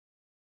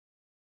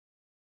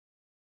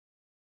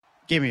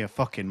Give me a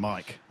fucking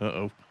mic.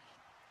 Uh-oh.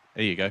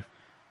 Here you go.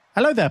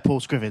 Hello there,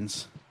 Paul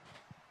Scrivens.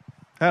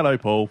 Hello,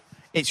 Paul.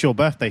 It's your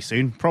birthday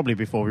soon, probably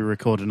before we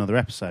record another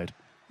episode.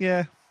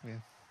 Yeah.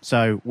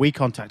 So we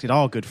contacted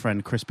our good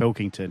friend Chris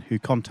Pilkington, who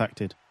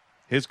contacted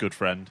His good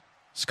friend.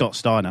 Scott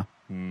Steiner.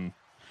 And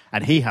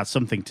he had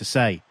something to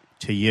say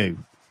to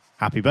you.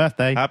 Happy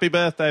birthday. Happy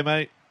birthday,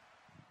 mate.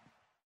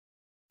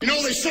 You know,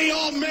 they say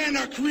all men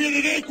are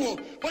created equal,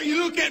 but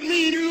you look at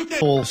me and you look at...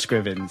 Paul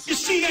Scrivens. You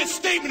see, that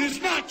statement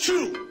is not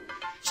true.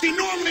 See,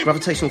 normally...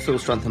 Gravitational field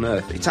strength on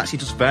Earth, it actually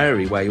does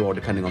vary where you are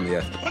depending on the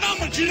Earth. But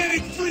I'm a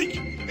genetic freak,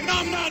 and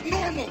I'm not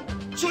normal.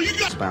 So you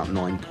got... It's about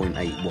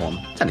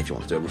 9.81. 10 if you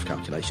want to do a rough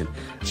calculation.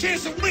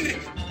 ...chance of winning.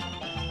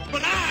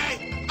 But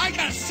I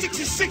got a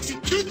 66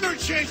 and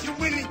 2/3 chance of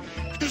winning.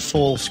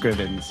 Paul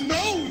Scrivens.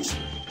 Knows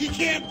he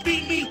can't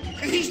beat me,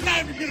 and he's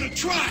not even going to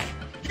try.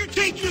 You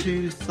take your...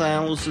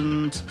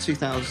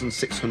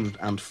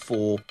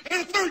 2,604.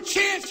 And a third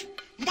chance...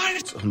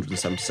 minus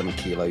 177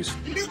 kilos.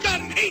 You got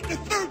an 8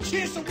 1/3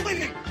 chance of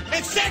winning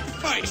at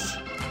sacrifice.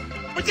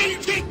 But then you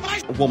take my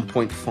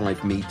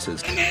 1.5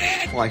 meters. and then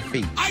add 5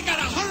 feet. I got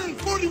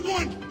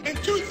 141 and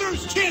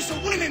 2/3 chance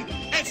of winning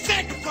at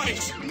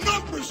sacrifice.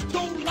 Numbers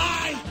don't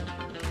lie,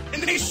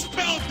 and they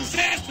spell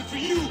disaster for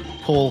you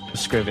Paul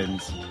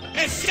Scrivens.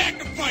 at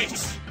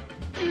sacrifice.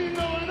 You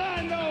know and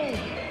I know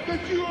that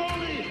you're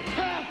only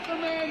half the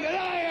man that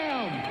I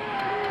am.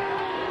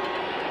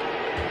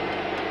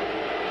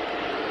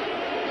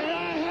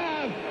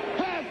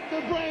 Half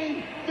the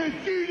brain that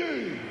you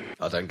do.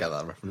 I don't get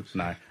that reference.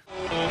 No.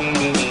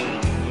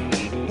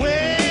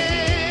 Well,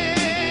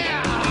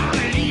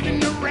 I'm leaving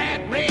the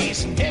rat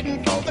race,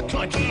 heading for the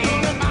country.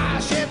 Gonna buy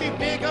a Chevy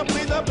pickup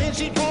with a bench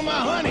seat for my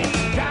honey.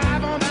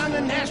 Drive on down to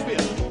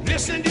Nashville,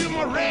 listen to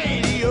my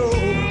radio.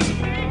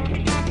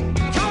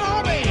 Come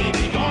on,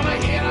 baby, gonna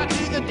head out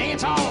to the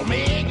dance hall,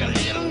 make a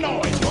little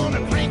noise.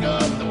 Gonna crank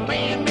up the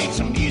band, make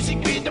some music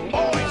with the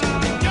boys.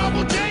 And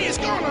Double J is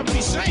gonna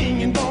be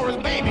singing for his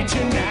baby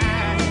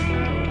tonight.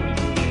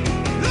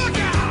 Look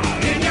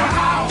out in your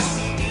house.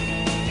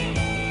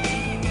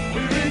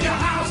 We're in your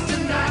house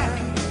tonight.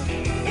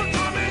 We're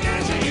coming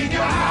at you in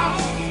your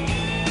house.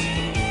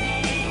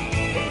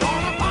 We're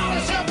gonna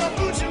polish up our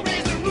boots and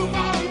raise the roof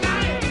all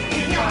night.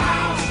 In your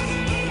house.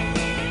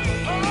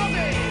 Oh,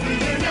 baby,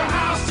 we're in your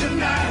house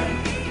tonight.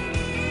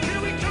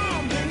 Here we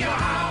come in your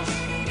house.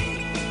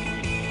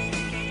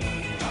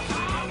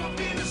 I'm up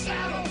in the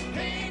saddle,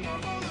 hang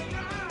on the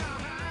ground.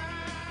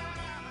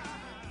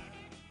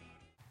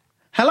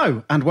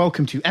 Hello, and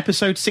welcome to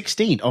episode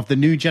 16 of the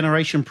New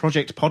Generation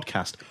Project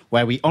podcast,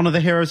 where we honour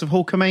the heroes of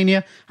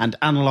Hulkamania and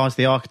analyse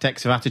the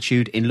architects of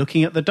attitude in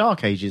looking at the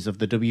dark ages of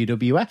the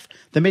WWF,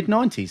 the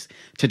mid-90s.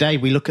 Today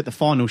we look at the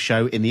final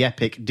show in the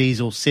epic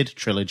Diesel-Sid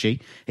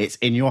trilogy. It's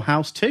In Your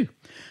House Too.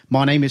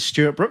 My name is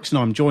Stuart Brooks, and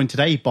I'm joined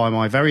today by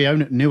my very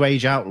own New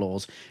Age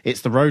Outlaws.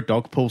 It's the Road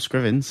Dog, Paul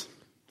Scrivens,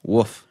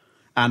 Woof.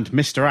 and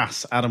Mr.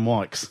 Ass, Adam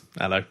Wykes.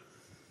 Hello.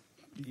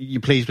 You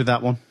pleased with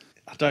that one?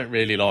 I don't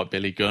really like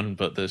Billy Gunn,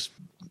 but there's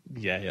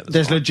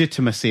There's fine.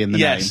 legitimacy in the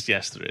name.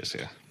 Yes, there is,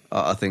 yeah.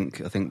 I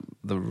think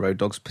the Road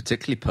Dog's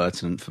particularly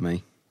pertinent for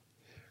me.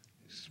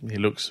 He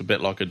looks a bit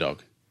like a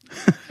dog.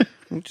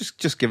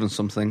 Just give him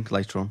something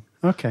later on.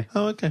 Okay.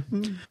 Oh, okay.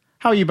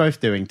 How are you both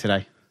doing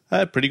today?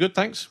 Pretty good,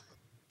 thanks.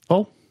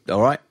 Paul?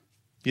 All right.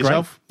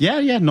 Yourself?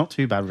 Great. Yeah, not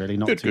too bad, really.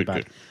 Not Good, too good,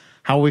 bad. good.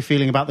 How are we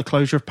feeling about the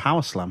closure of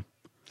Power Slam?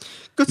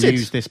 Gutted.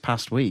 News this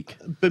past week.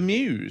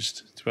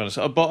 Bemused, to be honest.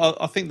 But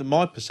I think that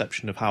my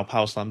perception of how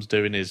Power Slam's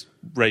doing is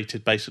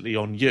rated basically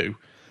on you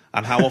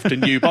and how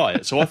often you buy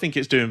it. So I think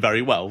it's doing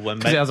very well.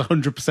 Because it has a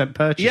 100%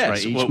 purchase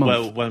rate each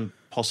month. When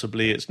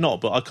possibly it's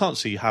not. But I can't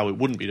see how it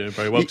wouldn't be doing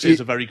very well because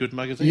it's a very good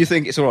magazine. You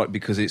think it's all right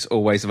because it's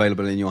always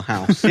available in your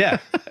house? Yeah.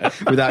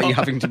 Without you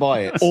having to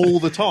buy it? All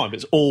the time.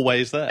 It's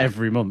always there.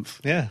 Every month.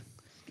 Yeah.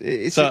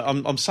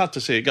 I'm sad to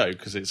see it go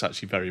because it's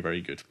actually very, very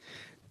good.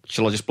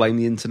 Shall I just blame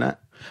the internet?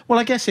 Well,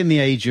 I guess in the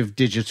age of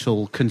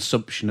digital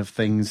consumption of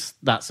things,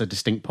 that's a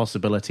distinct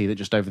possibility that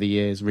just over the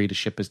years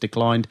readership has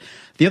declined.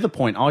 The other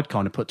point I'd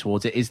kind of put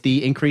towards it is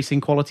the increasing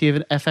quality of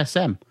an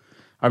FSM.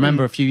 I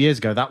remember a few years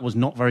ago that was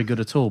not very good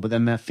at all, but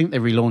then I think they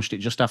relaunched it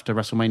just after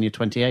WrestleMania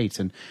 28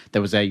 and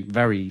there was a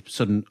very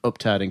sudden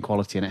upturn in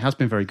quality and it has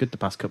been very good the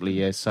past couple of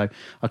years, so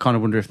I kind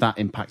of wonder if that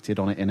impacted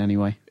on it in any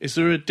way. Is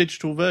there a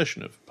digital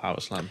version of Power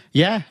Slam?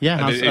 Yeah.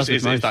 And as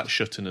is most. that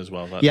shutting as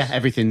well? Yeah,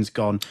 everything's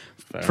gone.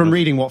 From enough.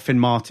 reading what Finn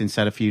Martin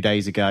said a few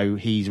days ago,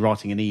 he's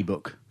writing an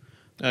ebook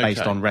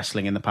based on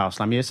wrestling in the Power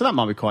Slam year, so that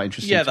might be quite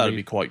interesting. Yeah, to that would read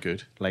be quite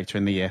good. later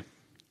in the year.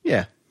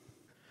 Yeah.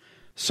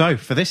 So,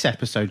 for this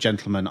episode,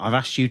 gentlemen, I've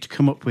asked you to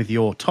come up with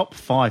your top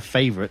 5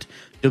 favourite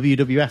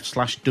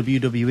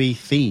WWF/WWE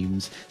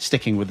themes,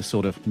 sticking with the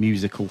sort of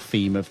musical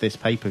theme of this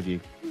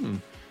pay-per-view.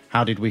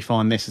 How did we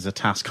find this as a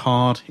task?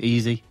 Hard?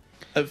 Easy?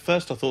 At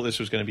first I thought this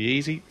was going to be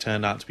easy.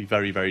 Turned out to be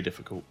very, very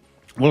difficult.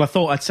 Well, I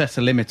thought I'd set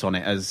a limit on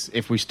it, as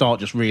if we start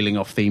just reeling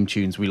off theme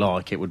tunes we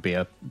like, it would be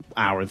an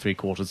hour and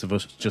 3/4 of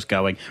us just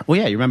going, oh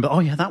yeah, you remember? Oh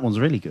yeah, that one's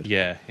really good.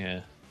 Yeah.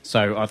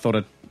 So I thought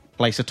I'd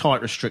place a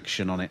tight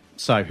restriction on it.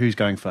 So, who's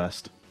going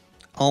first?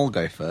 I'll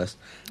go first.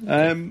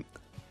 I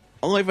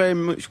very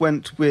much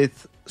went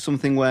with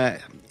something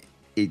where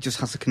it just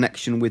has a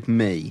connection with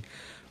me.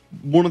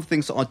 One of the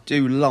things that I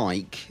do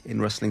like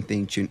in wrestling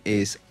theme tune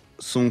is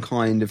some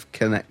kind of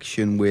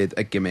connection with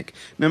a gimmick,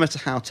 no matter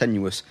how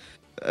tenuous.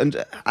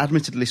 And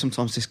admittedly,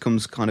 sometimes this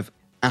comes kind of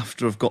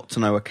after I've got to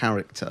know a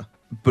character,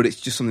 but it's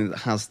just something that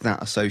has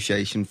that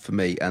association for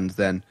me, and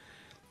then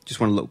just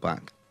want to look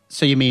back.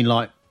 So you mean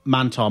like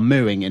Mantar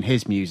mooing in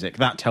his music?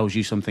 That tells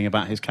you something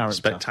about his character.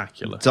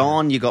 Spectacular.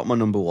 Darn, you got my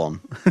number one.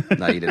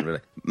 No, you didn't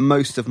really.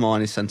 Most of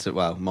mine is centred,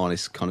 mine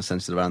is kind of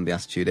centred around the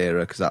Attitude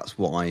Era, because that's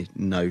what I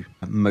know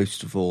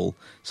most of all.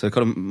 So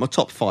kind of my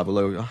top 5,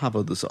 although I have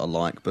others that I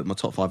like, but my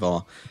top 5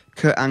 are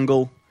Kurt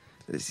Angle.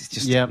 It's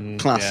just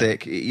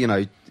classic. Yeah. You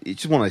know,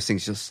 it's just one of those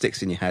things that just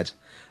sticks in your head.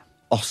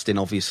 Austin,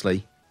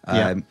 obviously.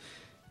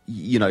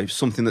 You know,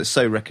 something that's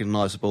so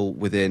recognisable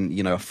within,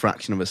 you know, a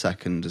fraction of a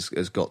second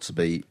has got to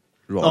be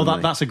right. Oh,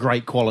 that's a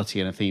great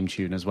quality in a theme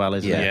tune as well,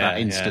 isn't it? That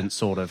instant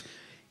sort of,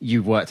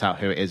 you've worked out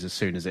who it is as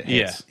soon as it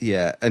hits.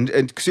 Yeah, and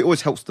because it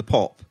always helps the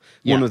pop.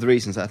 One of the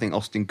reasons that I think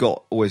Austin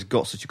always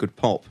got such a good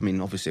pop, I mean,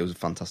 obviously it was a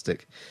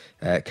fantastic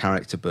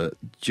character, but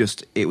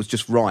it was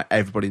just right.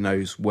 Everybody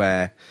knows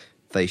where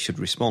they should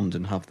respond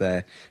and have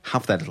their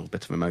little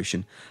bit of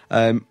emotion.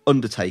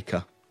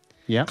 Undertaker.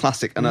 Yeah.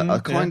 Classic. And I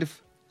kind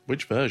of...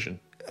 Which version?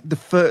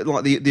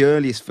 The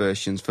earliest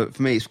versions, for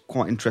me, it's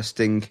quite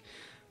interesting.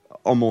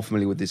 I'm more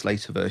familiar with his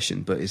later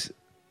version, but his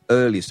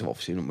earliest,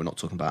 obviously, we're not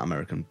talking about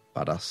American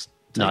Badass.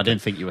 No, I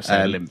didn't think you were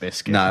saying Limp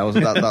Bizkit. No,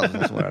 that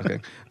wasn't where I was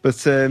going. But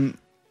the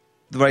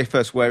very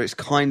first, where it's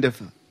kind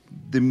of...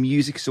 The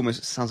music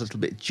almost sounds a little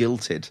bit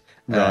jilted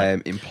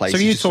in places.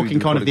 So you're talking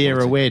kind of the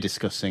era we're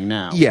discussing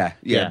now? Yeah,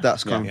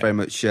 that's kind of very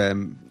much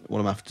what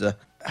I'm after.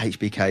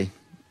 HBK,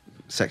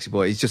 Sexy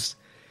Boy. He's just,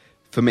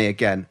 for me,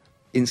 again,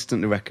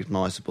 instantly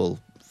recognisable,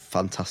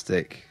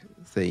 fantastic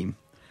theme.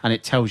 And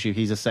it tells you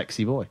he's a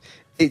sexy boy.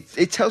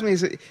 It tells me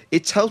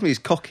he's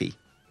cocky.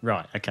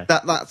 Right. Okay.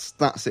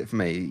 That's it for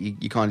me.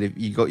 You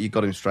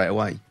got him straight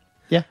away.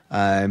 Yeah.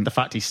 The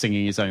fact he's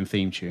singing his own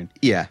theme tune.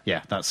 Yeah.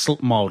 Yeah. That's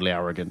mildly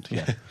arrogant.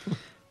 Yeah.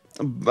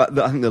 But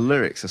I think the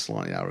lyrics are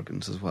slightly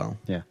arrogant as well.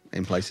 Yeah.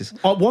 In places.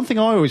 One thing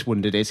I always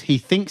wondered is he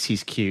thinks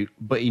he's cute,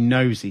 but he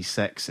knows he's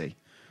sexy.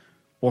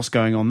 What's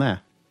going on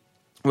there?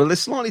 Well,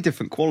 there's slightly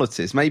different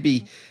qualities.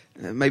 Maybe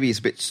he's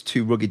a bit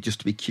too rugged just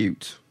to be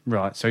cute.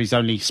 Right, so he's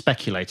only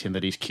speculating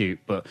that he's cute,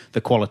 but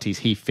the qualities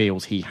he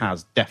feels he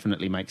has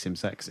definitely makes him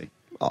sexy.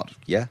 Odd,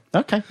 yeah.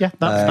 Okay, yeah,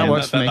 that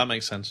works for me. That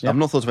makes sense. I've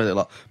not thought about it a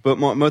lot. But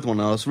my other one,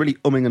 I was really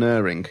umming and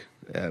erring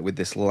with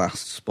this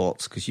last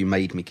spot, because you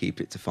made me keep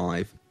it to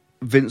 5.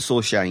 Vince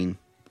or Shane.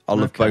 I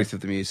love both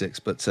of the musics,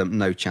 but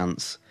No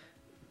Chance.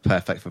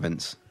 Perfect for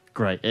Vince.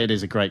 Great. It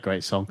is a great,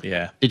 great song.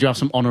 Yeah. Did you have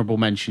some honourable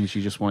mentions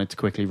you just wanted to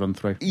quickly run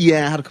through?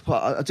 Yeah, I had a couple.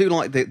 I do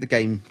like the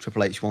game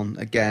Triple H one.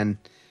 Again,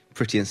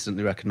 pretty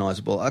instantly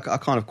recognisable. I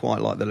kind of quite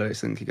like the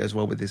lyrics. I think it goes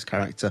well with his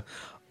character.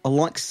 I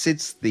like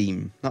Sid's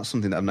theme. That's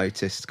something that I've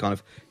noticed kind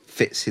of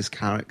fits his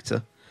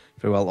character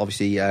very well.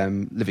 Obviously,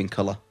 Living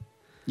Colour.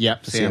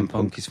 Yep, CM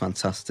Punk is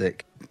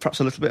fantastic. Perhaps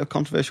a little bit of a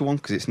controversial one,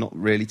 because it's not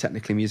really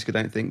technically music, I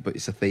don't think, but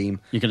it's a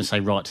theme. You're going to say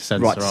Right to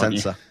Censor, Right to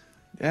Censor. You?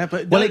 Yeah,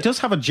 but well, it does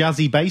have a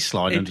jazzy bass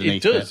line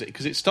underneath it. It does,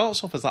 because it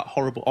starts off as that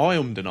horrible... I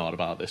ummed and ahed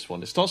about this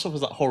one. It starts off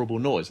as that horrible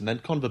noise, and then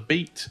kind of a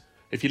beat.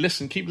 If you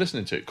keep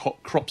listening to it,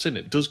 crops in,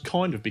 it does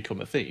kind of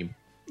become a theme.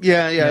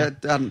 Yeah. I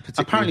hadn't particularly...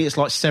 Apparently it's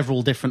like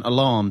several different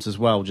alarms as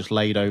well, just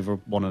laid over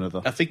one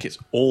another. I think it's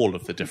all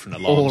of the different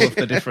alarms. All of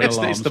the different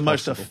alarms. It's the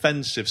most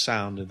offensive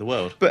sound in the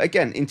world. But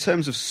again, in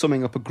terms of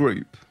summing up a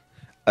group,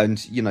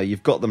 and, you know,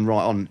 you've got them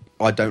right on,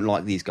 I don't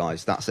like these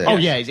guys, that's it. Oh,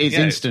 yeah, it's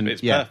instant.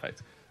 It's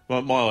perfect.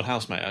 Well, my old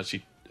housemate,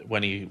 actually,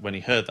 when he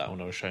heard that, when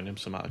I was showing him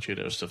some Attitude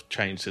Era stuff,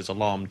 changed his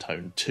alarm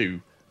tone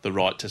to the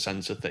Right to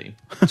Censor theme.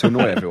 To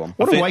annoy everyone.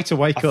 What a way to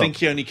wake up. I think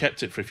he only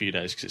kept it for a few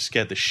days because it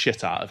scared the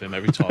shit out of him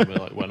every time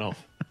it went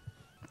off.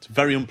 It's a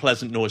very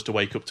unpleasant noise to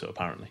wake up to,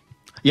 apparently.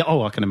 Yeah,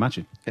 I can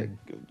imagine.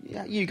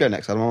 Yeah, you go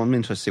next, Adam. I'm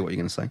interested to see what you're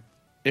going to say.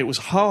 It was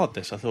hard,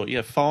 this. I thought,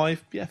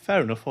 5,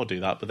 fair enough, I'll do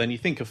that. But then you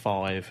think of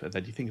 5, and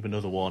then you think of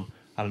another one,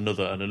 and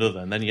another,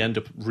 and then you end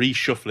up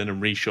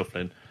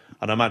reshuffling.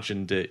 And I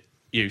imagined it,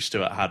 you,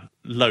 Stuart, had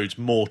loads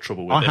more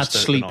trouble with I this. had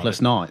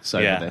sleepless nights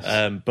over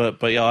this.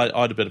 But I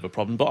had a bit of a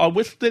problem. But I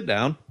whittled it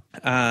down,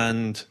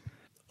 and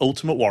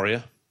Ultimate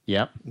Warrior.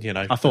 Yeah, you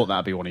know, I thought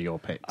that'd be one of your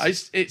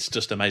picks. It's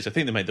just amazing. I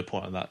think they made the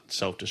point on that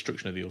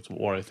self-destruction of the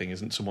Ultimate Warrior thing.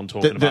 Isn't someone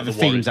talking about the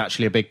theme's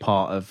actually a big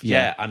part of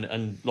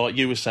and like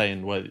you were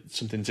saying, where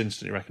something's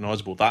instantly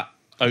recognisable. That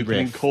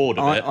opening chord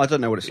of it. I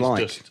don't know what it's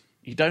like.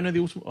 You don't know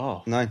the Ultimate?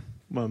 Oh no.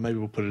 Well, maybe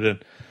we'll put it in.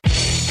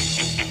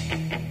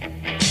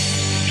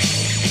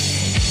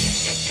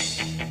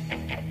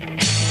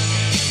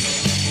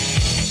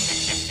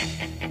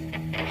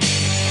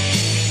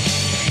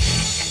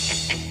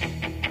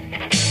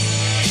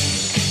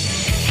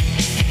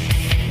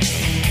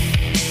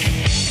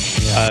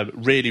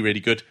 Really, really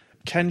good.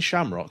 Ken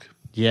Shamrock.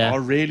 Yeah, I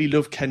really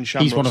love Ken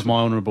Shamrock. He's one of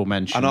my honourable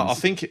mentions. And I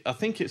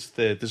think it's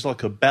there's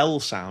like a bell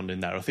sound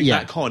in there. I think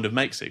that kind of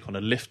makes it, kind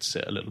of lifts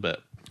it a little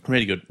bit.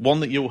 Really good.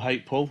 One that you'll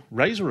hate, Paul,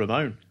 Razor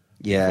Ramon.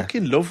 Yeah.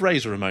 Fucking love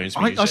Razor Ramon's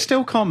music. I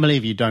still can't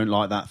believe you don't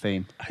like that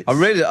theme.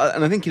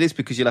 And I think it is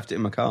because you left it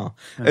in my car.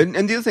 And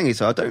the other thing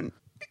is,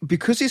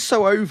 because he's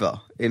so over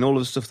in all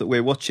of the stuff that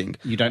we're watching.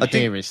 You don't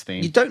hear his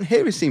theme. You don't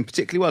hear his theme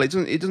particularly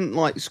well. It doesn't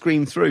like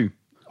scream through.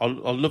 I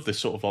love this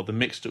sort of like the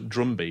mixed up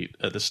drum beat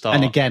at the start.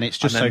 And again, it's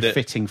just so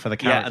fitting for the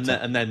character.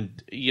 Yeah, and then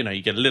you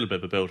get a little bit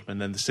of a build up,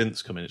 and then the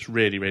synths come in. It's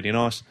really, really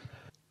nice.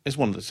 It's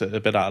one that's a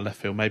bit out of left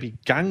field, maybe.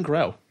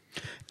 Gangrel.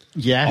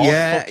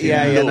 Yeah.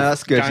 No,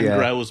 that's good.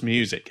 Gangrel's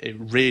music. It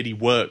really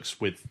works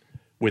with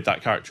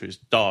that character. It's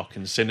dark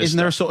and sinister. Isn't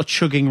there a sort of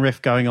chugging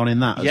riff going on in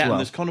that as well? Yeah, and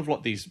there's kind of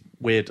like these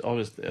weird,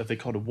 are they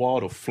kind of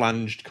wild or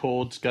flanged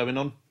chords going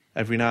on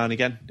every now and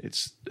again.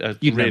 It's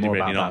really,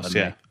 really nice.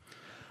 Yeah.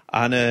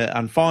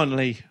 And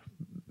finally,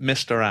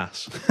 Mr.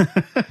 Ass.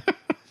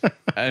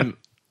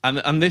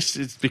 And this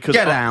is because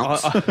Get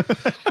out.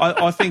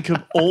 I think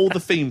of all the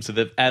themes that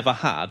they've ever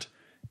had,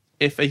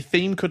 if a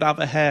theme could have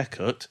a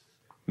haircut,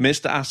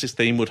 Mr. Ass's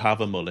theme would have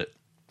a mullet.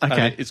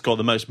 Okay. It's got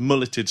the most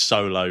mulleted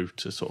solo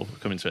to sort of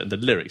come into it, and the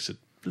lyrics are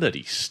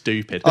bloody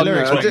stupid. The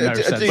lyrics make no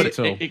But sense at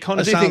all. it kind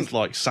of sounds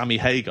like Sammy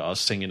Hagar's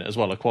singing it as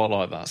well. I quite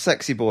like that.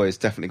 Sexy Boy has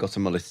definitely got a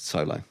mulleted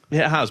solo.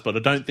 Yeah, it has, but I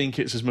don't think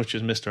it's as much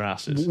as Mr.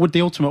 Ass's. Would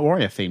the Ultimate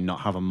Warrior theme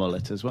not have a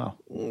mullet as well?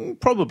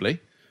 Probably.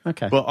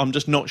 Okay. But I'm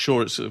just not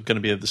sure it's going to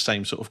be of the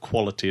same sort of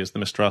quality as the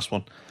Mr. Ass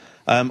one.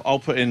 I'll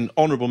put in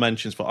honourable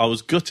mentions, but I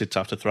was gutted to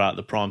have to throw out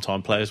the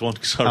Primetime Players one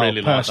because I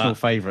really like that. Personal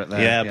favourite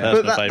there. Yeah,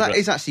 personal But favourite. that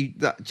is actually,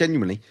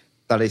 genuinely,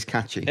 that is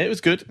catchy. It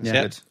was good.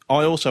 Yeah. Good.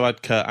 I also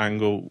had Kurt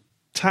Angle.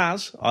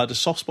 Taz, I had a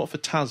soft spot for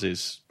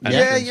Taz's.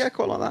 Yeah,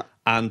 quite like that.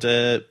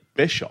 And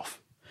Bischoff.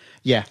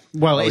 Yeah.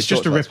 Well, we it's just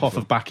talked a about rip-off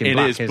this of Back in It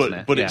Black, is, isn't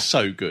it? but Yeah. it's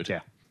so good. Yeah.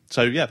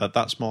 So, yeah,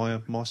 that's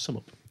my sum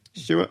up.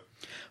 Stuart?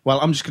 Well,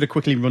 I'm just going to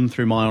quickly run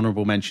through my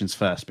honourable mentions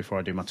first before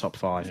I do my top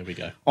 5. Here we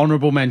go.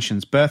 Honourable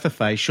mentions: Bertha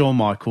Faye, Shawn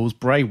Michaels,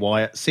 Bray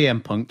Wyatt,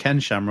 CM Punk, Ken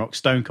Shamrock,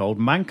 Stone Cold,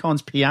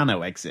 Mankind's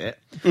piano exit,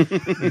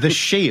 The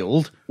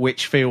Shield,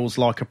 which feels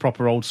like a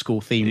proper old school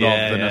theme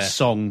rather than a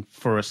song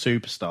for a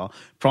superstar,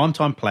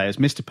 Primetime Players,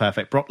 Mr.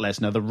 Perfect, Brock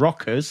Lesnar, The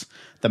Rockers,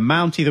 The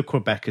Mountie, The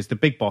Quebecers, The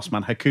Big Boss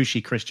Man,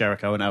 Hakushi, Chris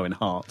Jericho and Owen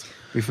Hart.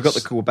 We forgot the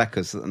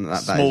Quebecers.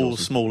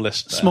 Small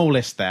list there. Small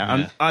list there. Yeah.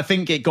 And I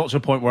think it got to a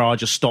point where I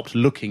just stopped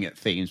looking at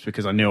themes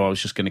because I knew I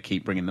was just going to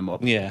keep bringing them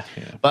up. Yeah.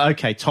 But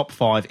okay, top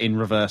 5 in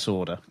reverse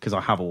order because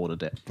I have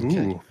ordered it.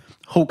 Okay.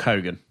 Hulk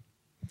Hogan.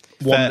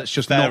 One that's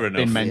just not enough.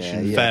 been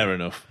mentioned. Yeah. Fair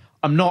enough.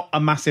 I'm not a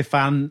massive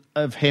fan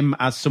of him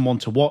as someone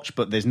to watch,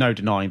 but there's no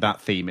denying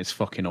that theme is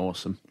fucking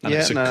awesome. And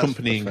its that's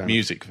accompanying fair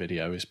music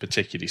video is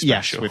particularly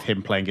Yes, special. with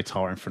him playing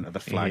guitar in front of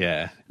the flag.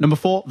 Yeah. Number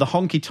 4, the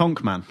Honky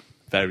Tonk Man.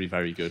 Very,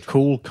 very good.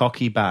 Cool,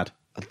 cocky, bad.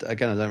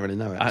 Again, I don't really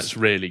know it. That's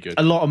really good.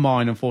 A lot of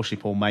mine,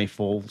 unfortunately, Paul, may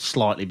fall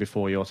slightly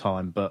before your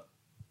time, but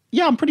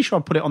yeah, I'm pretty sure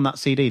I put it on that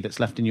CD that's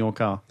left in your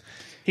car.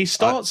 He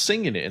starts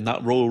singing it in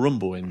that Royal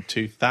Rumble in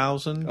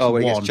 2000. Oh,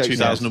 he gets choked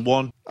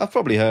 2001. I've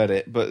probably heard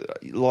it, but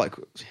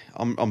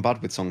I'm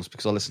bad with songs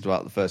because I listen to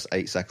about the first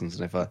 8 seconds,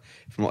 and if I'm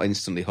not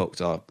instantly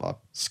hooked, I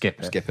Skip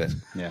it.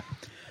 Yeah.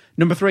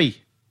 Number 3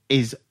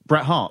 is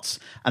Bret Hart's,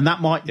 and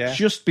that might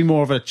just be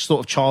more of a sort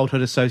of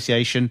childhood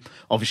association.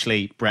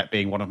 Obviously, Bret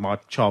being one of my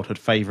childhood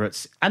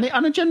favourites, and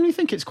I generally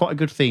think it's quite a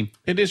good theme.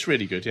 It is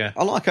really good, yeah.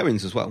 I like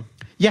Owens as well.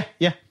 Yeah,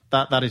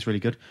 that is really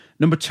good.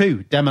 Number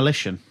 2,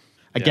 Demolition.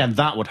 Again,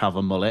 that would have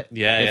a mullet. If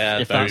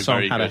very, that song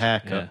very had good. a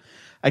haircut. Yeah.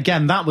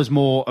 Again, that was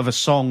more of a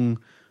song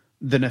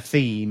than a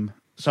theme.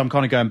 So I'm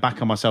kind of going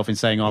back on myself in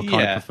saying I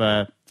kind of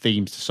prefer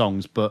themes to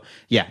songs. But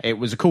yeah, it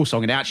was a cool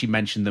song, and it actually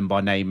mentioned them by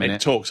name in it.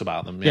 It talks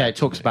about them. Yeah, it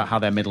talks about how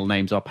their middle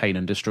names are Pain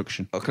and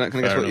Destruction. Oh, can I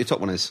guess what your top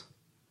one is?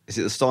 Is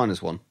it the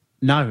Steiners one?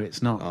 No,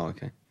 it's not. Oh,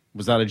 okay.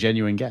 Was that a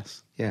genuine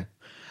guess? Yeah.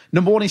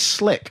 Number 1 is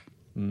Slick.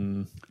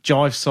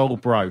 Jive Soul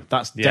Bro.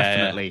 That's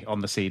definitely on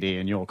the CD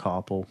in your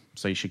car, Paul.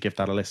 So you should give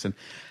that a listen.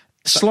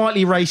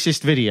 Slightly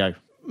racist video.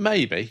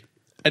 Maybe.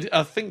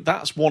 I think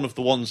that's one of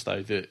the ones,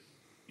 though, that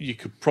you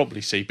could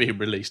probably see being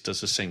released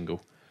as a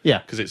single. Yeah.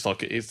 Because it's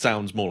like it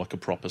sounds more like a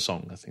proper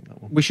song, I think,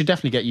 that one. We should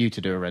definitely get you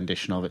to do a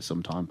rendition of it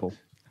sometime, Paul.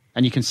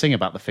 And you can sing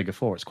about the Figure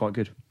 4. It's quite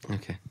good.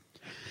 Okay.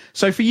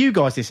 So for you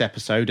guys this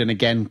episode, and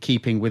again,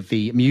 keeping with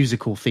the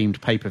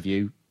musical-themed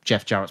pay-per-view,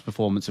 Jeff Jarrett's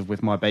performance of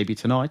With My Baby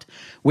Tonight,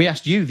 we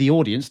asked you, the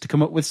audience, to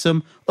come up with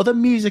some other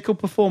musical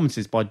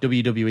performances by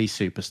WWE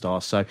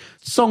superstars. So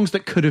songs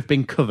that could have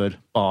been covered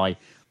by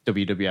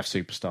WWF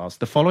superstars.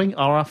 The following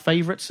are our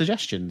favourite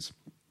suggestions.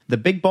 The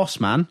Big Boss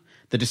Man,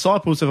 The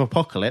Disciples of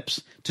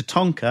Apocalypse,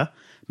 Tatanka,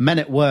 Men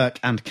at Work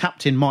and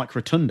Captain Mike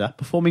Rotunda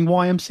performing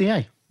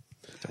YMCA.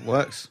 That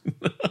works.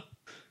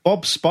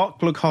 Bob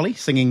Sparkplug Holly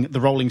singing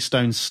the Rolling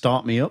Stones'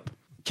 Start Me Up.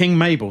 King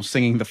Mabel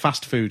singing the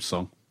fast food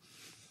song.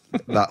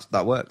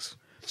 That works.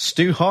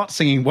 Stu Hart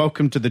singing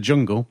Welcome to the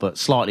Jungle, but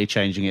slightly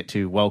changing it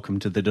to Welcome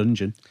to the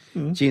Dungeon.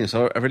 Genius.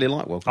 I really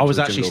like Welcome I was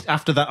to the actually, Jungle.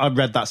 after that, I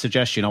read that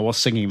suggestion, I was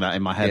singing that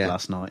in my head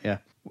last night,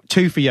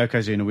 2 for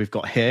Yokozuna we've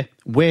got here.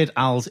 Weird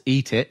Al's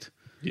Eat It.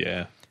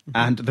 Yeah.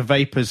 And The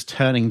Vapors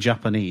Turning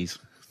Japanese.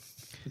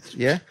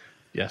 Yeah?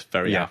 Yes,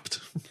 very apt.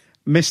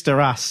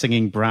 Mr. Ass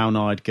singing Brown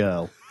Eyed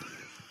Girl.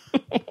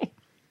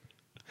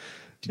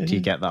 Do you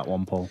get that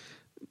one, Paul?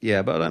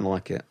 Yeah, but I don't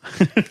like it.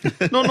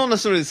 not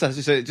necessarily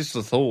just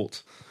a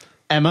thought.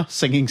 Emma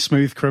singing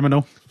Smooth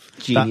Criminal.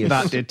 Genius.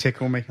 That did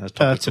tickle me. That's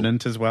topical.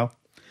 Pertinent as well.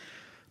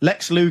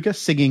 Lex Luger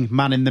singing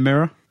Man in the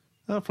Mirror.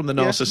 Oh, from the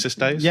Narcissist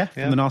days. Yeah,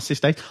 from the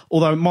Narcissist days.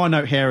 Although my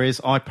note here is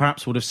I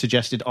perhaps would have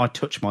suggested I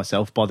Touch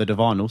Myself by the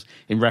Divinals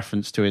in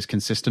reference to his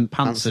consistent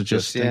pants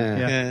adjusting.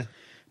 Yeah.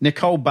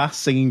 Nicole Bass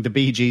singing the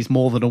Bee Gees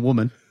More Than a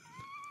Woman.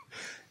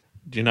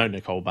 Do you know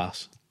Nicole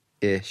Bass?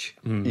 Ish.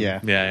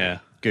 Yeah. Yeah.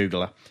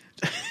 Google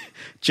her.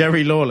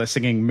 Jerry Lawler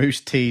singing Moose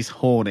T's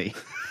Horny.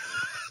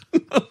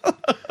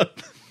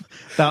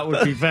 That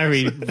would be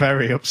very,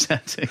 very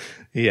upsetting.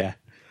 Yeah.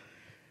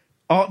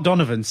 Art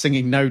Donovan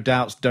singing No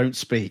Doubts Don't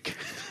Speak.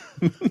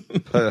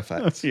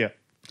 Perfect. Yeah.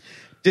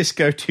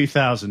 Disco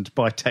 2000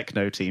 by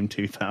Tekno Team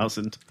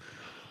 2000.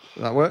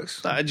 That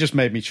works. That just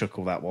made me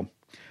chuckle, that one.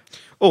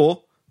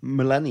 Or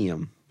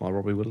Millennium by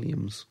Robbie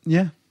Williams.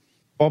 Yeah.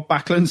 Bob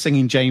Backlund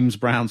singing James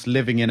Brown's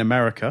Living in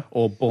America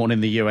or Born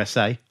in the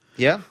USA.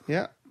 Yeah.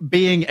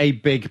 Being a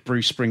big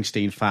Bruce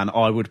Springsteen fan,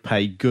 I would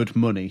pay good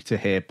money to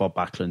hear Bob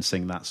Backlund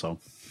sing that song.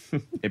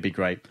 It'd be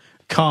great.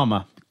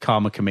 Karma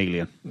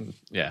Chameleon.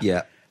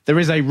 Yeah. There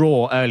is a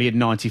Raw early in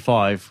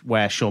 95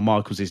 where Shawn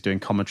Michaels is doing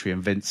commentary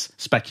and Vince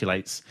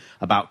speculates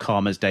about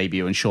Karma's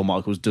debut and Shawn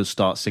Michaels does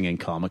start singing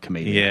Karma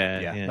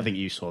Chameleon. Yeah. I think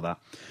you saw that.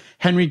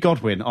 Henry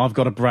Godwinn, I've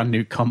got a brand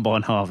new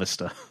combine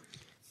harvester.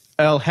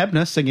 Earl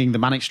Hebner singing the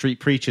Manic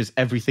Street Preachers'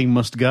 Everything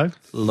Must Go.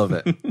 Love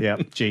it. Yeah,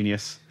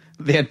 genius.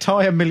 The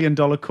entire $1 Million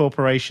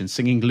Corporation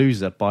singing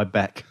Loser by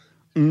Beck.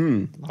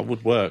 That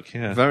would work,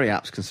 yeah. Very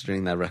apt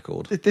considering their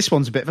record. This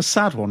one's a bit of a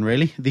sad one,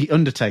 really. The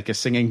Undertaker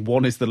singing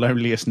One is the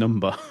Loneliest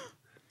Number.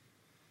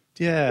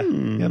 Yeah,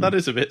 that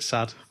is a bit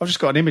sad. I've just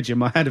got an image in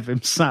my head of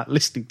him sat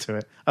listening to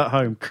it at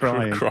home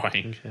crying.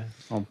 Crying, yeah.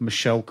 Oh,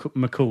 Michelle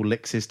McCool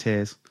licks his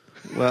tears.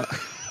 Well,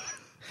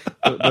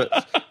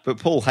 but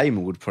Paul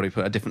Heyman would probably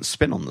put a different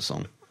spin on the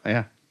song.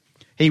 Yeah.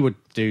 He would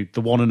do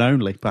the one and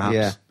only,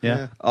 perhaps.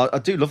 Yeah. I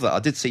do love that. I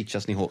did see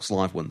Chesney Hawkes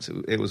live once.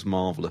 It was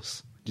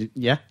marvellous.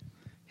 Yeah.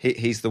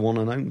 He's the one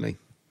and only.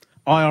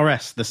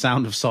 IRS, The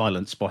Sound of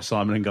Silence by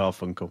Simon and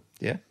Garfunkel.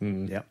 Yeah.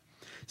 Yeah.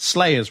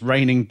 Slayer's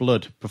Raining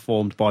Blood,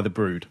 performed by The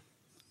Brood.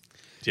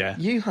 Yeah.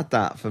 You had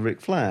that for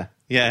Ric Flair.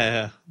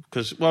 Yeah,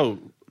 because, well,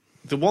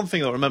 the one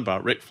thing I remember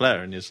about Ric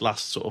Flair in his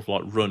last sort of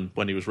like run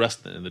when he was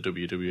wrestling in the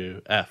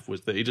WWF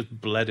was that he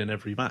just bled in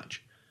every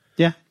match.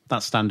 Yeah,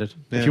 that's standard.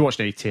 Yeah. If you watched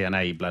any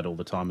TNA, he bled all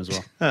the time as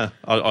well. Yeah,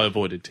 I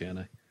avoided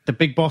TNA. The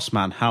Big Boss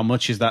Man, How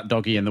Much Is That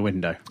Doggy in the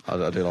Window?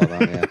 I do like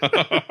that,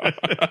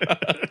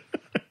 yeah.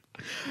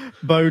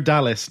 Bo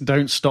Dallas,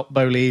 Don't Stop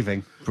Bo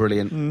Leaving.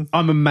 Brilliant.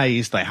 I'm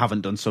amazed they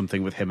haven't done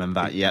something with him and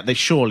that yet.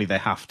 Surely they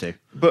have to.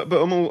 But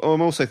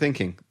I'm also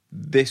thinking,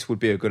 this would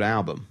be a good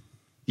album.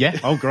 Yeah,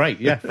 oh great,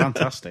 yeah,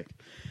 fantastic.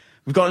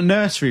 We've got a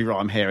nursery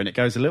rhyme here and it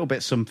goes a little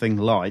bit something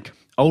like,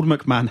 Old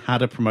McMahon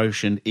had a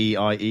promotion,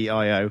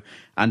 E-I-E-I-O,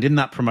 and in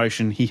that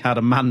promotion he had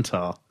a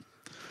mantar.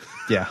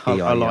 Yeah,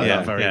 I like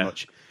that very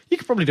much. You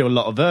could probably do a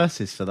lot of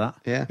verses for that.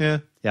 Yeah.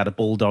 He had a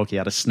bulldog, he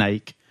had a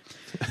snake.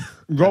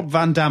 Rob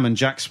Van Dam and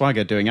Jack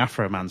Swagger doing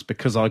Afromans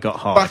Because I Got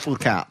Hard. Battle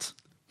Cat.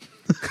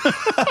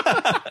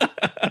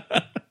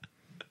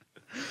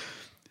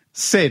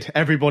 Sid,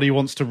 Everybody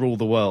Wants to Rule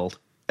the World.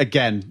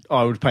 Again,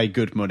 I would pay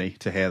good money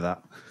to hear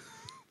that.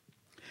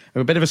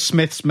 A bit of a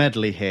Smiths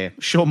medley here.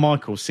 Shawn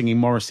Michaels singing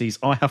Morrissey's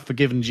I Have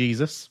Forgiven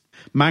Jesus.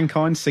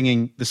 Mankind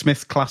singing the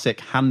Smiths classic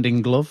Hand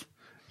in Glove.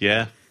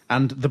 Yeah.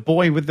 And The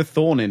Boy with the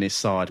Thorn in His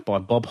Side by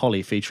Bob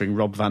Holly featuring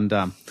Rob Van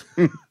Dam.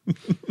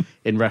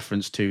 In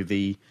reference to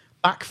the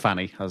back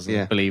fanny, as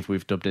I believe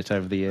we've dubbed it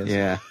over the years.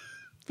 Yeah.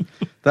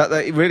 that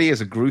it really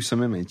is a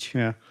gruesome image.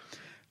 Yeah.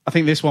 I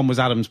think this one was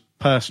Adam's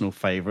personal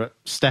favourite.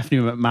 Stephanie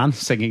McMahon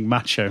singing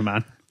Macho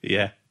Man.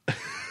 Yeah.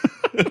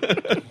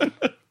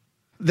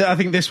 I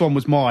think this one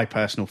was my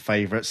personal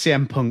favourite.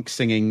 CM Punk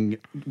singing,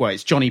 well,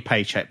 it's Johnny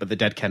Paycheck, but the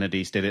Dead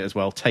Kennedys did it as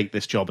well. Take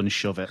this job and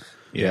shove it.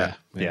 Yeah.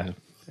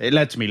 It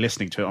led to me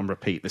listening to it on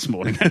repeat this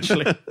morning,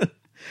 actually.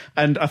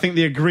 And I think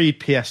the agreed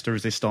pièce de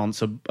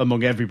resistance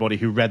among everybody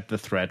who read the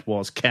thread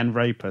was Ken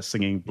Raper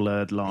singing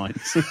Blurred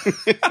Lines.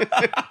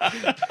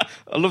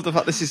 I love the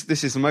fact this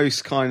is the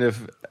most kind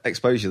of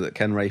exposure that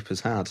Ken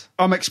Raper's had.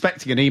 I'm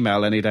expecting an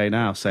email any day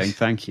now saying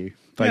thank you.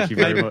 Thank you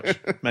very much.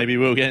 Maybe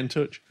we'll get in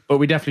touch. But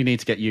we definitely need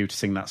to get you to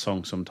sing that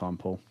song sometime,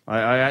 Paul.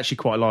 I actually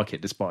quite like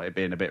it, despite it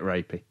being a bit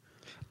rapey.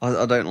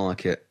 I don't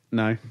like it.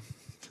 No,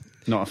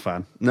 not a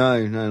fan.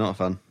 No, not a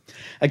fan.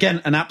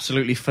 Again, an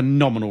absolutely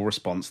phenomenal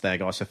response there,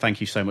 guys, so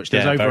thank you so much.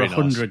 There's over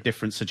 100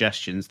 different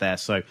suggestions there,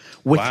 so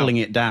whittling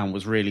it down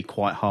was really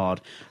quite hard.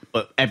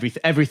 But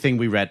everything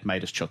we read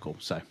made us chuckle,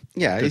 so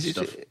yeah,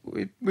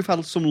 we've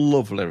had some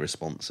lovely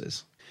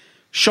responses.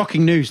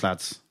 Shocking news,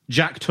 lads.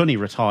 Jack Tunney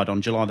retired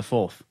on July the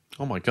 4th.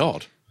 Oh, my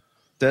God.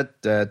 When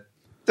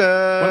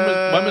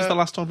When was the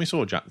last time we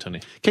saw Jack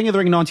Tunney? King of the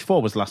Ring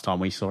 94 was the last time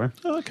we saw him.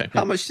 Oh, okay.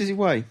 How much does he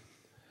weigh?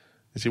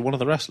 Is he one of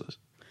the wrestlers?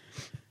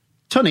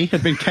 Tunney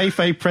had been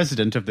kayfabe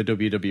president of the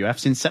WWF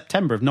since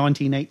September of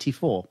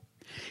 1984.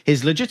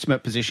 His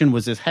legitimate position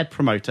was as head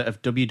promoter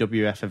of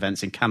WWF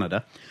events in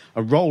Canada,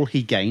 a role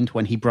he gained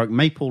when he broke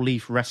Maple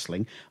Leaf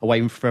Wrestling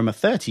away from a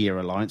 30-year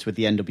alliance with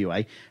the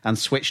NWA and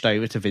switched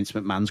over to Vince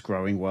McMahon's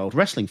growing World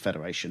Wrestling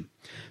Federation.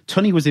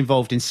 Tunney was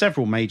involved in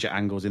several major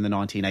angles in the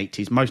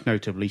 1980s, most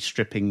notably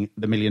stripping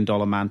the $1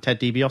 Million Man Ted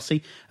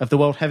DiBiase of the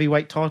World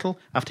Heavyweight title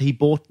after he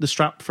bought the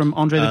strap from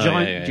Andre the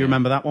Giant. Do you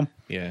remember that one?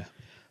 Yeah.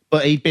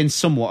 But he'd been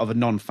somewhat of a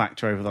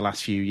non-factor over the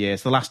last few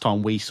years. The last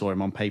time we saw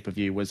him on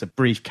pay-per-view was a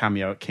brief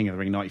cameo at King of the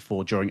Ring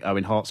 94 during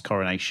Owen Hart's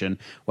coronation,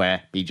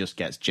 where he just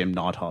gets Jim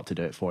Neidhart to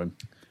do it for him.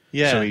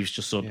 Yeah. So he was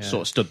just sort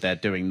of stood there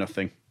doing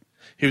nothing.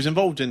 He was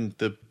involved in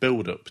the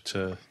build-up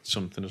to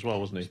something as well,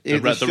 wasn't he? Yeah,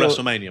 The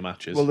WrestleMania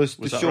matches. Well, there's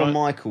Was the that Shawn right?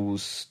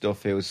 Michaels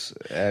stuff. It was.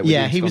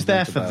 He was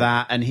there for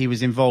that, and he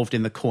was involved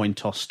in the coin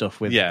toss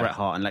stuff with Bret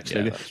Hart and Lex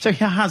Luger. So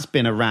he has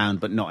been around,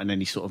 but not in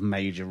any sort of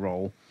major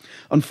role.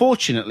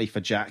 Unfortunately for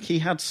Jack, he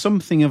had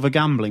something of a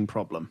gambling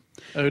problem.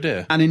 Oh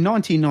dear. And in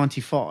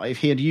 1995,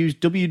 he had used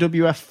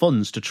WWF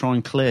funds to try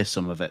and clear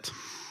some of it.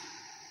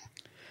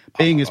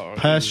 Being his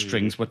purse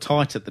strings were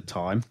tight at the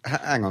time.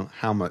 Hang on,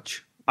 how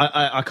much?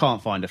 I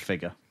can't find a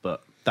figure,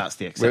 but that's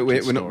the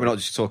accepted story. We're not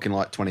just talking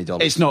like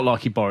 $20. It's not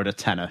like he borrowed a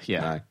tenner,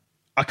 No.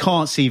 I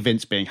can't see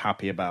Vince being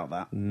happy about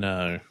that.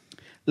 No.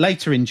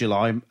 Later in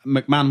July,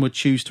 McMahon would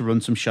choose to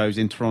run some shows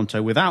in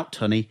Toronto without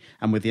Tunney,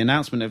 and with the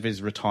announcement of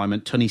his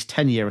retirement, Tunney's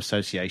 10-year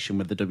association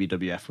with the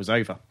WWF was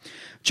over.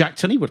 Jack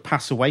Tunney would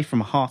pass away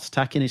from a heart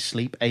attack in his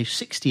sleep, aged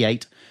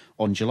 68,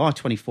 on July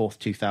 24th,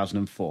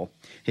 2004.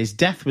 His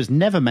death was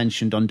never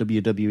mentioned on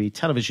WWE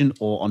television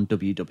or on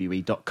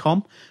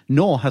WWE.com,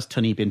 nor has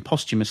Tunney been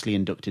posthumously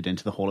inducted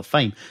into the Hall of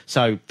Fame,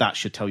 so that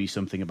should tell you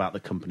something about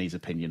the company's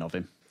opinion of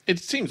him. It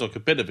seems like a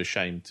bit of a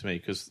shame to me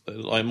because,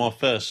 like, my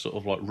first sort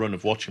of like run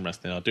of watching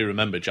wrestling, I do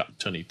remember Jack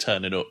Tunney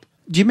turning up.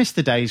 Do you miss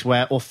the days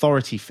where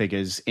authority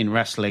figures in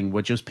wrestling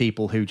were just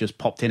people who just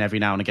popped in every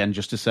now and again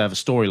just to serve a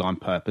storyline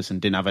purpose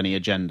and didn't have any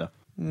agenda?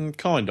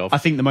 Kind of. I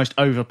think the most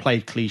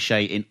overplayed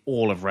cliche in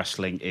all of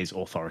wrestling is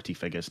authority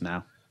figures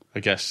now. I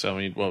guess, I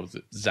mean, well,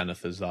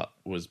 Zenith as that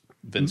was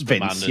Vince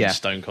McMahon and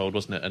Stone Cold,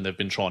 wasn't it? And they've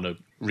been trying to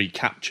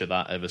recapture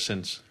that ever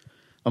since.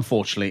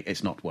 Unfortunately,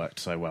 it's not worked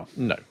so well.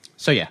 No.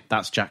 So yeah,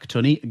 that's Jack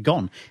Tunney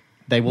gone.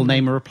 They will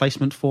name a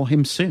replacement for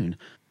him soon.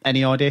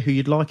 Any idea who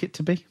you'd like it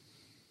to be?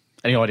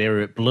 Any idea who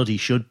it bloody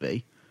should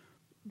be?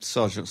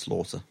 Sergeant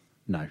Slaughter.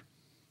 No.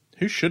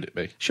 Who should it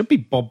be? Should be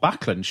Bob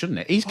Backlund, shouldn't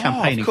it? He's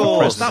campaigning for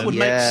course. president. That would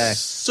make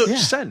such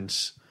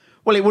sense.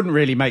 Well, it wouldn't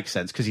really make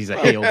sense because he's a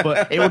heel,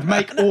 but it would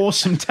make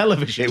awesome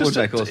television. It would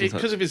make awesome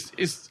because of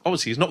his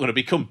obviously he's not going to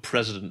become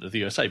president of the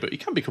USA, but he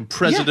can become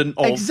president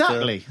of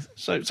exactly.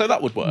 So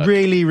that would work.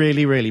 Really,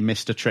 really, really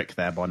missed a trick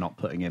there by not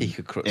putting him He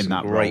could cut in some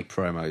that great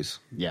role. promos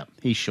Yeah,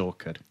 he sure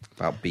could.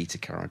 about beta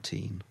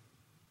carotene.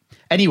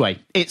 Anyway,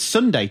 it's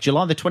Sunday,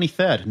 July the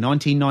 23rd,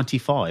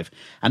 1995,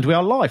 and we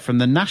are live from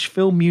the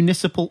Nashville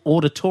Municipal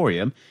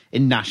Auditorium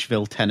in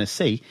Nashville,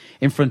 Tennessee,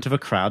 in front of a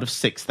crowd of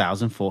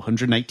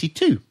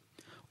 6,482.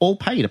 All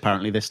paid,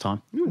 apparently, this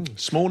time.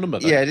 Small number,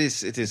 though. Yeah, it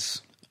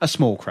is. A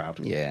small crowd.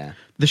 Yeah.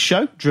 The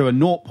show drew a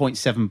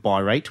 0.7 buy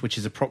rate, which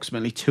is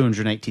approximately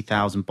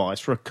 280,000 buys,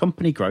 for a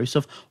company gross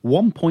of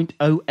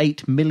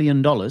 $1.08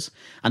 million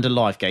and a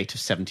live gate of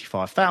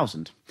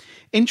 75,000.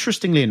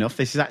 Interestingly enough,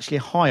 this is actually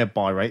a higher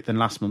buy rate than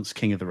last month's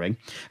King of the Ring,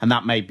 and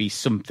that may be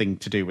something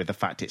to do with the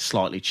fact it's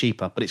slightly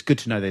cheaper, but it's good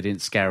to know they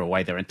didn't scare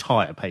away their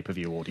entire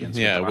pay-per-view audience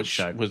with the last which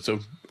show. was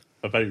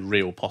a very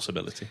real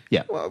possibility.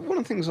 Yeah. Well, one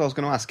of the things I was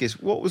going to ask is,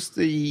 what was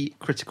the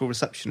critical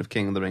reception of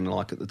King of the Ring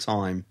like at the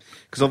time?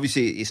 Because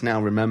obviously it's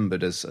now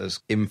remembered as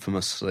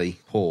infamously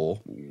poor.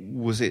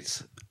 Was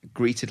it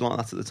greeted like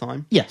that at the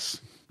time?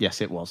 Yes,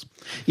 it was.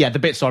 Yeah, the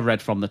bits I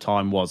read from the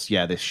time was,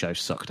 this show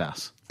sucked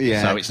ass.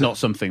 Yeah. So it's not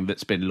something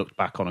that's been looked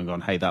back on and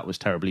gone, hey, that was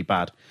terribly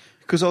bad.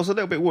 Because I was a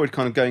little bit worried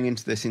kind of going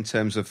into this in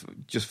terms of,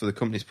 just for the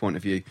company's point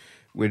of view,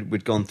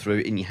 we'd gone through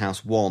In Your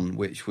House 1,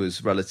 which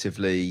was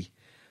relatively...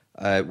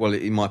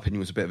 in my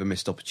opinion, was a bit of a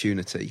missed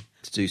opportunity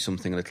to do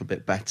something a little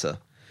bit better.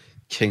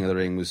 King of the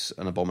Ring was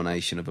an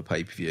abomination of a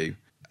pay-per-view,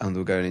 and they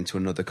were going into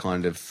another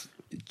kind of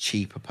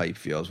cheaper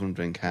pay-per-view. I was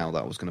wondering how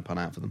that was going to pan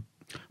out for them.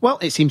 Well,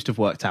 it seems to have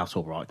worked out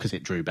all right because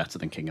it drew better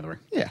than King of the Ring.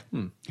 Yeah.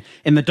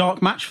 In the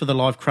dark match for the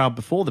live crowd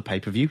before the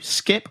pay-per-view,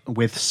 Skip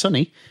with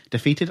Sonny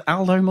defeated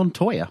Aldo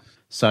Montoya.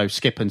 So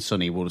Skip and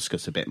Sonny we'll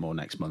discuss a bit more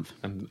next month.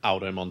 And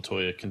Aldo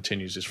Montoya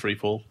continues his free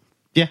fall.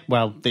 Yeah,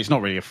 well, it's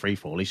not really a free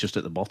fall. He's just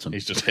at the bottom.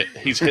 He's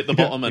hit the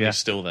bottom and Yeah. he's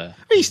still there.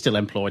 He's still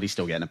employed. He's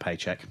still getting a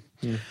paycheck.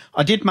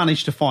 I did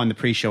manage to find the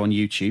pre-show on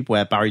YouTube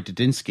where Barry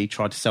Dudinsky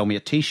tried to sell me a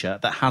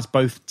T-shirt that has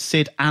both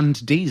Sid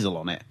and Diesel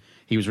on it.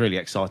 He was really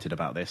excited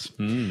about this.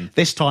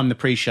 This time the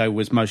pre-show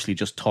was mostly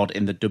just Todd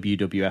in the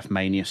WWF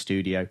Mania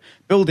studio,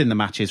 building the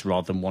matches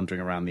rather than wandering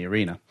around the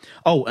arena.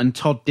 Oh, and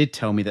Todd did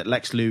tell me that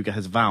Lex Luger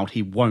has vowed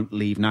he won't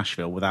leave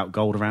Nashville without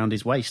gold around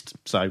his waist,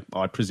 so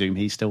I presume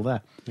he's still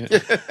there.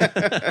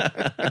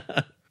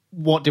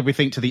 What did we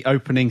think to the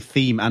opening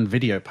theme and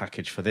video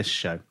package for this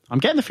show? I'm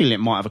getting the feeling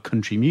it might have a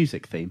country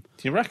music theme.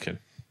 Do you reckon?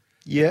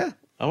 Yeah.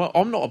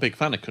 I'm not a big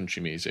fan of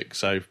country music,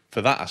 so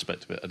for that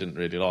aspect of it, I didn't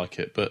really like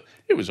it, but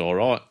it was all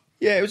right.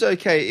 Yeah, it was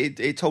okay.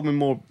 It told me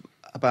more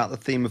about the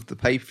theme of the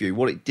pay-per-view.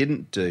 What it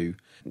didn't do,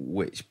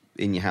 which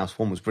In Your House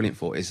 1 was brilliant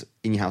for, is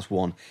In Your House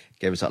 1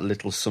 gave us that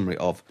little summary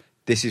of,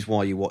 this is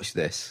why you watch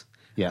this,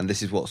 and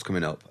this is what's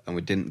coming up, and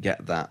we didn't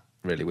get that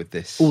really with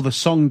this. The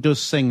song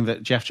does sing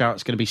that Jeff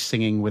Jarrett's going to be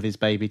singing with his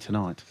baby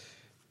tonight,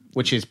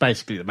 which is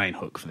basically the main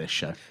hook for this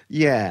show.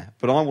 Yeah,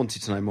 but I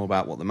wanted to know more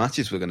about what the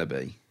matches were going to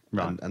be,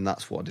 right? And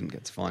that's what I didn't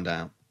get to find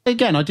out.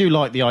 Again, I do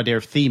like the idea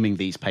of theming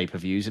these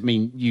pay-per-views. I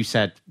mean, you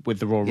said with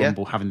the Royal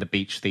Rumble having the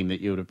beach theme that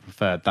you would have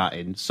preferred that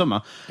in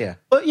summer. Yeah.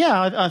 But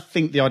yeah, I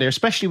think the idea,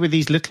 especially with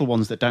these little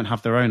ones that don't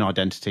have their own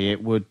identity,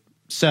 it would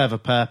serve a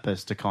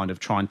purpose to kind of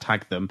try and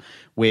tag them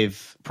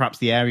with perhaps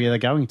the area they're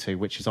going to,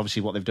 which is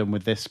obviously what they've done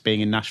with this being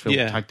in Nashville,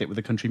 tagged it with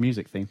the country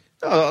music theme.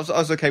 No, I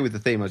was okay with the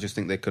theme. I just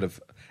think they could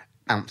have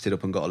amped it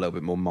up and got a little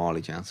bit more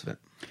mileage out of it.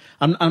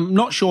 I'm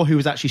not sure who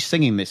was actually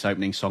singing this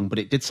opening song, but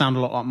it did sound a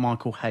lot like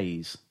Michael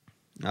Hayes.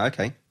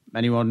 Okay.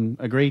 Anyone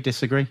agree,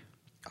 disagree?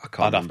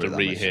 I'd have to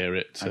rehear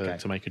it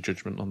to make a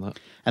judgment on that.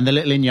 And the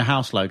little In Your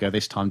House logo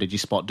this time, did you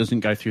spot,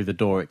 doesn't go through the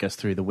door, it goes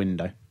through the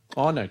window.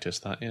 Oh, I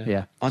noticed that,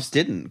 yeah. I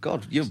didn't.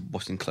 God, you're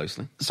watching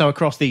closely. So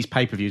across these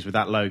pay-per-views with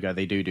that logo,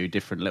 they do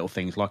different little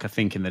things. Like I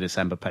think in the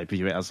December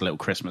pay-per-view, it has a little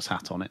Christmas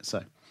hat on it.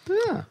 So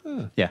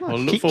yeah.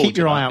 Well, keep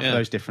your eye out for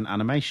those different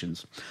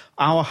animations.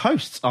 Our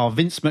hosts are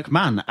Vince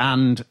McMahon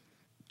and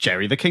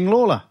Jerry the King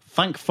Lawler.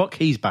 Thank fuck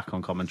he's back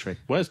on commentary.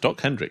 Where's Doc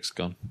Hendricks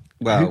gone?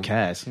 Well, who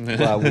cares?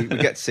 Well, we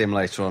get to see him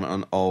later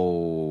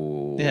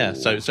on. Yeah,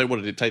 so what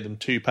did it take them,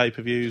 2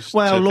 pay-per-views?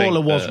 Well,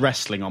 Lawler was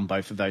wrestling on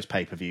both of those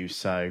pay-per-views,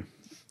 so...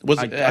 Was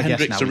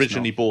Hendricks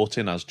originally brought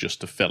in as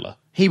just a filler?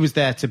 He was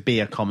there to be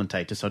a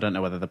commentator, so I don't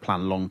know whether the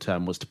plan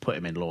long-term was to put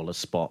him in Lawler's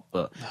spot,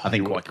 but I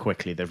think quite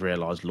quickly they've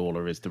realised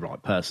Lawler is the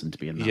right person to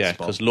be in that spot. Yeah,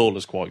 because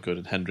Lawler's quite good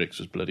and Hendricks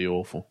was bloody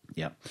awful.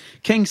 Yeah.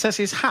 King says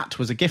his hat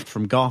was a gift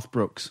from Garth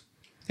Brooks.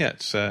 Yeah,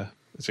 it's a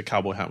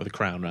cowboy hat with a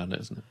crown around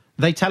it, isn't it?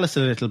 They tell us a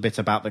little bit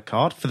about the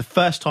card. For the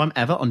first time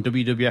ever on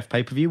WWF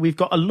pay-per-view, we've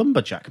got a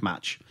lumberjack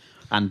match,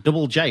 and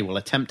Double J will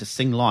attempt to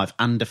sing live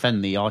and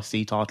defend the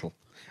IC title.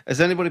 Has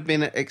anybody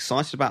been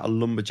excited about a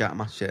lumberjack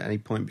match at any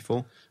point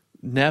before?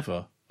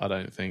 Never, I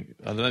don't think.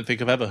 I don't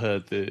think I've ever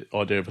heard the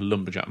idea of a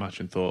lumberjack match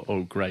and thought,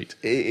 oh, great.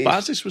 But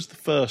as this was the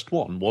first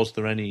one, was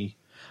there any...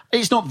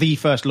 It's not the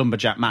first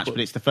lumberjack match, but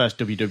it's the first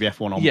WWF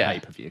one on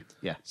pay-per-view.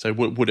 Yeah. So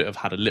would it have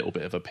had a little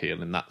bit of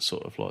appeal in that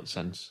sort of like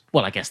sense?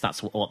 Well, I guess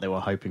that's what they were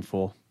hoping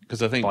for.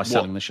 Because I think by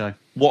selling the show.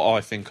 What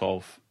I think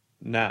of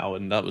now,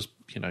 and that was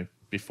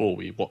before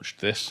we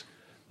watched this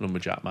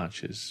lumberjack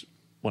match, is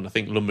when I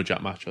think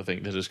lumberjack match, I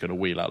think they're just going to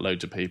wheel out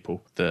loads of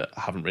people that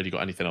haven't really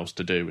got anything else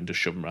to do and just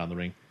shove them around the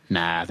ring.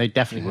 Nah, they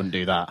definitely wouldn't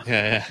do that.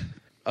 Yeah.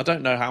 I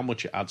don't know how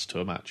much it adds to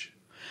a match.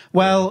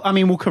 Well, I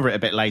mean, we'll cover it a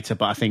bit later,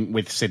 but I think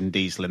with Sid and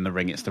Diesel in the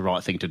ring, it's the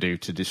right thing to do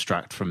to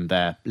distract from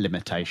their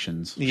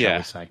limitations, shall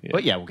we say.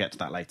 But yeah, we'll get to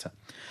that later.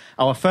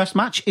 Our first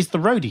match is the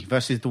Roadie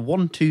versus the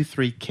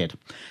 1-2-3 Kid.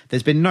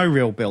 There's been no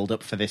real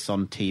build-up for this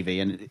on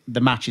TV, and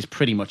the match is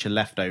pretty much a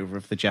leftover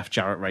of the Jeff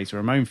Jarrett Razor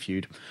Ramon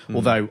feud,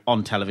 although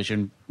on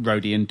television,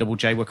 Roadie and Double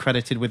J were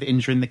credited with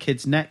injuring the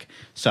Kid's neck,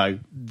 so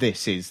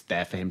this is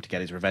there for him to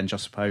get his revenge, I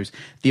suppose.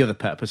 The other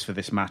purpose for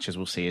this match, as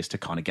we'll see, is to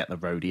kind of get the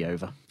Roadie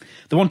over.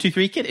 The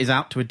 1-2-3 Kid is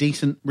out to a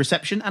decent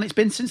reception, and it's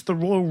been since the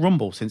Royal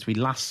Rumble since we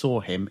last saw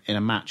him in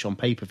a match on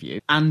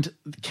pay-per-view, and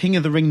King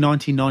of the Ring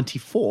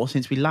 1994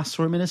 since we last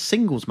saw him in a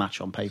singles match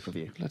on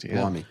pay-per-view. Bloody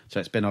hell. So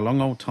it's been a long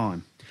old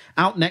time.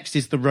 Out next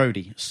is the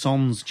Roadie,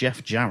 sans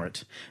Jeff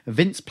Jarrett.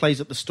 Vince plays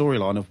up the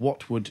storyline of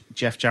what would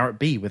Jeff Jarrett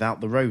be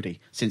without the Roadie,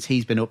 since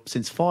he's been up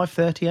since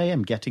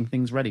 5:30am getting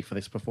things ready for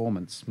this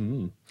performance.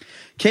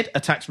 Kid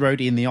attacks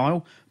Roadie in the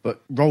aisle,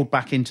 but rolled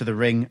back into the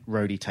ring,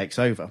 Roadie takes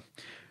over.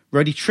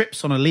 Roadie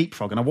trips on a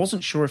leapfrog, and I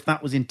wasn't sure if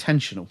that was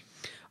intentional.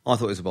 I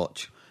thought it was a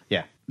botch.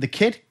 Yeah. The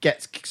Kid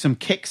gets some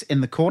kicks in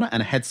the corner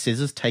and a head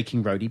scissors,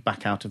 taking Roadie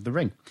back out of the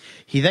ring.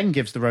 He then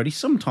gives the Roadie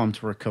some time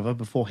to recover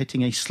before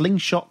hitting a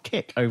slingshot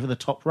kick over the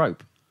top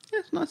rope. Yeah,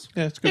 it's nice.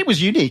 Yeah, it's good. It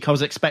was unique. I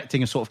was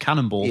expecting a sort of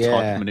cannonball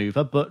type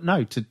manoeuvre, but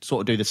no, to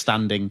sort of do the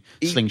standing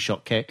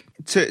slingshot kick.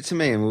 To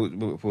me,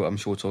 and I'm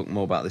sure we'll talk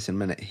more about this in a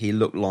minute, he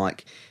looked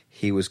like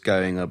he was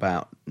going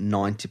about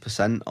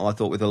 90%. I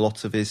thought with a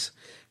lot of his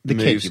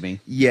moves. Kid, you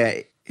mean? Yeah,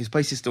 his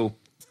pace is still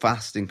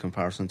fast in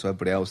comparison to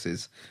everybody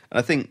else's. And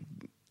I think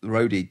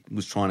Roadie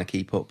was trying to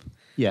keep up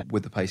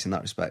with the pace in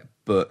that respect.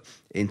 But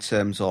in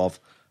terms of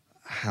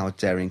how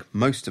daring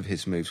most of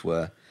his moves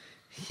were,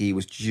 he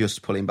was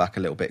just pulling back a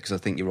little bit, because I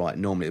think you're right,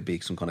 normally it would be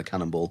some kind of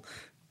cannonball,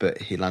 but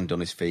he landed on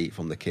his feet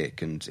from the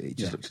kick and he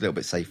just looked a little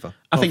bit safer.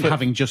 I think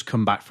having just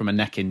come back from a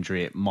neck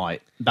injury,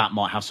 that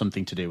might have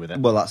something to do with it.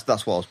 Well,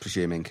 that's what I was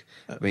presuming.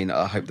 I mean,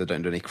 I hope they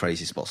don't do any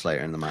crazy spots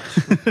later in the match.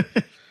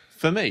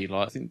 For me,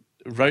 I think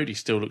Roadie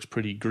still looks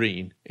pretty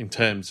green in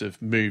terms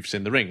of moves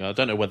in the ring. I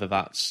don't know whether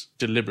that's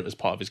deliberate as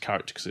part of his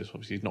character, because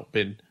obviously he's not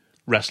been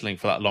wrestling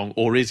for that long,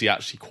 or is he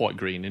actually quite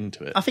green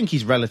into it? I think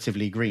he's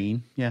relatively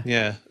green, yeah.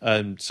 Yeah,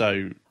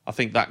 so I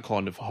think that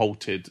kind of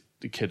halted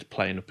the kid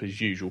playing up his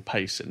usual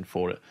pacing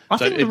for it. I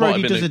think the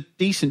roadie does a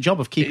decent job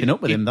of keeping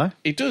up with him, though.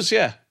 He does,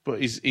 yeah,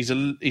 but he's a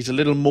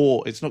little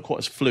more. It's not quite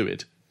as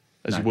fluid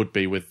as he would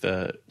be with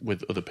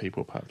other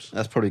people, perhaps.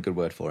 That's probably a good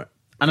word for it.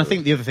 And I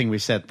think the other thing we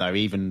said, though,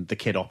 even the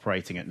kid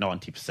operating at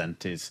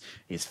 90% is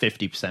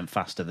 50%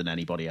 faster than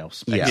anybody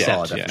else. Yeah,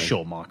 Except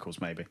Shawn Michaels,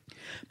 maybe.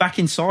 Back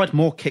inside,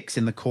 more kicks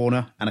in the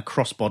corner and a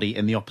crossbody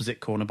in the opposite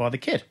corner by the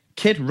kid.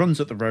 Kid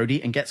runs at the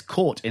roadie and gets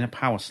caught in a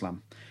power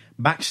slam.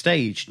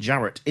 Backstage,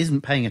 Jarrett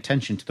isn't paying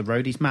attention to the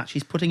roadie's match.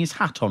 He's putting his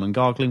hat on and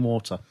gargling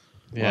water.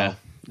 Yeah. Well,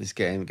 he's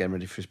getting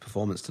ready for his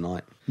performance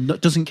tonight.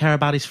 Doesn't care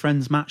about his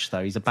friend's match,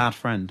 though. He's a bad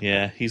friend.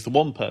 Yeah, he's the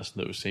one person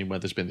that we've seen where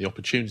there's been the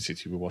opportunity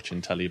to be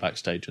watching telly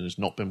backstage and has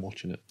not been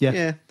watching it.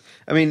 Yeah.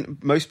 I mean,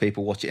 most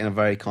people watch it in a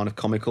very kind of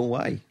comical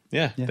way.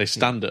 Yeah, they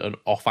stand at an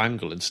off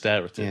angle and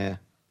stare at it. Yeah.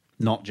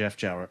 Not Jeff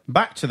Jarrett.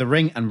 Back to the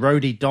ring, and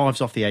Roddy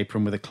dives off the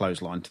apron with a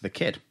clothesline to the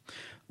kid.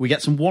 We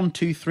get some 1,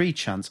 2, 3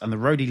 chants, and the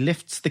roadie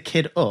lifts the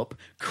kid up,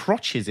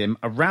 crotches him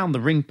around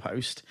the ring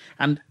post,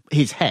 and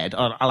his head,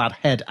 I'll add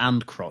head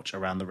and crotch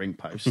around the ring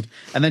post,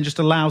 and then just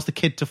allows the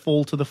kid to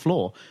fall to the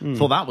floor.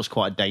 Thought that was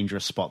quite a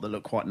dangerous spot that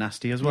looked quite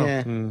nasty as well.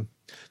 Yeah.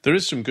 There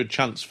is some good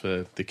chance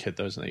for the kid,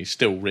 though, isn't there? He's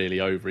still really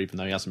over, even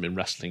though he hasn't been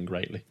wrestling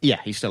greatly. Yeah,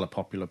 he's still a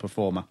popular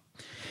performer.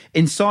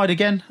 Inside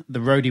again, the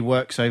roadie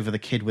works over the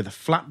kid with a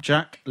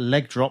flapjack,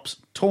 leg drops,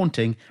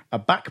 taunting, a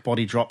back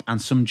body drop,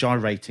 and some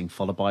gyrating,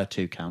 followed by a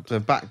 2 count. The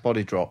back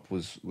body drop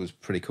was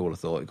pretty cool, I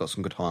thought. It got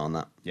some good height on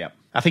that. Yeah.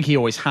 I think he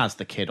always has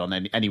the kid on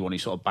anyone who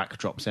sort of back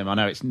drops him. I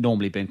know it's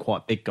normally been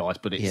quite big guys,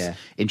 but it's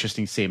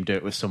interesting to see him do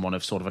it with someone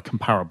of sort of a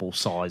comparable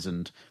size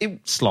and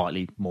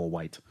slightly more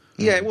weight.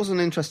 Yeah, it was an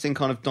interesting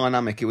kind of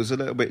dynamic. It was a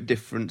little bit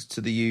different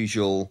to the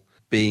usual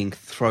being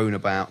thrown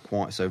about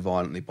quite so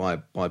violently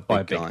by a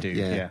big guy. Dude,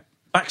 yeah.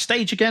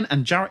 Backstage again,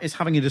 and Jarrett is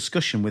having a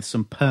discussion with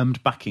some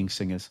permed backing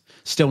singers,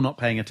 still not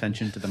paying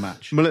attention to the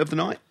match. Mullet of the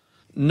night?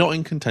 Not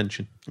in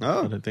contention.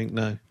 Oh. I don't think,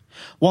 no.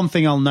 One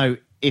thing I'll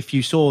note, if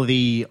you saw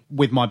the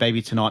With My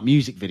Baby Tonight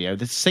music video,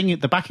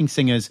 the backing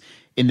singers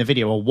in the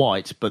video are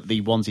white, but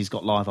the ones he's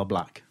got live are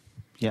black.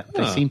 Yeah,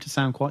 they seem to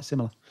sound quite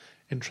similar.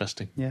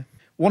 Interesting. Yeah.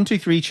 1, 2,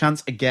 3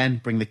 chants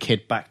again bring the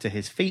kid back to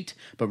his feet,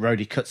 but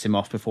Roddy cuts him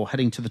off before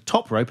heading to the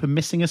top rope and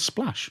missing a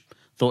splash.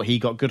 Thought he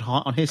got good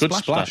height on his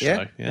splash.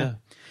 Yeah.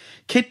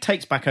 Kid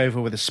takes back over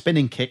with a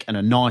spinning kick and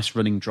a nice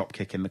running drop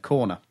kick in the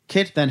corner.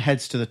 Kid then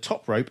heads to the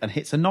top rope and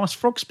hits a nice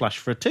frog splash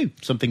for a 2,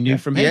 something new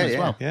from him as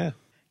well. Yeah.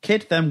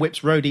 Kid then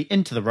whips Roddy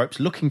into the ropes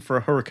looking for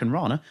a Hurricane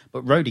Rana,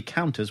 but Roddy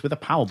counters with a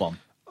powerbomb.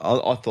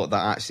 I thought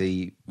that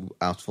actually,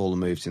 out of all the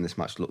moves in this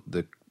match, looked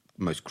the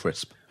most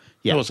crisp.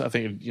 Yeah. Also, I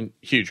think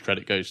huge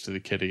credit goes to the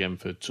kid again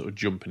for sort of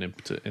jumping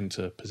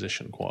into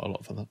position quite a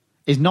lot for that.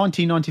 Is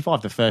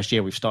 1995 the first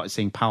year we've started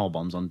seeing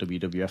powerbombs on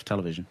WWF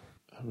television?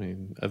 I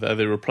mean, are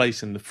they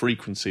replacing the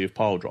frequency of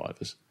pile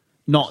drivers?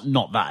 Not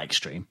that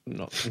extreme.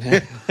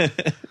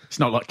 It's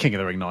not like King of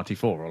the Ring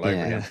 94 all over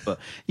again. But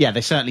yeah,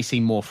 they certainly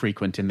seem more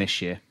frequent in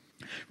this year.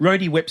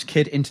 Roddy whips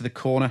Kid into the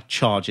corner,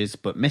 charges,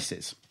 but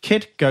misses.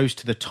 Kid goes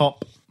to the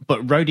top,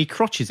 but Roddy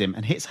crotches him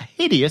and hits a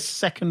hideous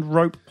second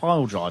rope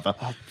pile driver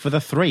for the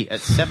 3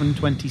 at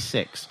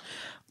 7:26.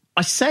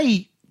 I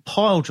say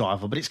pile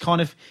driver, but it's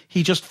kind of,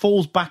 he just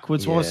falls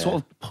backwards while sort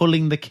of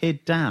pulling the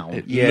kid down.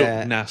 It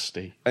looked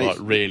nasty, like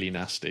really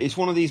nasty. It's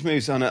one of these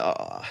moves, and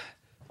I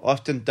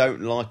often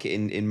don't like it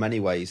in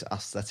many ways,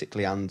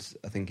 aesthetically and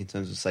I think in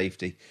terms of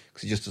safety,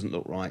 because it just doesn't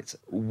look right,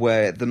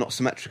 where they're not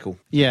symmetrical.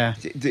 Yeah.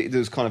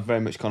 There's kind of very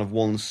much kind of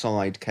one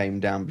side came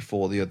down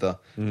before the other,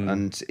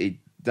 and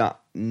that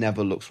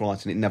never looks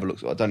right, and it never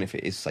looks, I don't know if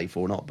it is safe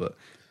or not, but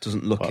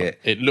doesn't look it.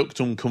 It looked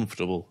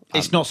uncomfortable.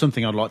 It's not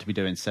something I'd like to be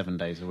doing 7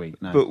 days a week,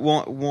 no. But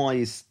why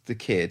is the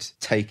kid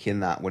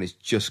taking that when he's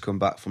just come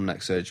back from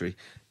neck surgery?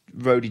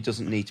 Roddy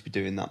doesn't need to be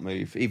doing that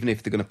move. Even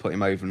if they're going to put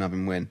him over and have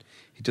him win,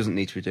 he doesn't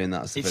need to be doing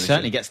that as the finisher.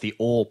 Certainly gets the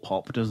ore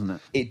pop, doesn't it?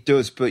 It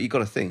does, but you've got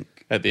to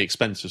think. At the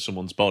expense of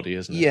someone's body,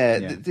 isn't it? Yeah,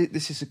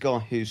 this is a guy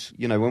who's,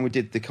 when we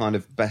did the kind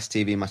of best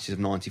TV matches of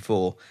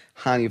 '94,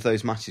 how many of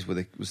those matches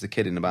was the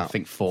kid in? About, I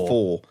think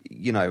 4.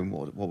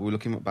 What were we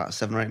looking at, about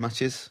 7 or 8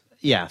 matches?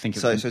 Yeah, I think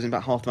so. So it's in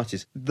about half the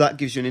matches. That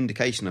gives you an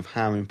indication of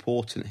how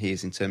important he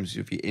is in terms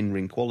of your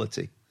in-ring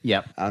quality.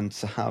 Yeah. And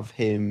to have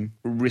him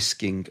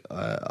risking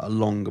a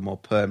longer, more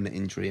permanent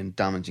injury and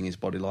damaging his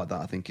body like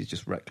that, I think is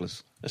just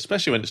reckless.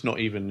 Especially when it's not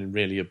even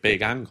really a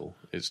big angle.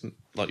 It's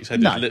like you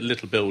said, there's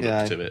little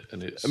build-up to it,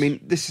 and it's. I mean,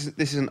 this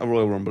isn't a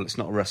Royal Rumble. It's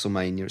not a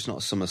WrestleMania. It's not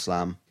a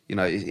SummerSlam.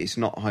 It's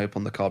not high up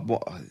on the card.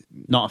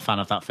 Not a fan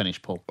of that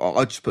finish, Paul.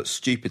 I just put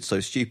stupid, so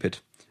stupid,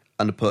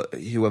 and I put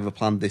whoever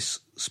planned this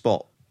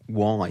spot.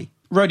 Why?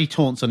 Roddy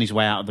taunts on his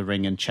way out of the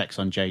ring and checks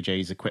on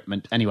JJ's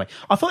equipment. Anyway,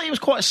 I thought it was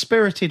quite a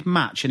spirited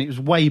match, and it was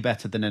way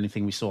better than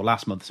anything we saw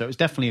last month, so it was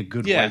definitely a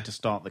good way to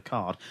start the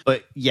card.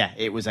 But yeah,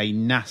 it was a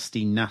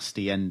nasty,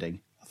 nasty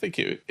ending. I think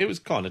it was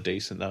kind of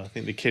decent, though. I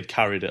think the kid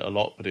carried it a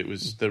lot, but it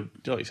was,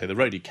 like you say, the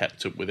roadie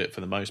kept up with it for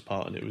the most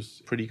part, and it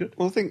was pretty good.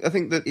 Well, I think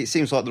that it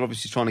seems like they're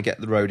obviously trying to get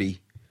the roadie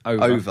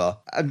over.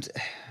 And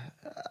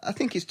I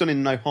think it's done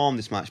him no harm,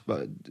 this match,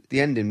 but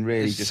the ending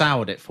really It's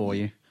soured it for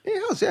you. It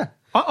has, yeah.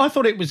 I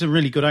thought it was a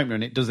really good opener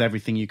and it does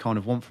everything you kind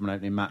of want from an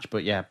opening match,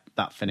 but yeah,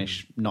 that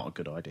finish, not a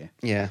good idea.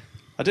 Yeah.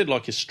 I did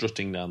like his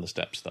strutting down the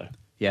steps, though.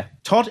 Yeah.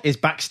 Todd is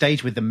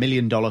backstage with the $1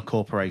 Million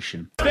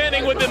Corporation.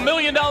 Standing with the $1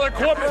 Million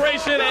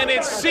Corporation and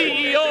its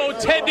CEO,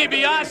 Ted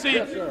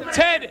DiBiase.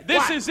 Ted,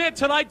 this is it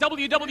tonight.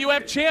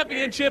 WWF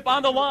Championship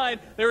on the line.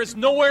 There is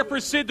nowhere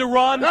for Sid to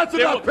run. That's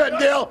enough,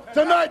 Pettengill.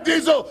 Tonight,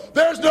 Diesel,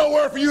 there's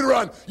nowhere for you to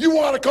run. You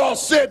want to call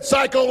Sid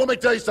psycho? Let me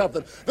tell you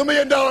something. The $1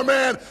 Million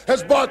Man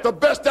has bought the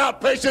best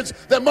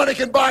outpatients that money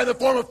can buy in the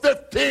form of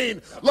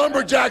 15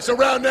 lumberjacks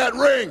around that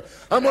ring.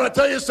 I'm going to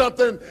tell you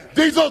something.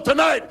 Diesel,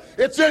 tonight,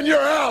 it's in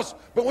your house.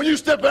 But when you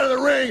step out of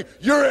the ring,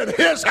 you're in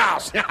his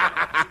house.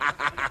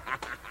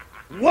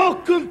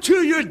 Welcome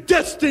to your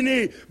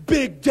destiny,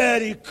 Big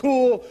Daddy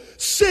Cool.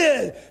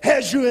 Sid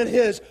has you in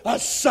his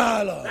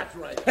asylum. That's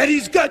right. And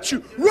he's got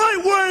you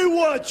right where he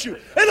wants you.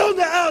 And on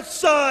the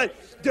outside,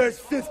 there's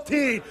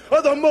 15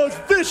 of the most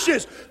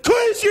vicious,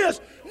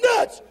 craziest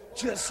nuts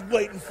just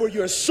waiting for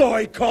your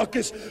sorry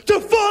carcass to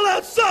fall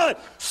outside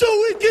so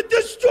we can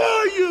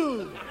destroy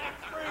you.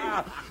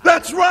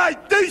 That's right,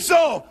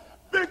 Diesel.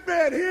 Big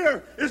man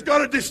here is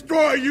going to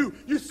destroy you.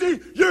 You see,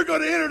 you're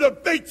going to enter the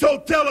Bates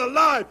Hotel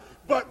alive.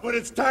 But when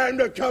it's time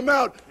to come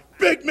out,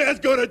 Big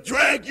man's going to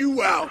drag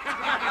you out.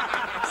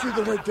 See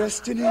the word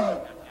destiny?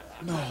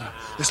 No,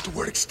 it's the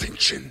word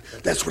extinction.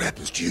 That's what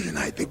happens to you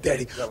tonight, Big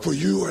Daddy. For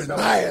you are in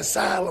my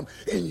asylum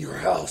in your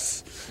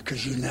house.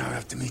 Because you now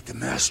have to meet the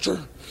master,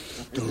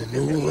 the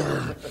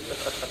ruler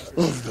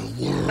of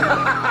the world.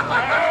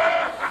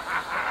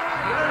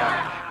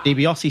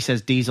 DiBiase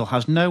says Diesel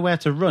has nowhere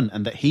to run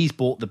and that he's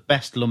bought the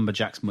best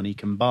lumberjacks money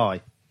can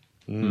buy.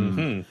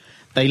 Mm-hmm.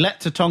 They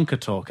let Tatanka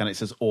talk and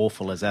it's as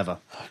awful as ever.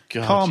 Oh,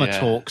 God, Karma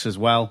talks as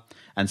well,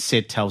 and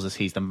Sid tells us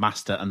he's the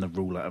master and the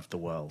ruler of the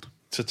world.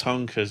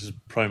 Tatanka's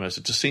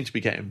promos just seem to be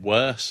getting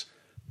worse.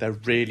 They're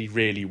really,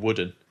 really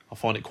wooden. I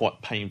find it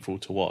quite painful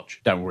to watch.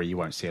 Don't worry, you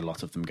won't see a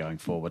lot of them going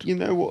forward. You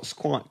know what's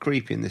quite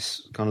creepy in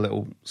this kind of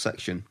little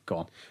section? Go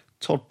on.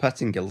 Todd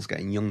Pettingill's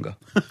getting younger.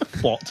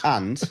 What?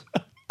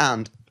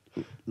 And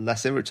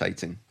less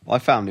irritating. I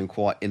found him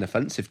quite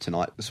inoffensive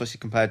tonight, especially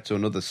compared to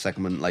another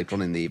segment later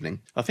on in the evening.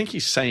 I think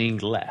he's saying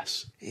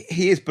less.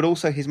 He is, but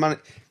also his man.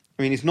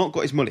 I mean, he's not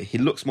got his mullet. He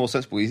looks more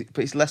sensible,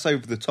 but he's less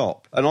over the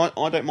top. And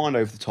I don't mind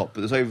over the top,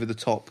 but there's over the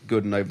top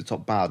good and over the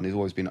top bad, and he's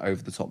always been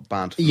over the top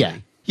bad for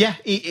me. Yeah,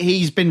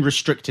 he's been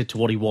restricted to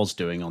what he was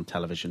doing on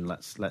television,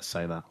 let's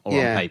say that, or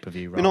on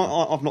pay-per-view, rather. I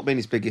mean, I've not been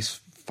his biggest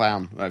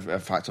fan. In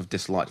fact, I've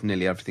disliked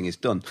nearly everything he's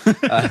done.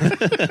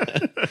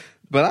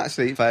 But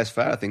actually, fair's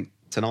fair, I think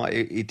tonight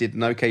he did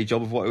an okay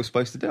job of what he was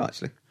supposed to do,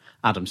 actually.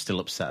 Adam's still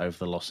upset over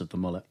the loss of the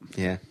mullet.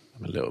 Yeah.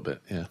 A little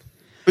bit, yeah.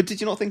 But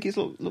did you not think he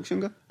looks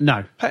younger?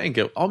 No.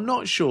 Pettengill, I'm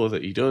not sure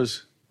that he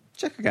does.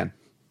 Check again.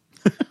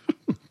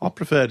 I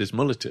preferred his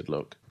mulleted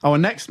look. Our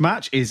next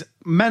match is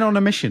Men on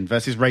a Mission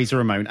versus Razor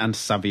Ramon and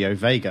Savio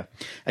Vega.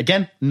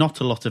 Again,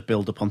 not a lot of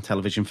build-up on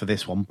television for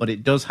this one, but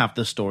it does have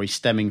the story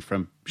stemming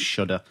from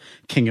Shudder,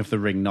 King of the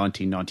Ring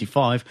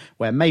 1995,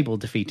 where Mabel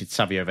defeated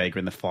Savio Vega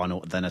in the final,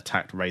 then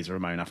attacked Razor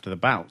Ramon after the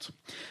bout.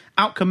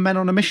 Out come Men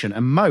on a Mission,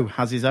 and Mo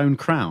has his own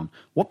crown.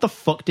 What the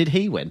fuck did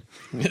he win?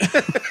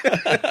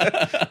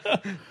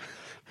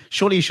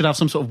 Surely he should have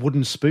some sort of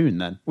wooden spoon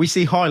then. We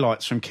see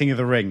highlights from King of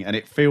the Ring, and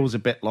it feels a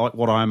bit like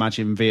what I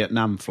imagine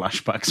Vietnam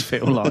flashbacks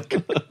feel like.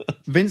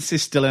 Vince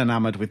is still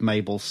enamoured with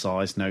Mabel's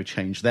size, no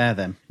change there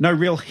then. No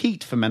real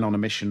heat for Men on a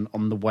Mission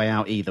on the way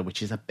out either,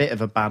 which is a bit of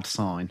a bad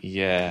sign.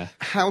 Yeah.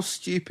 How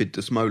stupid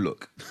does Mo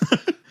look?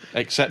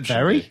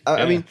 Exceptionally. Very?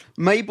 I mean,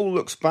 Mabel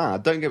looks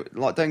bad. Don't get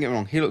me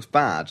wrong. He looks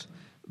bad,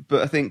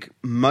 but I think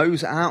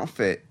Mo's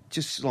outfit,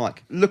 just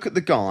like, look at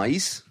the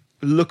guys,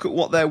 look at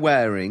what they're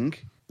wearing,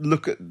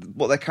 look at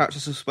what their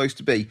characters are supposed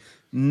to be.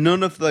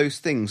 None of those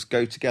things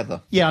go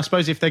together. Yeah, I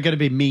suppose if they're going to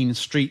be mean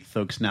street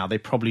thugs now, they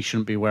probably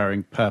shouldn't be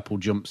wearing purple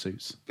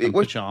jumpsuits and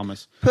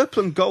pyjamas.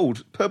 Purple and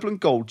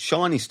gold,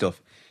 shiny stuff.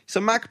 It's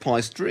a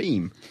magpie's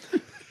dream.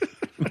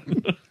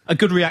 A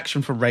good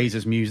reaction for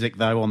Razor's music,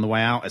 though, on the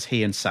way out as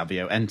he and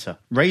Savio enter.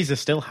 Razor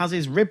still has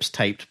his ribs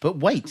taped, but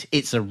wait,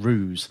 it's a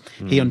ruse.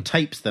 He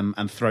untapes them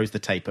and throws the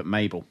tape at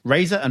Mabel.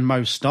 Razor and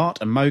Mo start,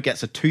 and Mo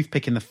gets a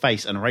toothpick in the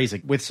face and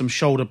Razor with some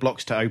shoulder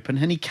blocks to open,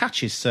 and he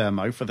catches Sir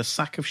Mo for the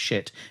sack of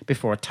shit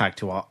before a tag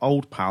to our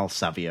old pal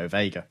Savio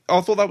Vega.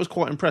 I thought that was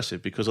quite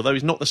impressive because although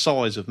he's not the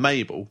size of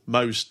Mabel,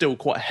 Mo's still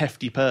quite a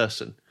hefty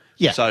person.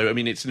 Yeah. So, I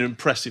mean, it's an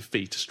impressive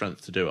feat of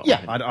strength to do it.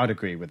 Yeah, I'd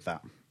agree with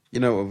that. You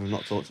know what we've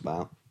not talked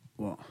about?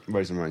 What?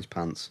 Razor Ramon's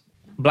pants.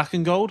 Black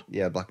and gold?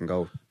 Yeah, black and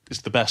gold.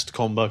 It's the best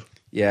combo.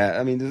 Yeah,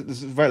 I mean,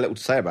 there's very little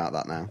to say about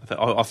that now.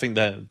 I think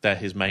they're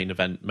his main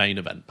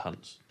event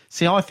pants.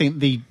 See, I think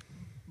the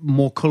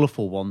more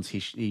colourful ones he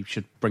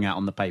should bring out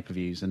on the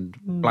pay-per-views, and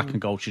black and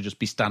gold should just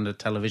be standard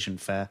television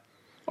fare.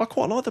 I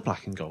quite like the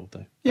black and gold,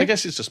 though. Yeah. I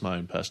guess it's just my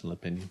own personal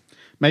opinion.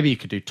 Maybe you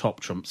could do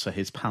top trumps for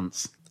his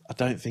pants. I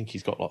don't think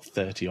he's got like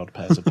 30-odd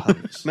pairs of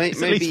pants. Maybe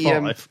at least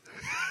 5.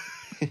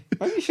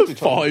 Maybe you should do A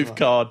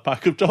 5-card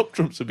pack of top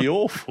trumps would be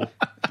awful.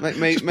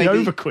 Just be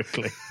over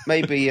quickly.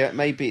 Maybe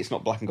it's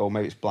not black and gold.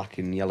 Maybe it's black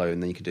and yellow,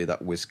 and then you could do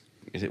that Wiz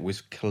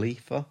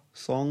Khalifa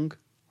song,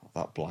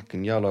 that black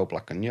and yellow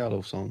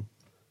song.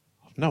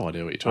 I've no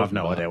idea what you're talking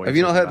about. Have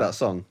you not heard that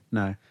song?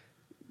 No.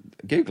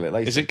 Google it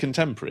later. Is it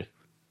contemporary?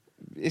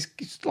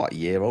 It's like a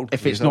year old.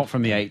 If it's not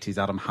from the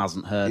 80s, Adam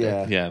hasn't heard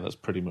it. Yeah, that's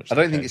pretty much. I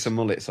don't think it's a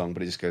mullet song,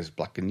 but it just goes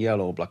black and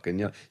yellow.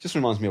 It just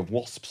reminds me of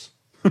wasps.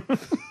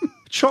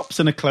 Chops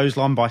and a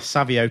clothesline by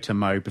Savio to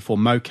Mo before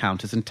Mo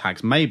counters and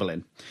tags Mabel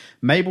in.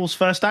 Mabel's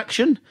first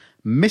action,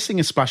 missing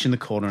a splash in the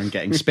corner and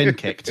getting spin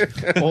kicked.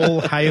 All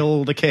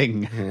hail the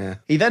king. Yeah.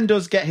 He then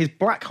does get his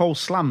black hole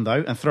slam,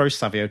 though, and throws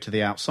Savio to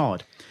the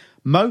outside.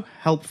 Mo,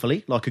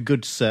 helpfully, like a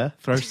good sir,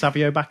 throws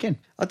Savio back in.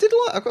 I've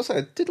got to say,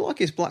 I did like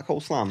his black hole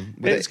slam.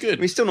 It's good.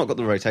 He's still not got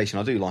the rotation.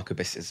 I do like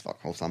Abyss's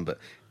black hole slam, but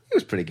it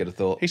was pretty good, I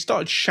thought. He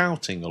started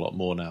shouting a lot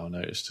more now, I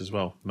noticed as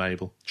well,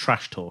 Mabel.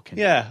 Trash talking.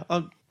 Yeah,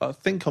 I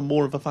think I'm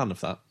more of a fan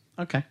of that.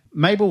 Okay.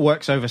 Mabel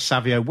works over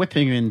Savio,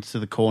 whipping him into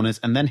the corners,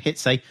 and then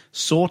hits a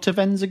sort of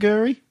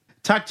enziguri.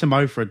 Tag to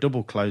Mo for a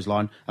double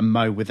clothesline, and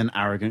Mo with an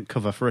arrogant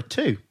cover for a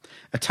 2.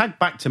 A tag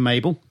back to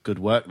Mabel. Good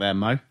work there,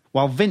 Mo.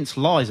 While Vince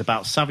lies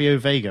about Savio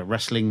Vega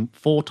wrestling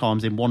 4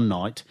 times in one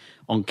night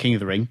on King of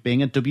the Ring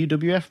being a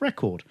WWF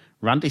record.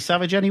 Randy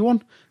Savage,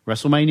 anyone?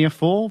 WrestleMania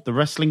 4, the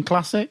Wrestling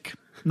Classic?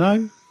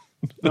 No?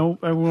 No,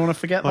 we want to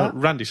forget that?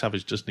 Randy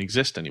Savage doesn't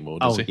exist anymore,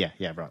 does he?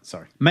 Yeah, right,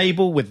 sorry.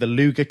 Mabel with the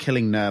Luger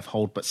killing nerve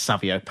hold, but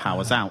Savio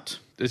powers out.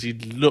 As he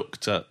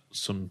looked at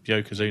some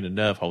Yokozuna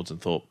nerve holds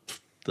and thought,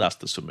 that's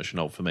the submission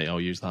hold for me,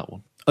 I'll use that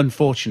one.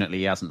 Unfortunately,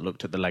 he hasn't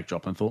looked at the leg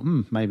drop and thought,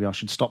 maybe I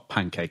should stop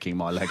pancaking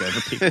my leg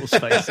over people's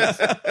faces.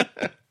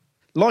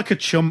 Like a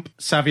chump,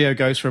 Savio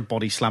goes for a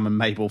body slam and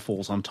Mabel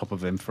falls on top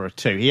of him for a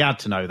 2. He had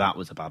to know that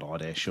was a bad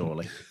idea,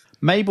 surely.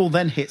 Mabel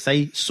then hits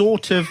a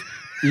sort of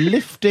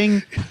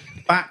lifting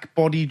back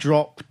body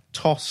drop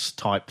toss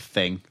type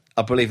thing.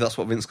 I believe that's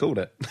what Vince called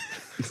it.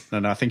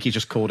 No, I think he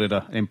just called it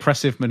an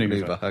impressive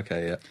manoeuvre.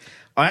 Okay, yeah.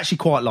 I actually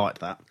quite liked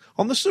that.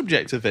 On the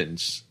subject of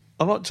Vince,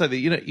 I'd like to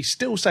say that, he's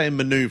still saying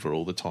manoeuvre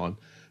all the time,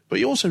 but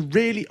you're also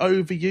really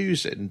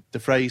overusing the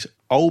phrase,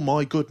 oh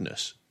my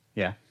goodness.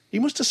 Yeah. He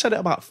must have said it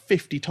about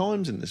 50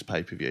 times in this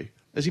pay-per-view.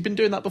 Has he been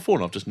doing that before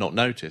and I've just not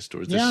noticed?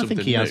 Or is this something I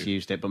think he new? has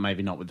used it, but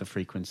maybe not with the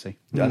frequency.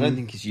 I don't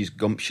think he's used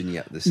gumption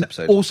yet this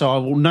episode. Also, I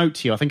will note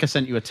to you, I think I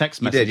sent you a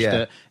text message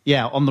did,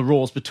 yeah. that, on the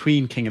Raws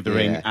between King of the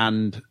Ring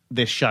and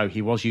this show,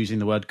 he was using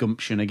the word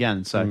gumption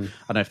again. So I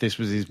don't know if this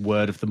was his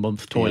word of the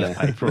month toilet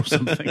paper or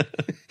something.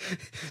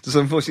 Does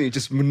unfortunately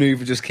just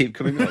manoeuvre just keep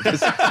coming up?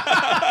 Has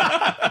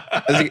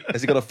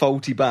he got a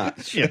faulty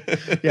batch? Yeah,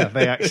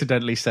 they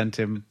accidentally sent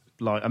him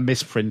like a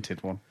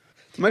misprinted one.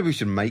 Maybe we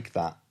should make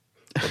that.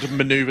 What,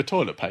 manoeuvre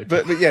toilet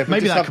paper? But yeah,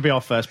 maybe that could be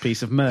our first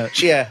piece of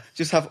merch. Yeah,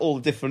 just have all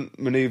the different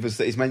manoeuvres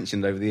that he's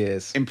mentioned over the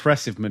years.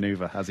 Impressive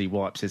manoeuvre as he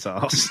wipes his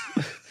arse.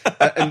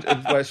 and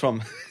where it's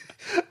from.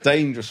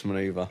 Dangerous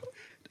manoeuvre.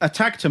 A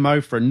tag to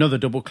Mo for another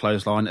double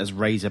clothesline as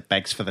Razor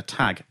begs for the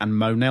tag and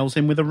Mo nails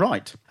him with a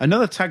right.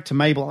 Another tag to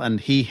Mabel and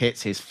he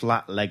hits his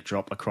flat leg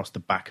drop across the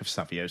back of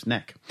Savio's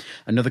neck.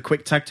 Another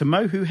quick tag to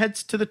Mo who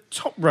heads to the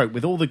top rope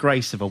with all the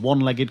grace of a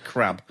one-legged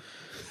crab.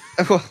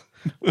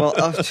 Well,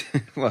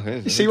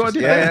 you see what I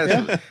did there?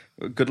 Yeah.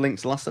 Good link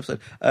to the last episode.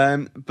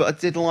 But I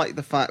did like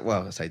the fact,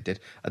 I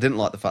didn't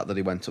like the fact that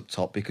he went up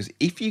top because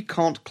if you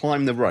can't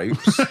climb the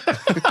ropes,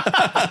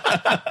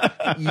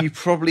 you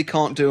probably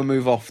can't do a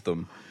move off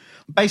them.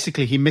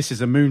 Basically, he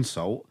misses a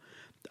moonsault.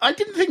 I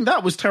didn't think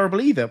that was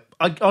terrible either.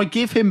 I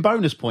give him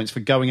bonus points for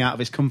going out of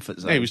his comfort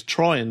zone. Yeah, he was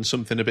trying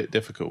something a bit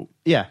difficult.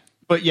 Yeah.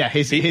 But yeah,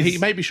 he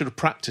maybe should have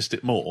practiced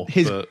it more.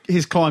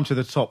 His climb to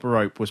the top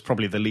rope was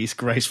probably the least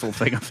graceful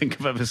thing I think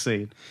I've ever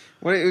seen.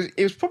 Well,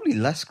 it was probably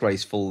less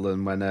graceful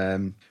than when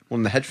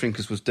one of the head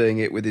shrinkers was doing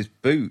it with his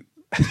boot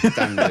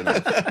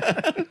dangling.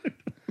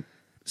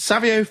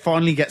 Savio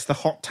finally gets the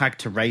hot tag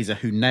to Razor,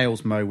 who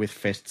nails Mo with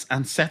fists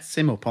and sets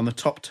him up on the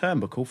top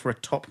turnbuckle for a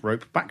top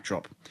rope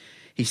backdrop.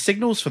 He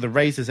signals for the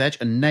Razor's Edge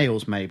and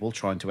nails Mabel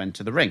trying to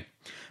enter the ring.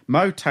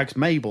 Mo tags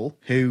Mabel,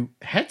 who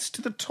heads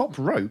to the top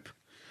rope,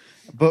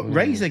 but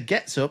Razor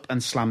gets up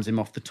and slams him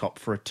off the top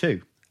for a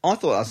 2. I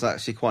thought that was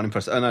actually quite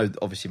impressive. I know,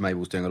 obviously,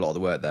 Mabel's doing a lot of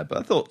the work there, but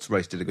I thought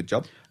Razor did a good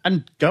job.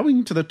 And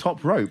going to the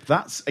top rope,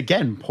 that's,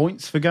 again,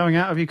 points for going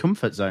out of your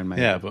comfort zone, mate.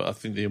 Yeah, but I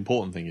think the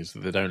important thing is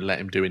that they don't let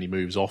him do any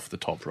moves off the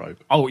top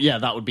rope. Oh, yeah,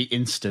 that would be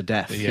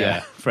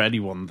insta-death for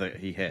anyone that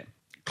he hit.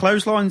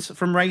 Clotheslines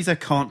from Razor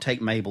can't take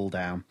Mabel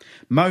down.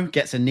 Mo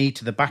gets a knee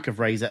to the back of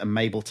Razor and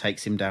Mabel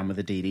takes him down with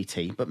a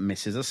DDT, but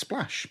misses a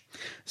splash.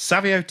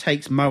 Savio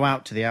takes Mo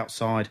out to the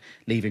outside,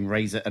 leaving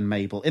Razor and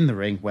Mabel in the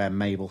ring, where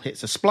Mabel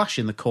hits a splash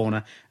in the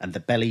corner and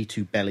the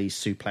belly-to-belly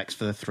suplex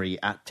for the 3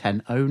 at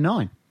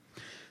 10:09.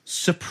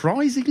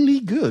 Surprisingly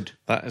good.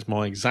 That is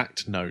my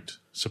exact note.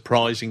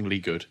 Surprisingly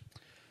good.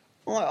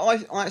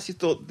 I actually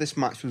thought this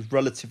match was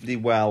relatively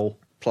well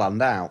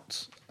planned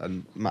out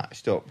and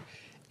matched up.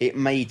 It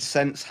made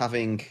sense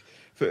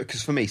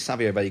because for me,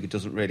 Savio Vega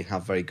doesn't really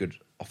have very good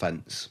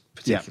offence,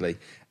 particularly.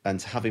 Yeah. And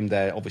to have him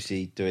there,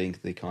 obviously, doing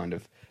the kind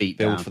of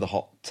build for the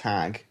hot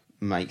tag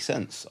makes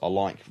sense. I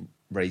like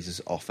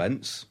Razor's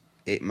offense,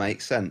 it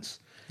makes sense.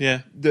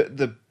 Yeah.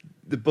 The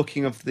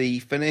booking of the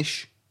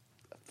finish,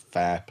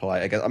 fair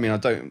play. I guess. I mean,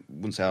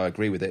 wouldn't say I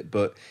agree with it,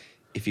 but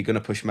if you're going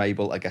to push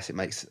Mabel, I guess it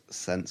makes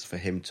sense for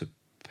him to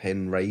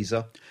pin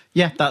Razor.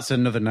 Yeah, that's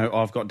another note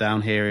I've got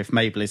down here. If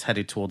Mabel is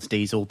headed towards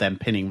Diesel, then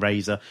pinning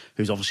Razor,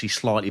 who's obviously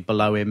slightly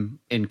below him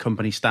in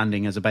company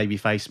standing as a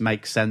babyface,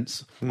 makes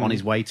sense on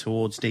his way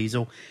towards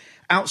Diesel.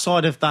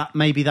 Outside of that,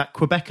 maybe that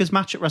Quebecers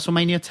match at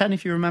WrestleMania 10,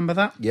 if you remember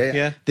that.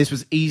 Yeah. This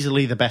was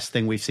easily the best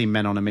thing we've seen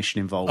Men on a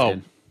Mission involved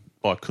in.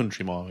 By a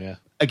country mile, yeah.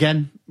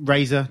 Again,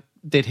 Razor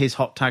did his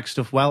hot tag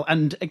stuff well.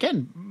 And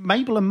again,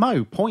 Mabel and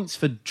Mo, points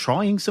for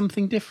trying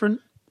something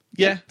different.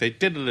 Yeah, they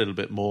did a little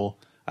bit more.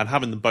 And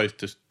having them both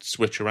to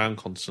switch around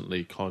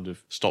constantly kind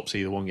of stops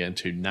either one getting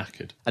too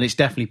knackered. And it's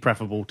definitely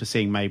preferable to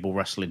seeing Mabel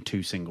wrestle in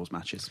 2 singles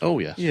matches. Oh,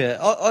 yes. Yeah,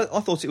 I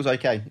thought it was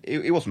okay.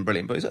 It wasn't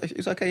brilliant, but it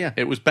was okay, yeah.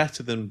 It was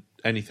better than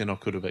anything I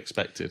could have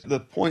expected. The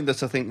point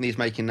that I think he's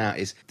making now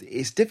is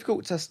it's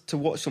difficult to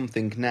watch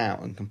something now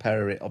and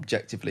compare it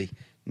objectively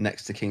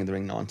next to King of the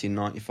Ring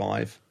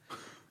 1995.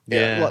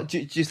 Yeah. Like, do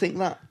you think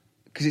that?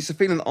 Because it's a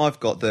feeling that I've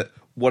got that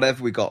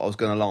whatever we got, I was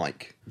going to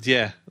like.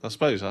 Yeah, I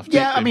suppose.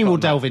 We'll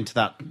delve into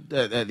that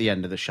at the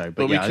end of the show.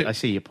 But yeah, I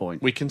see your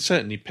point. We can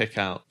certainly pick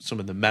out some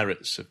of the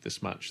merits of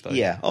this match, though.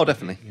 Yeah,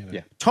 definitely.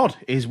 Yeah. Todd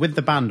is with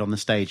the band on the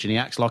stage and he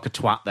acts like a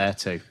twat there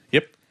too.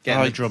 Yep.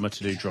 Getting the drummer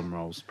to do drum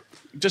rolls.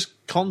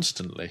 Just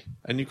constantly.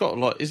 And you've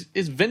got is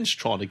Vince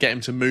trying to get him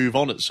to move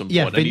on at some point?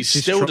 And Vince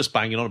he's still just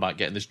banging on about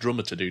getting this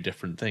drummer to do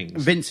different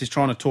things. Vince is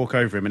trying to talk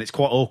over him and it's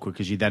quite awkward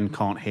because you then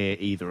can't hear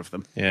either of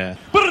them. Yeah.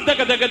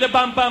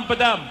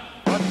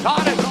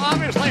 Todd is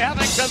obviously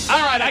having some.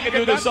 All right, I can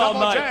do this all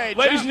night.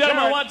 Ladies and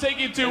gentlemen, I want to take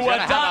you to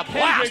Doc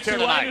Hendricks,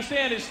 who I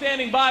understand is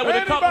standing by with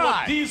a couple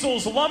of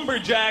Diesel's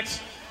Lumberjacks.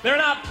 They're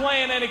not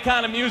playing any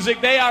kind of music.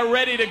 They are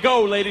ready to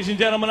go, ladies and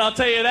gentlemen, I'll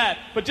tell you that.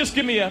 But just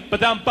give me a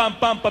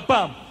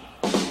ba-dum-bum-bum-ba-bum.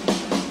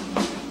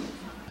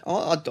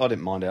 I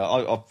didn't mind it.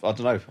 I don't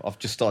know. I've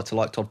just started to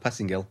like Todd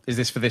Pettengill. Is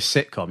this for this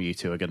sitcom you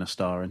two are going to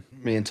star in?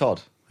 Me and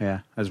Todd.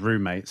 Yeah, as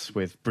roommates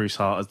with Bruce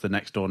Hart as the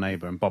next door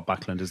neighbour and Bob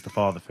Backlund as the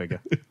father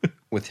figure.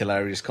 With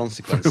hilarious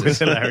consequences. With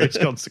hilarious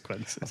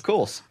consequences. Of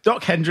course.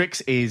 Doc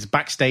Hendricks is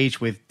backstage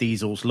with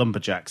Diesel's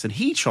Lumberjacks and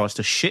he tries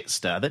to shit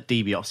stir that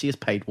DiBiase has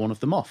paid one of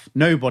them off.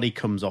 Nobody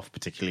comes off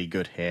particularly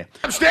good here.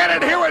 I'm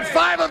standing here with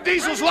 5 of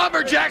Diesel's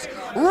Lumberjacks.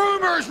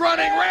 Rumors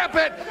running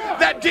rampant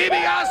that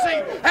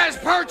DiBiase has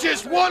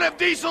purchased one of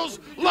Diesel's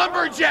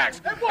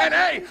Lumberjacks. And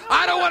hey,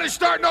 I don't want to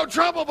start no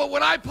trouble, but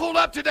when I pulled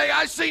up today,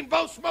 I seen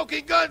both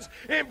smoking guns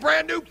in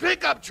brand new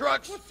pickup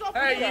trucks.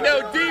 Hey, you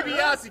know,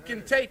 DiBiase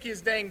can take his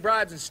dang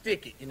bribes and stick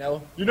it, you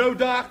know? You know,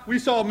 Doc, we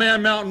saw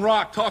Man Mountain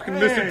Rock talking to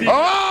Mr. DiBiase.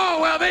 Oh,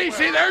 well,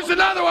 there's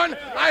another one.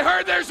 I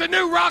heard there's a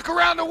new Rock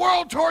Around the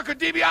World tour. Could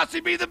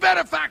DiBiase be the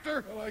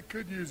benefactor? Well, I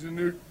could use a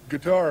new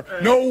guitar.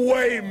 No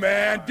way,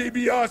 man.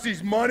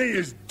 DiBiase's money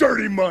is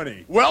dirty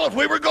money. Well, if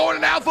we were going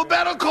in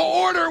alphabetical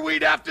order,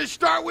 we'd have to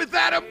start with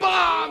Adam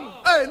Bomb.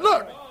 Hey,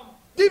 look.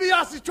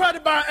 DiBiase tried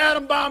to buy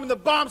Adam Bomb and the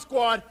Bomb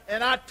Squad,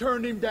 and I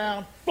turned him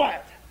down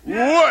flat.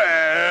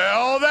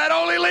 Well, that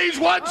only leaves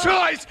one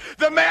choice.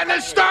 The man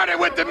that started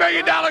with the $1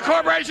 Million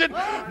Corporation.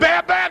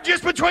 Bam Bam,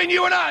 just between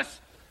you and us.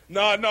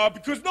 No,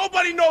 because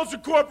nobody knows the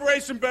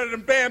corporation better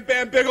than Bam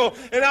Bam Bigelow.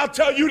 And I'll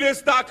tell you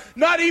this, Doc,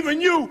 not even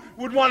you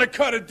would want to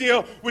cut a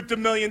deal with the $1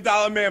 Million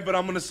Man. But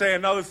I'm going to say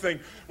another thing.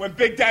 When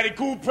Big Daddy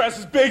Cool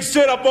presses big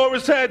shit up over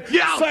his head,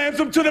 slams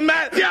him to the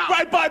mat,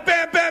 right by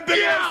Bam Bam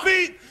Bigelow's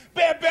feet,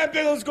 Bam Bam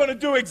Bigelow's going to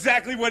do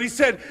exactly what he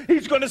said.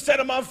 He's going to set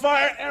him on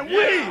fire, and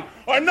we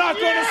are not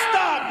going to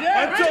stop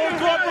until the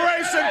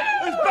corporation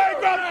is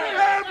bankrupt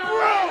and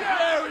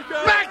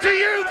broke. Back to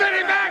you,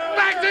 Vinnie Mac.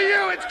 Back to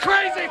you. It's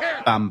crazy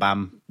here. Bam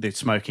Bam, the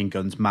Smoking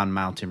Guns, Man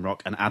Mountain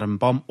Rock and Adam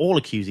Bomb all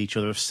accuse each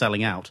other of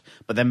selling out,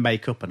 but then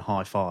make up and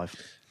high five.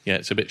 Yeah,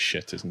 it's a bit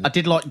shit, isn't it? I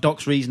did like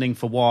Doc's reasoning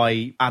for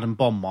why Adam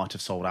Bomb might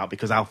have sold out,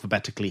 because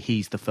alphabetically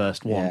he's the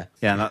first one.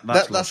 Yeah,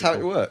 that's how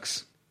it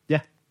works.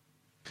 Yeah.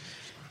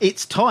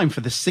 It's time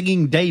for the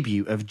singing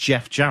debut of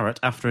Jeff Jarrett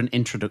after an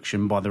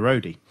introduction by the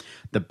roadie.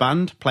 The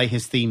band play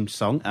his theme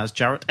song as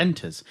Jarrett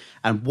enters.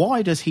 And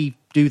why does he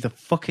do the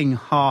fucking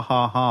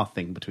ha-ha-ha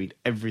thing between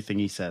everything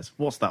he says?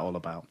 What's that all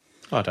about?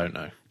 I don't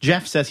know.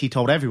 Jeff says he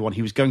told everyone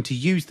he was going to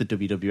use the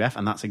WWF,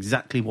 and that's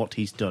exactly what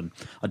he's done.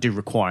 I do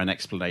require an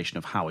explanation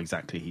of how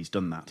exactly he's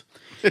done that.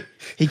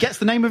 He gets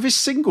the name of his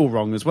single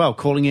wrong as well,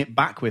 calling it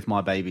Back With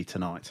My Baby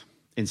Tonight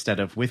instead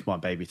of With My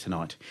Baby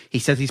Tonight. He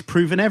says he's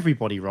proven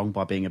everybody wrong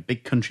by being a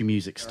big country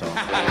music star.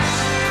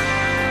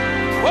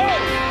 Whoa!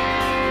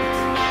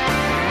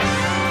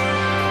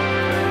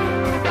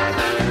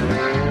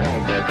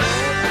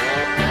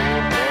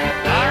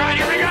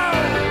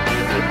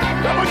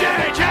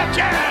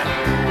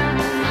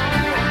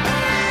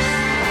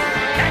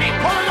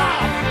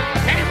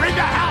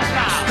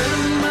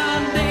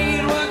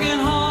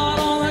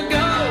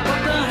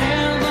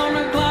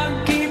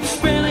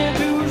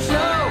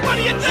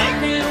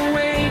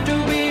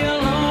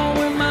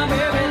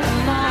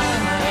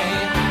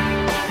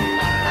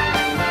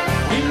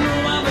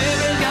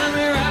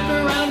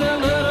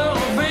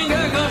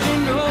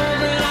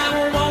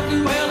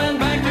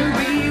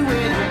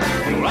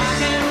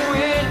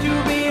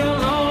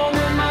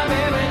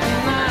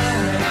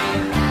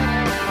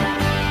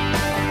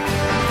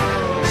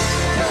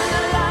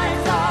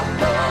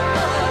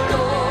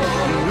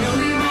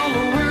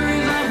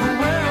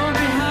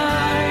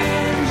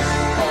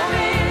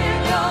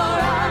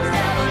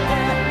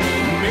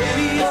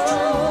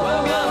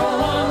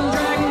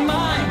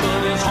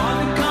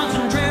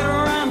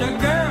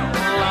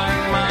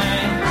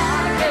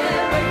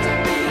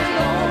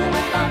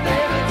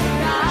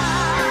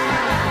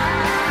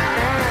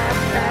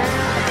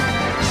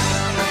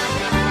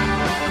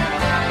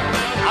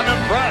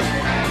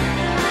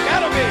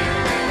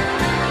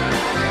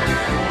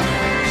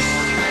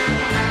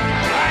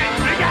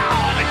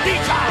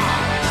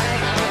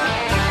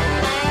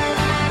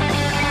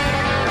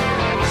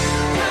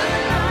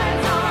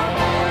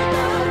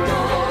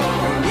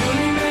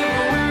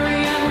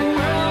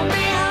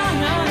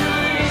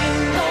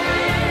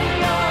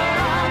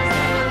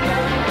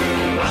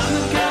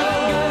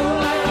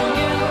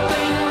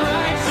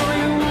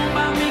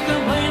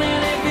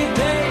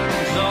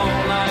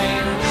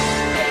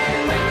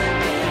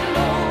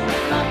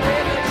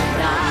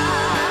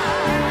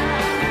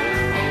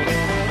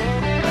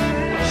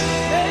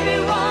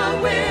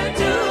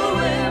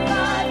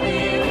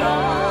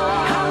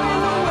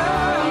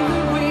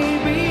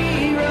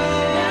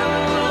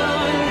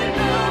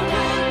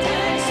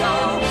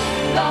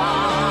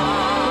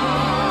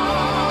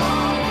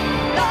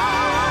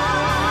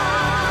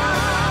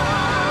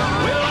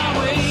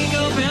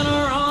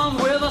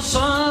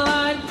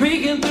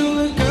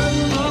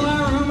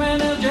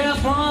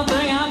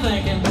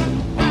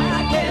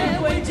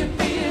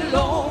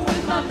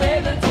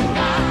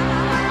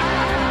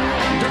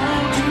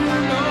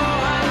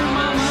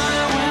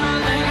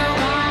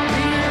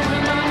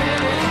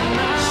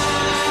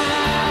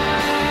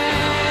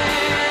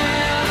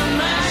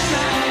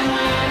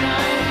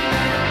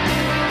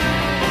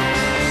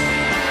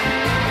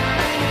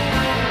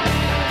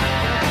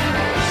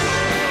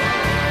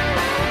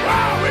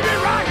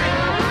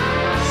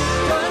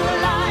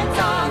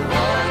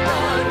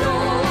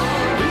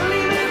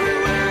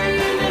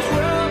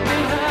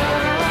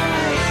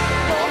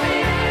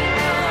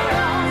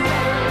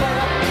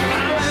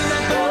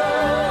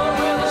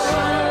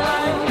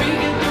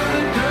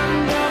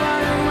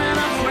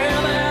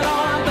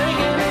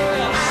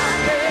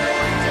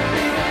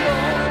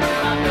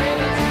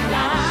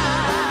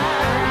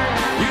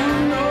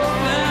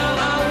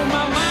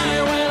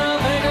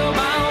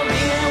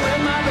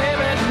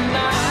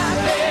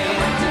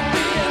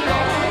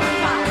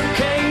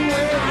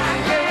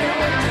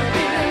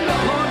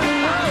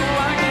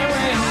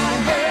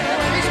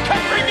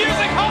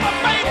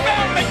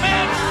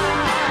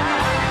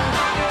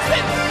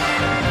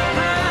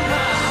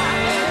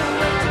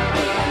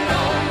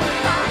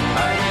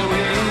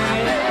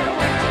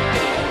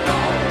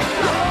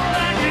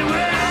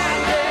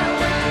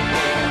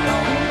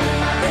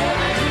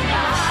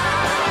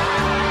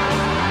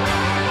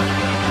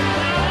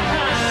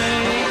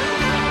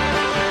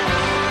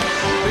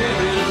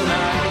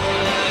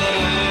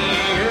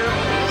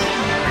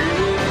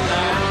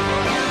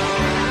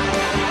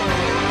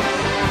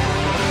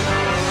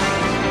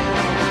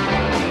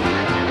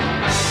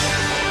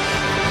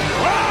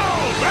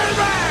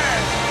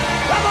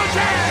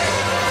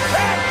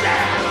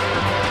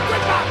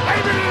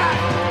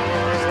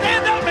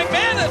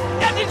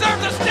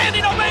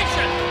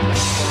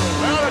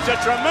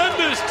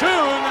 tremendous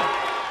tune.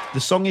 The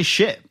song is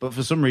shit, but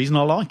for some reason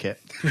I like it.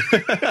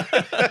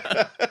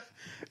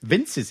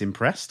 Vince is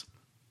impressed.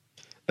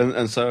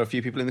 And so are a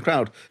few people in the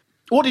crowd.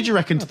 What did you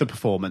reckon to the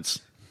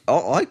performance?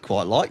 I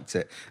quite liked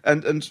it.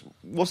 And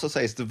what I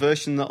say is the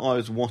version that I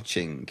was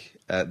watching,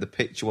 the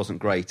picture wasn't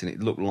great, and it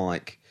looked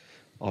like,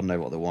 I don't know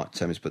what the right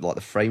term is, but like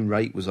the frame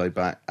rate was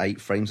about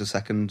 8 frames a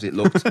second, it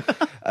looked.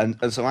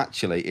 and so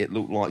actually, it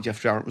looked like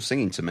Jeff Jarrett was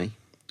singing to me,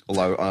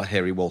 although I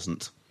hear he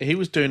wasn't. He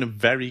was doing a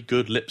very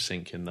good lip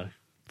syncing, though,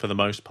 for the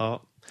most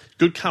part.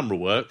 Good camera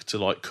work to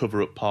like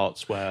cover up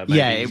parts where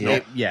maybe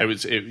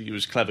it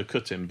was clever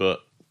cutting,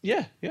 but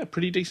yeah,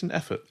 pretty decent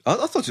effort. I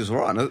thought it was all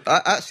right.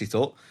 I actually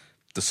thought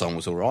the song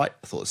was all right.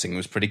 I thought the singing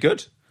was pretty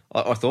good.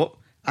 I thought,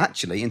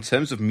 actually, in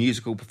terms of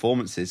musical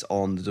performances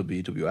on the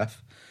WWF,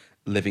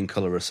 Living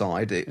Colour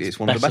aside, it's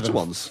one of the better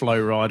ones. Flo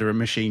Rida and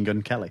Machine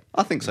Gun Kelly.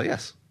 I think so,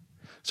 yes.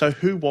 So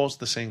who was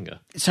the singer?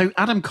 So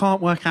Adam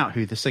can't work out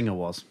who the singer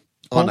was.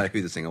 I know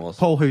who the singer was.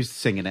 Paul, who's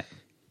singing it?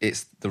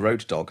 It's the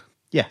Road Dogg.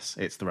 Yes,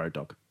 it's the Road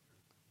Dogg.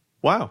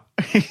 Wow.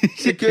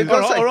 Good.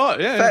 All right,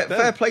 yeah.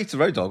 Fair play to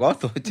Road Dogg. I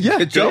thought it did Yeah, a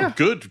good job.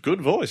 Yeah,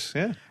 good voice,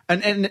 yeah.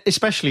 And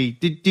especially,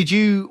 did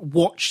you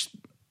watch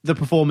the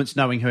performance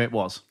knowing who it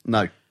was?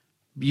 No.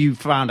 You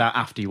found out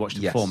after you watched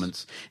the Yes.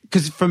 performance?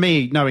 Because for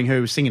me, knowing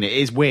who was singing it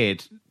is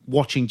weird,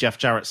 watching Jeff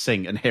Jarrett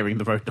sing and hearing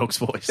the Road Dogg's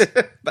voice.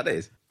 But it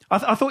is.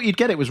 I thought you'd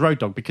get it was Road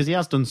Dogg because he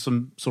has done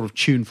some sort of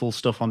tuneful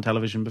stuff on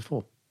television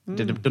before.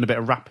 Done a bit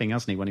of rapping,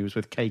 hasn't he, when he was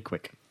with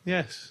K-Quick?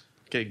 Yes.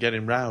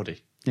 Getting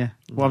rowdy. Yeah.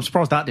 Well, I'm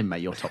surprised that didn't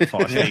make your top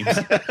 5 themes.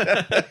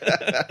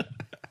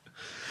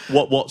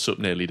 What's Up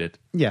nearly did.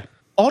 Yeah.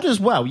 Odd as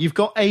well, you've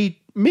got a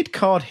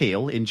mid-card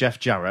heel in Jeff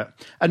Jarrett,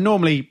 and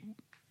normally,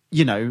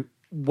 you know,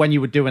 when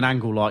you would do an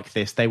angle like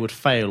this, they would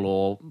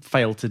fail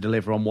to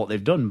deliver on what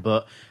they've done.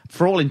 But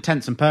for all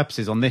intents and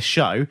purposes on this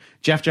show,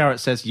 Jeff Jarrett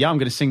says, yeah, I'm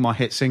going to sing my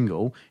hit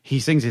single. He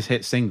sings his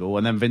hit single,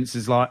 and then Vince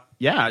is like,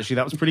 yeah, actually,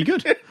 that was pretty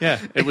good. Yeah,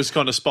 it was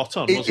kind of spot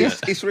on, wasn't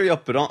it? It's really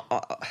up,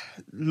 but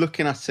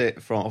looking at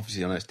it from,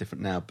 obviously I know it's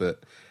different now,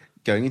 but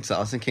going into that,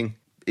 I was thinking,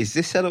 is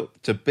this set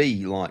up to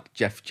be like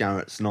Jeff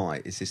Jarrett's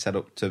night? Is this set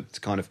up to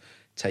kind of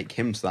take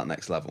him to that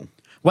next level?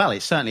 Well,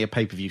 it's certainly a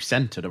pay-per-view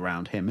centred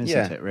around him,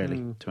 isn't it,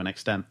 really, to an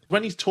extent?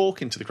 When he's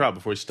talking to the crowd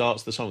before he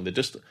starts the song,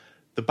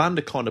 the band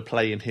are kind of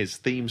playing his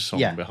theme song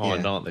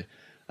behind, aren't they?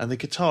 And the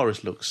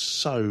guitarist looks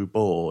so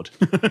bored.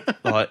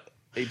 Like,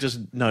 he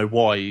doesn't know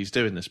why he's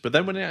doing this. But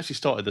then when he actually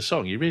started the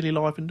song, he really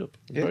livened up.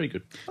 Very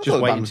good. Just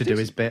waiting to do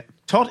his bit.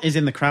 Todd is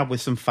in the crowd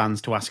with some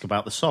fans to ask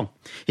about the song.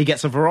 He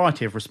gets a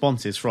variety of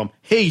responses from,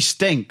 he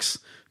stinks,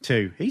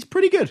 to, he's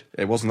pretty good.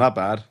 It wasn't that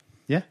bad.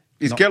 Yeah.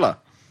 He's killer.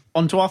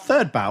 On to our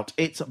third bout,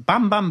 it's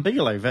Bam Bam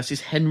Bigelow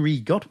versus Henry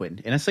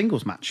Godwinn in a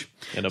singles match.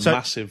 In a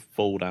massive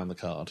fall down the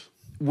card.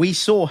 We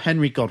saw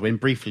Henry Godwinn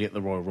briefly at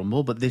the Royal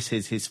Rumble, but this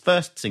is his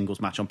first singles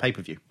match on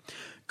pay-per-view.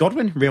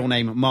 Godwinn, real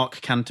name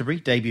Mark Canterbury,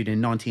 debuted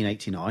in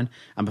 1989,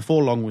 and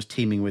before long was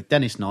teaming with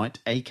Dennis Knight,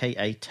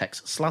 a.k.a.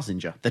 Tex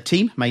Slazenger. The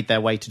team made their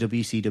way to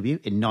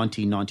WCW in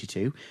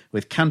 1992,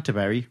 with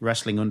Canterbury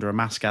wrestling under a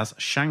mask as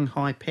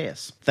Shanghai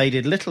Pierce. They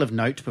did little of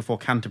note before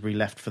Canterbury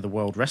left for the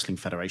World Wrestling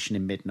Federation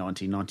in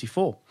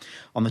mid-1994.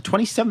 On the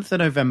 27th of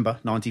November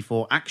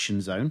 94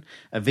 Action Zone,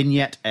 a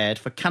vignette aired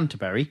for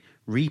Canterbury,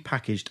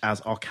 repackaged as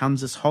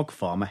Arkansas hog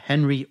farmer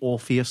Henry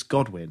Orpheus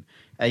Godwinn,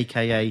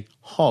 a.k.a.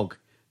 Hog.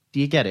 Do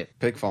you get it?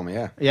 Pig farmer,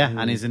 yeah. Yeah,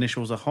 and his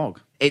initials are Hog.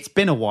 It's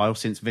been a while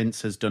since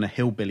Vince has done a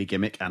hillbilly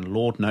gimmick, and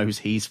Lord knows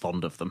he's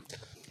fond of them.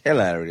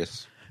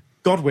 Hilarious.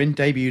 Godwinn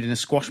debuted in a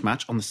squash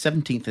match on the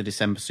 17th of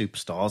December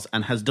Superstars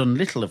and has done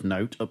little of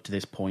note up to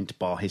this point,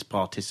 bar his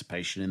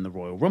participation in the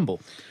Royal Rumble.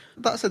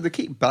 That said, they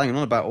keep banging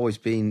on about always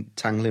being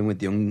tangling with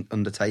the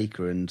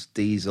Undertaker and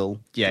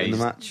Diesel in the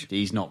match.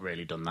 He's not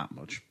really done that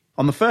much.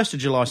 On the 1st of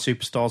July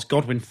Superstars,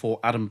 Godwinn fought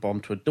Adam Bomb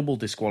to a double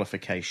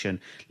disqualification,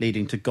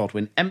 leading to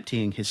Godwinn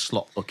emptying his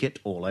slot bucket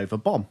all over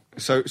Bomb.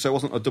 So it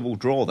wasn't a double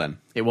draw then?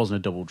 It wasn't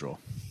a double draw.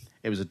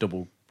 It was a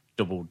double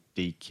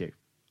DQ.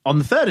 On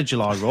the 3rd of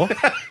July Raw,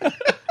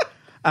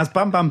 as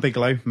Bam Bam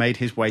Bigelow made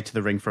his way to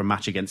the ring for a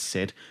match against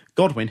Sid,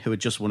 Godwinn, who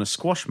had just won a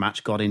squash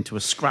match, got into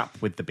a scrap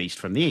with the Beast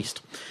from the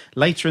East.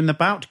 Later in the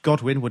bout,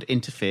 Godwinn would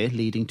interfere,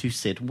 leading to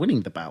Sid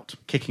winning the bout,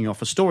 kicking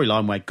off a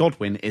storyline where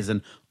Godwinn is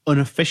an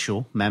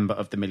unofficial member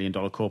of the $1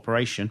 Million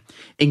Corporation,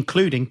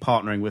 including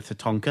partnering with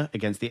Tatanka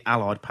against the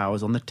Allied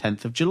Powers on the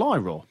 10th of July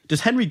Raw.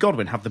 Does Henry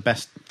Godwinn have the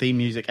best theme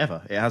music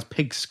ever? It has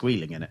pigs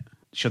squealing in it.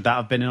 Should that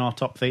have been in our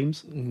top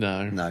themes?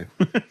 No.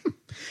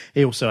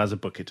 He also has a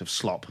bucket of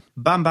slop.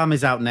 Bam Bam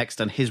is out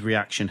next, and his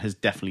reaction has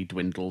definitely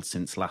dwindled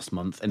since last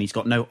month, and he's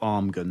got no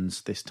arm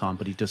guns this time,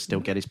 but he does still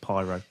get his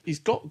pyro. He's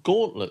got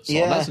gauntlets on,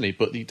 hasn't he?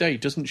 But he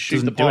doesn't shoot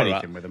Doesn't the do pyro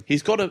anything with them.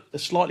 He's got a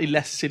slightly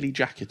less silly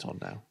jacket on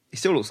now. He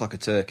still looks like a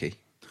turkey.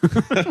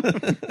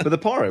 But the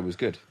pyro was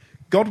good.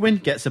 Godwinn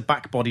gets a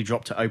back body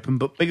drop to open,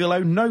 but Bigelow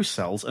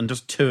no-sells and does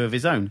 2 of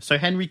his own, so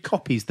Henry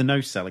copies the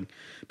no-selling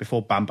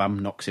before Bam Bam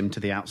knocks him to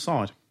the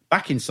outside.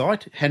 Back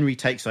inside, Henry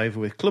takes over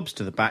with clubs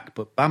to the back,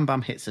 but Bam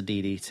Bam hits a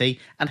DDT,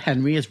 and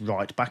Henry is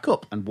right back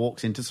up and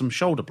walks into some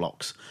shoulder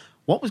blocks.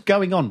 What was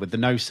going on with the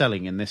no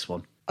selling in this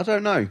one? I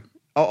don't know.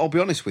 I'll be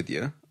honest with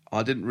you.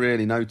 I didn't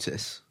really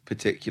notice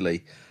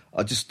particularly.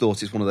 I just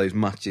thought it's one of those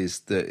matches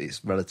that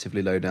it's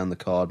relatively low down the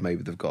card.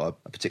 Maybe they've got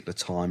a particular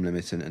time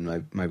limit and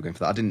maybe going for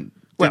that. I didn't.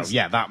 Well,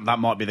 yeah, that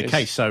might be the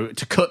case. So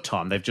to cut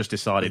time, they've just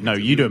decided, no,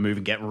 you do a move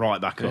and get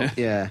right back up.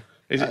 Yeah.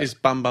 Is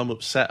Bam Bam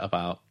upset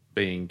about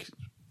being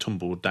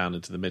tumbled down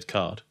into the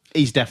mid-card?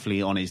 He's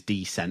definitely on his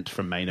descent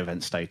from main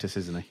event status,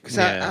 isn't he? Because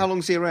how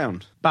long's he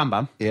around? Bam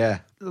Bam. Yeah.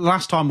 The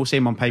last time we'll see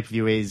him on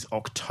pay-per-view is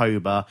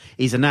October.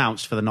 He's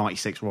announced for the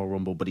 96 Royal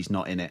Rumble, but he's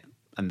not in it.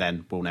 And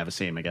then we'll never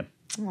see him again.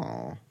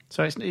 Aww.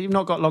 So you've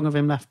not got long of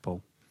him left,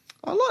 Paul.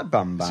 I like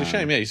Bam Bam. It's a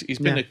shame, yeah. He's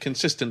been a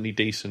consistently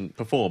decent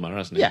performer,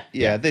 hasn't he?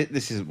 Yeah.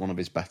 This isn't one of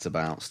his better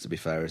bouts, to be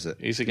fair, is it?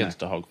 He's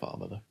against a hog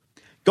farmer, though.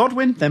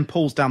 Godwinn then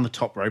pulls down the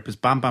top rope as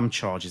Bam Bam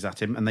charges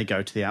at him and they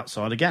go to the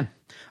outside again.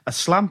 A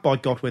slam by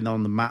Godwinn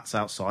on the mats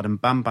outside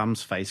and Bam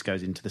Bam's face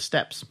goes into the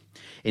steps.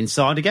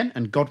 Inside again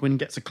and Godwinn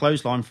gets a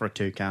clothesline for a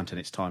 2 count and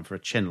it's time for a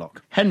chin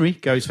lock. Henry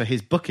goes for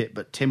his bucket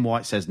but Tim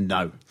White says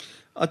no.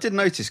 I did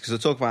notice, because I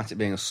talk about it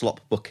being a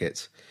slop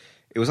bucket,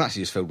 it was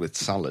actually just filled with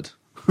salad.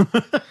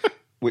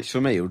 Which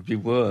for me would be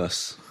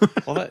worse.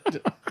 Well,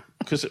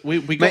 because we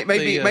got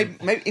maybe,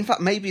 in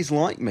fact, maybe he's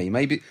like me.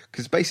 Maybe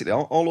because basically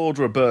I'll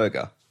order a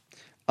burger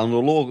and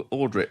we'll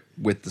order it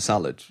with the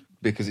salad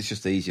because it's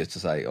just easier to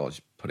say, "Oh,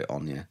 just put it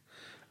on, yeah,"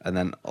 and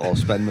then I'll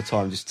spend my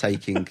time just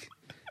taking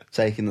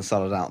the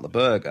salad out of the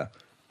burger.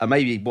 And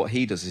maybe what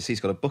he does is he's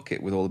got a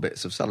bucket with all the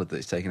bits of salad that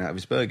he's taken out of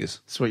his burgers.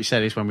 So what you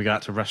said is when we go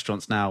out to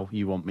restaurants now,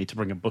 you want me to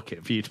bring a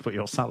bucket for you to put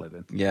your salad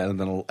in? Yeah, and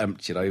then I'll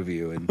empty it over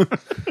you in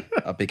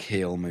a big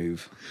heel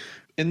move.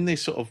 In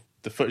this sort of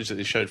the footage that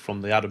they showed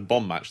from the Adam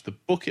Bomb match, the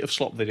bucket of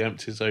slop that he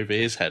empties over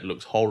his head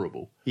looks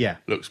horrible. Yeah.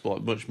 Looks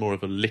like much more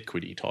of a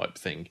liquidy type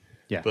thing.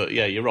 Yeah. But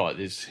yeah, you're right.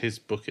 There's his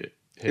bucket.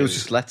 It was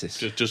just lettuce.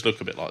 Just look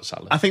a bit like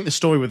salad. I think the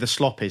story with the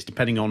slop is,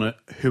 depending on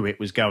who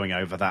it was going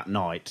over that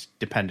night,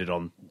 depended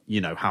on,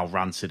 how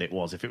rancid it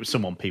was. If it was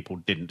someone people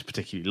didn't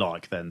particularly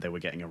like, then they were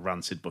getting a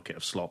rancid bucket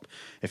of slop.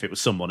 If it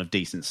was someone of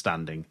decent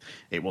standing,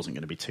 it wasn't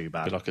going to be too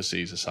bad. Bit like a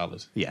Caesar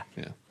salad. Yeah.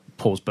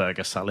 Paul's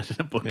burger salad in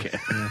a bucket.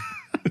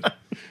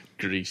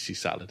 Greasy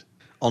salad.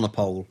 On a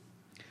pole.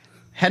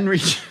 Henry...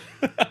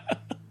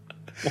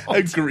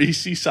 A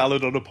greasy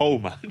salad on a pole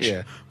match?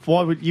 Yeah.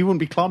 You wouldn't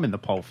be climbing the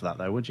pole for that,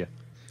 though, would you?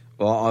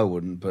 Well, I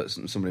wouldn't, but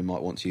somebody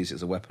might want to use it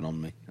as a weapon on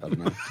me. I don't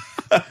know.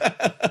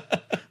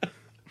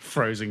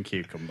 Frozen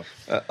cucumber.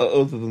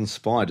 Other than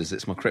spiders,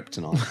 it's my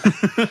kryptonite.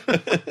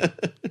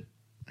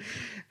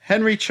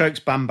 Henry chokes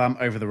Bam Bam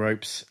over the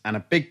ropes and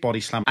a big body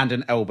slam and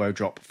an elbow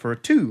drop for a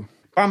 2.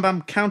 Bam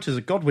Bam counters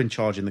a Godwinn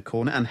charge in the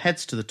corner and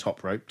heads to the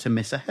top rope to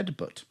miss a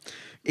headbutt.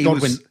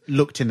 Godwinn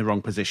looked in the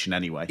wrong position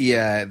anyway.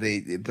 Yeah,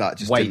 that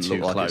just way didn't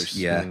too look close.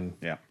 Like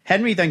yeah.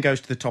 Henry then goes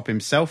to the top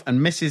himself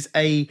and misses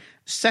a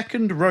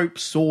second rope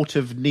sort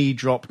of knee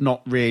drop,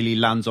 not really,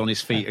 lands on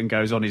his feet and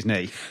goes on his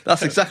knee.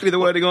 That's exactly the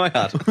wording I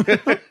had.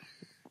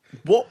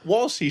 What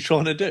was he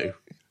trying to do?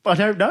 I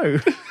don't know.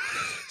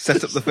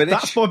 Set up the finish?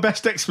 That's my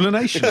best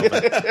explanation of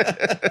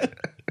it.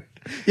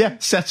 Yeah,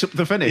 set up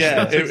the finish.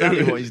 Yeah, that's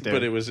exactly what he's doing.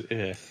 But it was,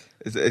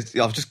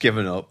 I've just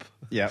given up.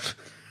 Yeah.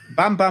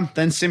 Bam Bam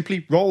then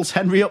simply rolls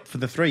Henry up for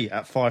the 3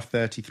 at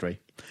 5:33.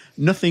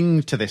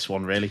 Nothing to this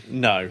one, really.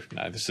 No,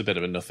 this is a bit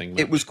of a nothing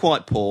match. It was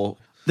quite poor.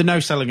 The no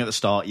selling at the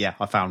start, yeah,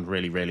 I found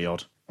really, really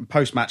odd.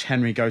 Post-match,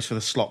 Henry goes for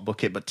the slot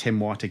bucket, but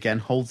Tim White again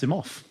holds him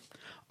off.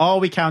 Are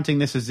we counting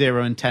this as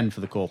 0 and 10 for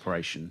the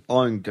corporation?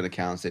 I'm going to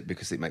count it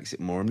because it makes it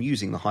more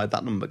amusing the higher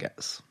that number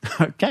gets.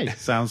 Okay,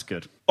 sounds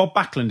good. Bob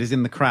Backlund is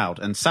in the crowd,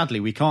 and sadly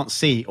we can't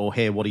see or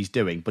hear what he's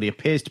doing, but he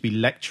appears to be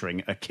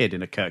lecturing a kid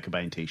in a Kurt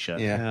Cobain t-shirt.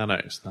 Yeah, I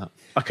noticed that.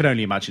 I can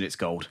only imagine it's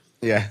gold.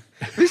 Yeah.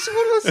 What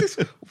was this?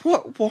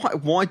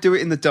 Why do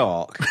it in the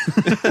dark?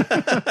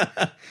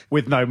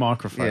 With no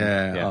microphone.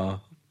 Yeah. Oh.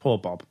 Poor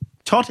Bob.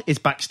 Todd is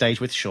backstage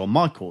with Shawn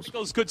Michaels.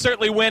 Could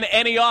certainly win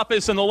any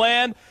office in the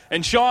land.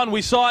 And Shawn,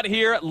 we saw it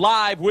here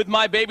live with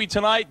my baby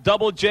tonight,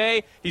 Double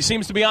J. He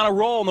seems to be on a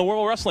roll in the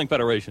World Wrestling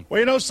Federation. Well,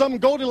 you know something?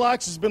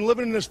 Goldilocks has been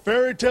living in this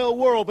fairy tale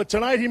world, but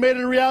tonight he made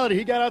it a reality.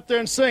 He got out there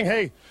and sang,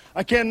 hey,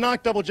 I can't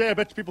knock Double J. I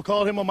bet you people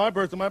called him on my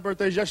birthday. My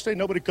birthday's yesterday.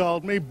 Nobody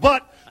called me.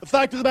 But the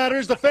fact of the matter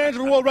is the fans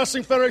of the World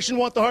Wrestling Federation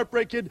want the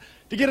Heartbreak Kid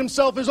to get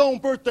himself his own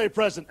birthday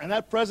present. And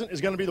that present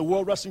is going to be the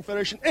World Wrestling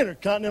Federation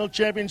Intercontinental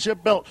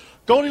Championship belt.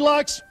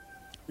 Goldilocks,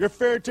 your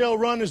fairy tale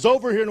run is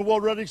over here in the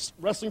World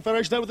Wrestling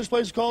Federation. Is that what this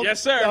place is called?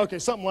 Yes, sir. Yeah, okay,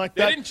 something like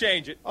that. They didn't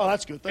change it. Oh,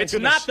 that's good. Thank It's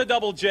goodness. not the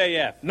Double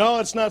JF. No,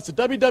 it's not. It's the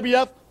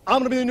WWF. I'm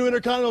going to be the new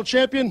Intercontinental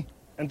Champion.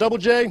 And Double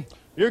J,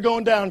 you're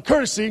going down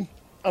courtesy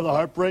of the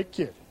Heartbreak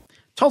Kid.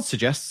 Todd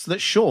suggests that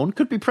Shawn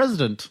could be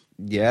president.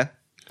 Yeah.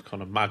 I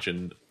can't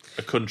imagine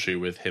a country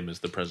with him as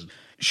the president.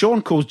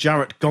 Shawn calls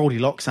Jarrett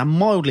Goldilocks and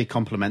mildly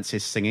compliments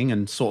his singing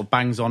and sort of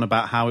bangs on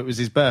about how it was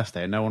his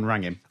birthday and no one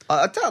rang him.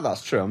 I doubt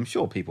that's true. I'm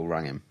sure people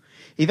rang him.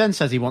 He then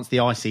says he wants the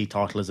IC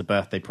title as a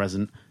birthday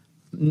present.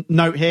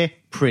 Note here,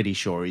 pretty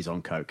sure he's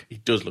on coke. He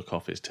does look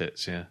off his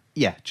tits, yeah.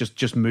 Yeah,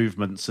 just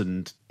movements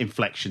and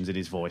inflections in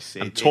his voice.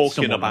 And it's talking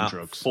somewhat about on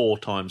drugs. 4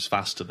 times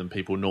faster than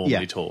people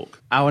normally talk.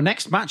 Our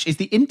next match is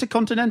the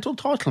Intercontinental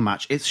title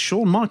match. It's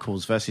Shawn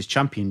Michaels versus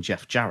champion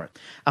Jeff Jarrett.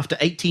 After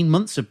 18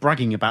 months of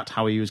bragging about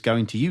how he was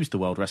going to use the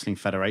World Wrestling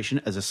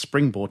Federation as a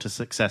springboard to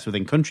success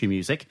within country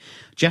music,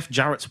 Jeff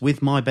Jarrett's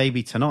With My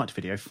Baby Tonight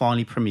video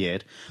finally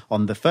premiered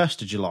on the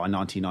 1st of July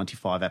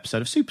 1995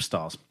 episode of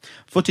Superstars.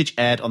 Footage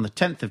aired on the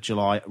 10th of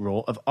July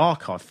Raw of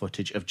archive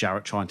footage of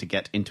Jarrett trying to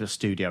get into a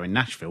studio in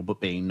Nashville but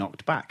being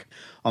knocked back.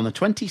 On the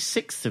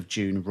 26th of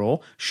June Raw,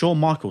 Shawn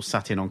Michaels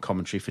sat in on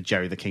commentary for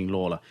Jerry the King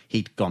Lawler.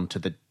 He'd gone to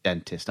the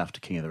dentist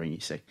after King of the Ring, you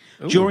see.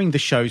 Ooh. During the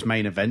show's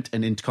main event,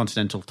 an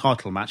Intercontinental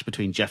title match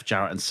between Jeff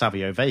Jarrett and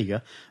Savio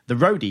Vega, the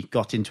roadie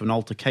got into an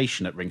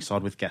altercation at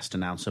ringside with guest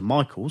announcer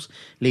Michaels,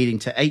 leading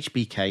to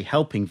HBK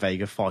helping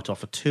Vega fight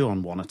off a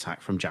 2-on-1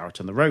 attack from Jarrett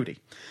and the roadie.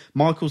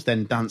 Michaels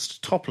then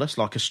danced topless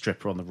like a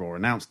stripper on the Raw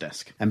announce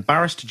desk.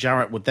 Embarrassed,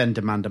 Jarrett would then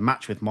demand a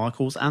match with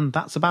Michaels, and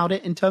that's about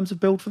it in terms of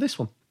build for this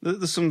one.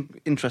 There's some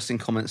interesting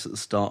comments at the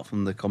start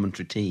from the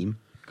commentary team.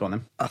 Go on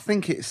then. I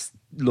think it's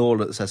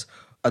Lawler that says,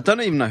 I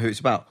don't even know who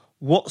it's about.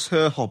 What's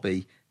her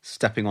hobby?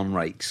 Stepping on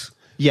rakes.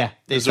 Yeah,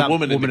 there's a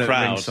woman in the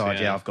crowd. Ringside,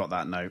 yeah, I've got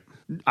that note.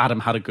 Adam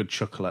had a good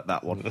chuckle at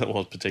that one. That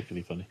was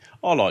particularly funny.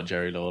 I like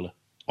Jerry Lawler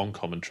on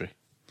commentary.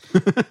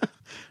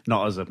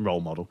 Not as a role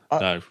model.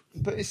 No.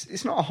 But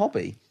it's not a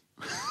hobby.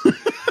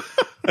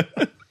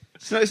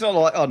 It's not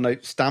like, I don't know,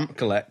 stamp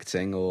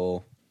collecting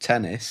or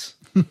tennis.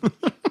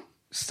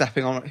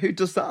 Stepping on... Who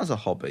does that as a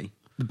hobby?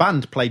 The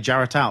band played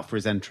Jarrett out for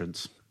his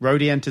entrance.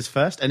 Roadie enters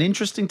first, and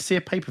interesting to see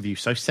a pay-per-view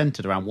so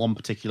centred around one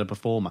particular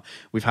performer.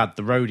 We've had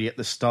the roadie at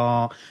the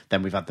start,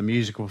 then we've had the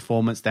musical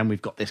performance, then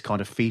we've got this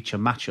kind of feature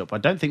matchup. I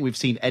don't think we've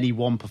seen any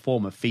one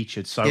performer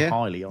featured so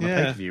highly on a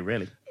pay-per-view,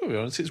 really. To be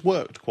honest, it's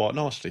worked quite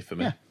nicely for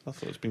me. Yeah. I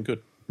thought it's been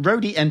good.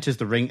 Roadie enters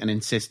the ring and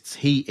insists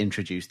he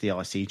introduced the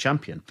IC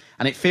champion.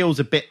 And it feels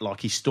a bit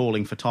like he's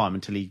stalling for time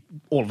until he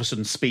all of a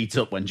sudden speeds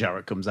up when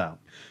Jarrett comes out.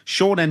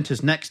 Shawn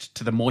enters next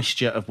to the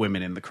moisture of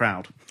women in the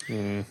crowd.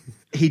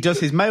 He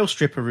does his male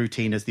stripper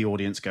routine as the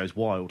audience goes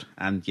wild.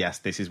 And yes,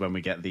 this is when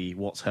we get the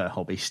what's her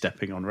hobby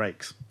stepping on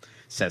rakes,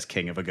 says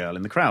King of a girl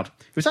in the crowd.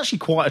 It was actually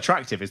quite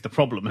attractive is the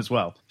problem as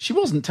well. She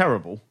wasn't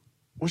terrible.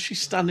 Was she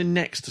standing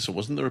next to someone?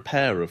 Wasn't there a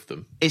pair of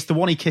them? It's the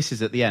one he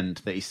kisses at the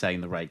end that he's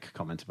saying the rake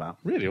comment about.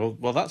 Really?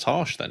 Well, that's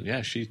harsh then.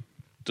 Yeah, she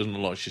doesn't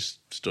look like she's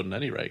stood on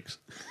any rakes.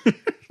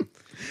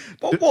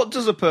 But what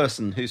does a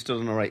person who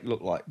stood on a rake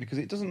look like? Because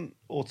it doesn't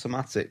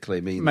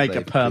automatically mean... Make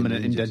a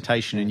permanent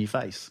indentation in your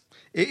face.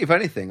 If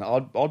anything,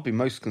 I'd be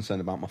most concerned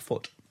about my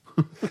foot.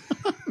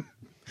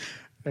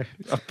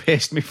 I've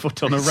pierced my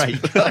foot on a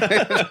rake.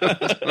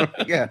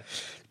 Yeah,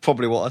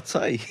 probably what I'd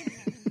say.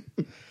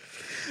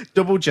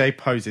 Double J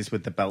poses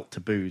with the belt to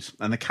Booze,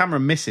 and the camera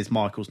misses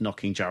Michaels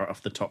knocking Jarrett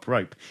off the top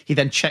rope. He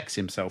then checks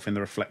himself in the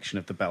reflection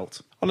of the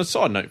belt. On a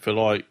side note,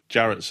 for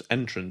Jarrett's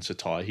entrance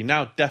attire, he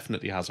now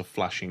definitely has a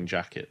flashing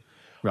jacket.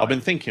 Right. I've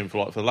been thinking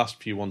for the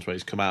last few ones where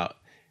he's come out,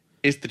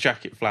 is the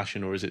jacket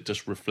flashing or is it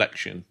just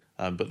reflection?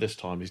 But this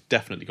time he's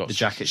definitely got the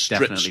jacket's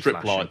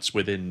strip lights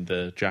within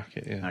the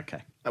jacket. Yeah.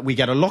 Okay. We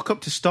get a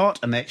lock-up to start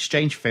and they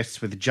exchange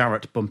fists with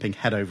Jarrett bumping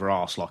head over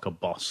arse like a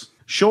boss.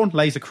 Shawn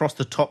lays across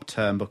the top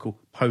turnbuckle,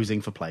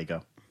 posing for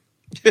Playgirl.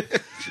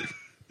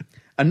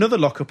 Another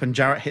lock-up and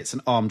Jarrett hits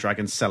an arm drag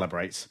and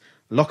celebrates.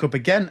 Lock-up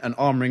again and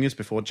arm ringers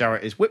before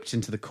Jarrett is whipped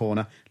into the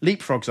corner,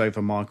 leapfrogs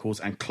over Michaels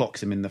and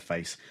clocks him in the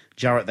face.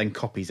 Jarrett then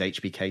copies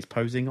HBK's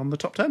posing on the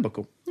top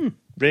turnbuckle.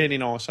 Really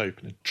nice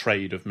opening.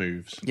 Trade of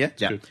moves. Yeah.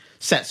 Good.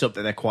 Sets up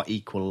that they're quite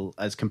equal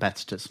as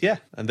competitors. Yeah,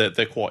 and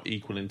they're quite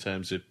equal in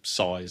terms of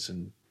size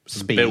and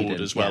speed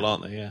build as well,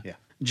 aren't they? Yeah.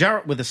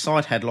 Jarrett with a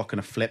side headlock and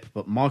a flip,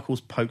 but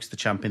Michaels pokes the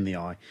champ in the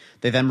eye.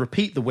 They then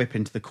repeat the whip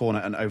into the corner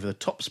and over the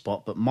top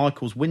spot, but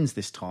Michaels wins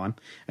this time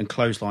and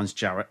clotheslines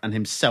Jarrett and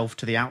himself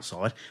to the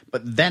outside,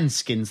 but then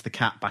skins the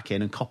cat back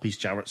in and copies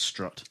Jarrett's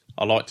strut.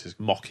 I liked his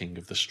mocking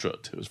of the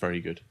strut. It was very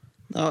good.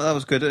 Oh, that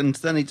was good. And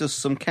then he does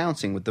some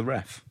counting with the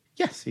ref.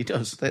 Yes, he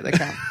does. They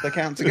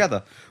count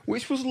together,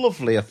 which was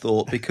lovely, I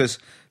thought, because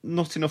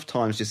not enough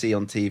times you see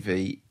on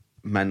TV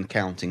men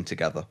counting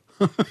together.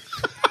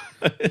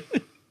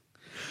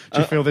 Do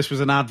you feel this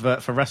was an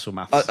advert for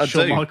WrestleMaths? I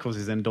Shawn do. Michaels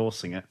is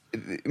endorsing it.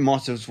 It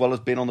might as well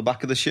have been on the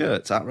back of the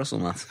shirts at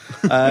WrestleMaths.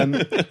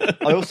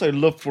 I also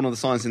loved one of the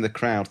signs in the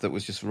crowd that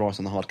was just right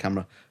on the hard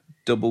camera.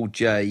 Double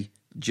J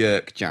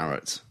Jerk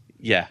Jarrett.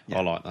 Yeah, I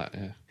like that,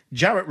 yeah.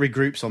 Jarrett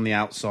regroups on the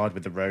outside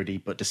with the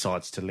roadie, but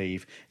decides to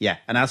leave. Yeah,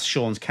 and as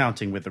Shawn's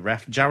counting with the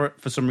ref,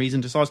 Jarrett, for some reason,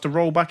 decides to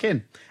roll back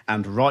in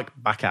and right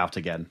back out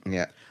again.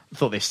 Yeah. I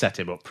thought they set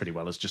him up pretty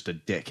well as just a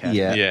dickhead.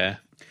 Yeah.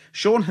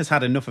 Shawn has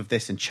had enough of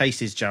this and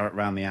chases Jarrett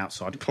round the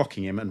outside,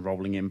 clocking him and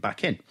rolling him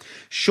back in.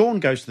 Shawn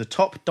goes to the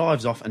top,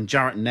 dives off, and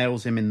Jarrett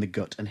nails him in the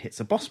gut and hits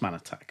a bossman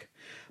attack.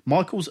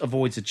 Michaels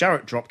avoids a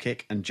Jarrett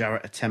dropkick, and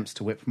Jarrett attempts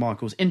to whip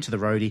Michaels into the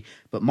roadie,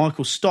 but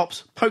Michaels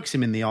stops, pokes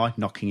him in the eye,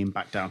 knocking him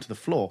back down to the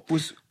floor.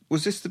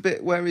 Was this the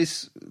bit where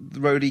the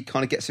roadie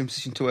kind of gets in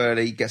position too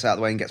early, gets out of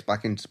the way and gets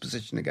back into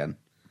position again?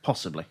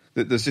 Possibly.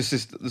 There's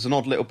just there's an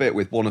odd little bit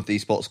with one of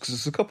these spots, because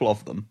there's a couple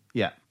of them.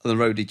 Yeah. And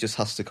the roadie just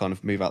has to kind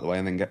of move out the way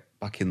and then get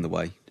back in the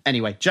way.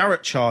 Anyway,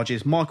 Jarrett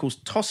charges, Michaels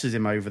tosses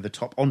him over the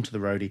top onto the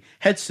roadie,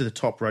 heads to the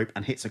top rope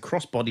and hits a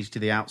crossbodies to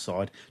the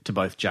outside to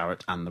both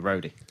Jarrett and the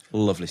roadie.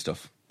 Lovely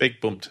stuff.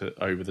 Big bump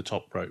over the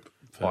top rope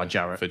by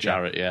Jarrett. For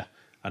Jarrett, yeah.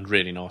 And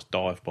really nice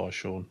dive by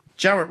Sean.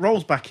 Jarrett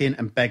rolls back in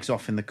and begs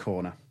off in the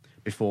corner.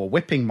 Before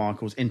whipping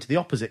Michaels into the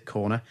opposite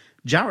corner,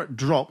 Jarrett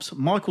drops,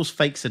 Michaels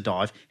fakes a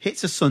dive,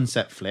 hits a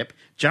sunset flip,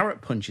 Jarrett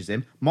punches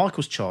him,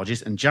 Michaels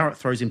charges, and Jarrett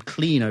throws him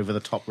clean over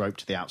the top rope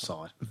to the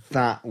outside.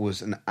 That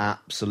was an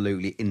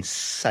absolutely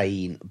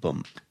insane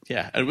bump.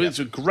 Yeah, and it was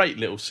a great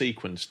little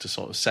sequence to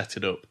sort of set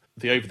it up.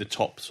 The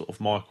over-the-top sort of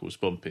Michaels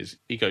bump is,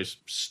 he goes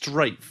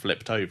straight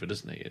flipped over,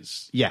 doesn't he?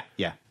 Yeah.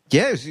 Yeah,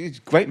 it's a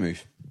great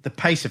move. The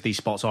pace of these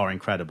spots are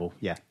incredible,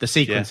 yeah. The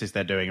sequences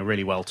they're doing are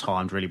really well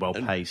timed, really well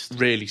paced.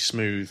 Really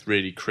smooth,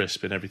 really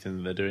crisp in everything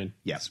that they're doing.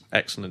 Yeah. It's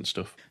excellent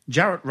stuff.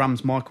 Jarrett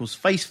rams Michaels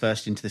face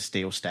first into the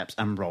steel steps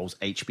and rolls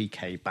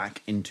HBK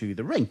back into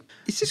the ring.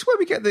 Is this where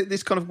we get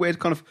this kind of weird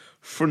kind of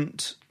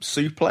front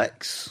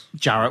suplex?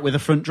 Jarrett with a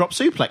front drop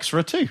suplex for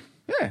a 2.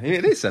 Yeah,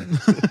 it is then.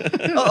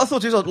 I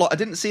thought it was like, I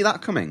didn't see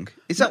that coming.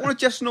 Is that one of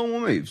Jeff's normal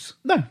moves?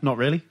 No, not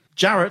really.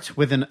 Jarrett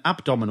with an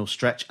abdominal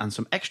stretch and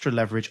some extra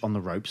leverage on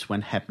the ropes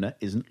when Hebner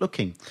isn't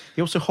looking.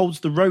 He also holds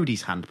the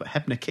roadie's hand, but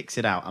Hebner kicks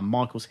it out and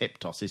Michaels hip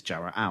tosses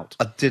Jarrett out.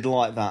 I did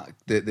like that,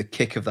 the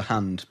kick of the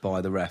hand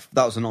by the ref.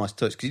 That was a nice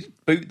touch, because he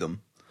didn't boot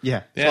them.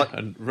 Yeah. Yeah, like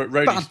and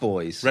bad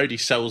boys. Roddy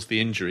sells the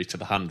injury to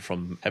the hand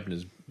from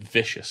Hebner's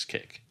vicious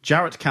kick.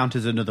 Jarrett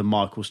counters another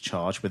Michaels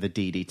charge with a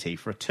DDT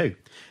for a 2.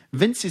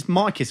 Vince's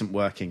mic isn't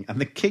working and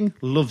the King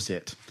loves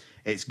it.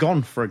 It's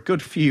gone for a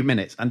good few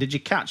minutes, and did you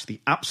catch the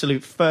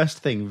absolute first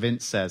thing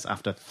Vince says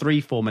after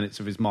 3-4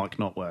 minutes of his mic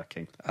not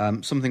working?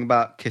 Something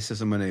about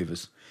kisses and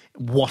manoeuvres.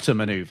 What a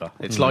manoeuvre.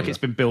 It's like it's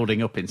been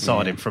building up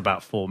inside him for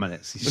about 4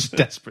 minutes. He's just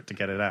desperate to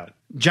get it out.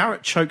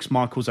 Jarrett chokes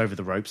Michaels over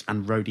the ropes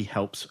and Roddy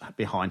helps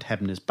behind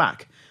Hebner's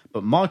back,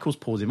 but Michaels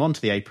pulls him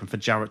onto the apron for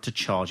Jarrett to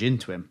charge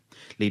into him,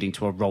 leading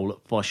to a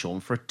roll-up by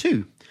Sean for a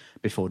 2.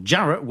 Before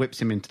Jarrett whips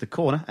him into the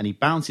corner and he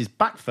bounces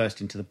back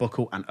first into the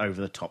buckle and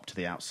over the top to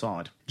the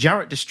outside.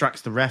 Jarrett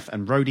distracts the ref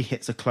and Roddy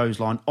hits a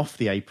clothesline off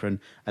the apron,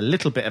 a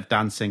little bit of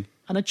dancing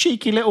and a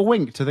cheeky little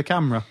wink to the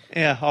camera.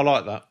 Yeah, I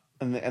like that.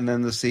 And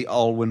then there's the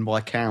I'll win by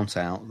count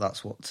out.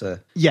 That's what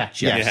Jeff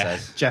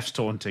says. Jeff's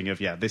taunting of,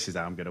 this is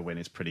how I'm going to win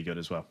is pretty good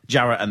as well.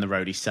 Jarrett and the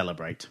roadie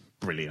celebrate.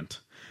 Brilliant.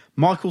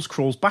 Michaels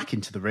crawls back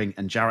into the ring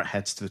and Jarrett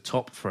heads to the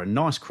top for a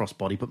nice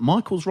crossbody, but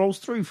Michaels rolls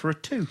through for a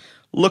 2.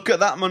 Look at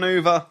that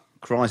manoeuvre,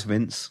 cries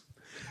Vince.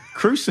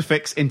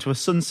 Crucifix into a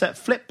sunset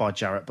flip by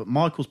Jarrett, but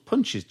Michaels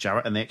punches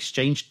Jarrett and they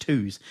exchange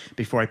 2s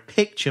before a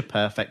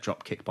picture-perfect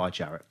dropkick by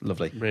Jarrett.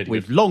 Lovely. Really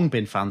We've good. long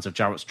been fans of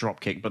Jarrett's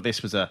dropkick, but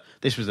this was a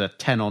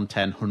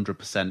 10-on-10,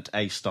 100%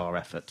 A-star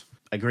effort.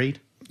 Agreed?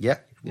 Yeah.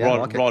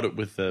 Right up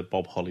with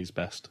Bob Holly's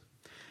best.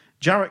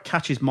 Jarrett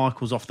catches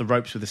Michaels off the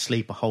ropes with a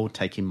sleeper hold,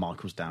 taking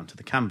Michaels down to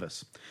the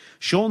canvas.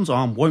 Sean's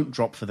arm won't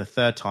drop for the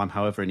 3rd time,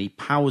 however, and he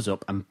powers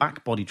up and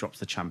back body drops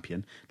the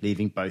champion,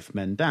 leaving both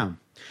men down.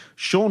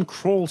 Sean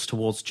crawls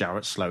towards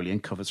Jarrett slowly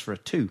and covers for a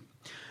 2.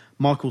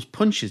 Michaels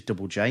punches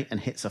Double J and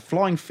hits a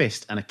flying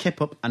fist and a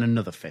kip up and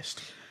another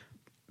fist.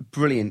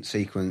 Brilliant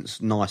sequence,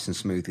 nice and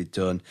smoothly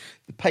done.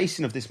 The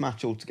pacing of this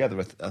match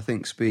altogether, I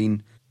think, has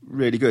been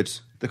really good.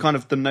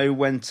 The know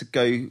when to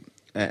go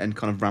and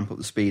kind of ramp up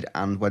the speed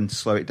and when to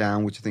slow it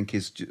down, which I think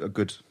is a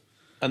good.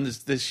 And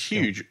there's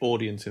huge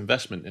audience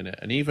investment in it.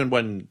 And even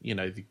when,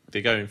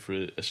 they're going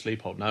for a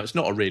sleep hold, now it's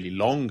not a really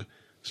long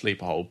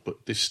sleeper hold,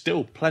 but there's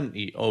still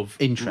plenty of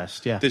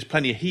interest, There's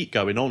plenty of heat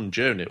going on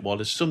during it, while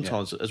there's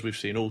sometimes, as we've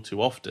seen all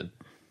too often,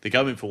 they're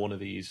going for one of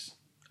these,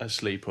 a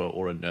sleeper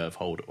or a nerve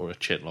hold or a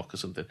chin lock or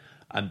something,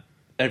 and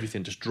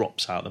everything just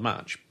drops out of the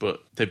match.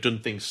 But they've done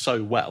things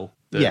so well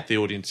that the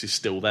audience is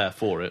still there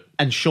for it.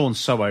 And Sean's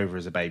so over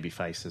as a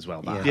babyface as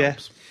well. That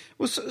helps.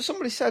 Well,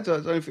 somebody said, I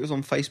don't know if it was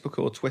on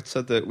Facebook or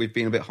Twitter, that we've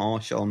been a bit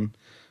harsh on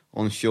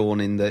Sean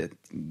in the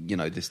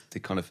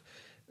kind of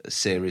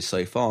series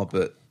so far,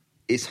 but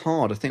it's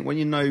hard. I think when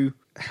you know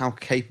how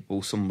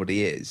capable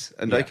somebody is,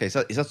 and he's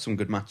had some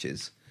good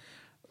matches,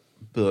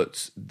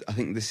 but I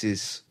think this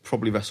is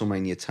probably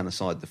WrestleMania 10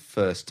 aside, the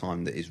first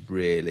time that he's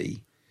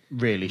really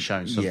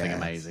shown something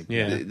amazing.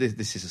 Yeah.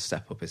 This is a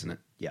step up, isn't it?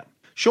 Yeah.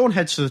 Sean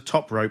heads to the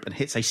top rope and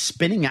hits a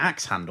spinning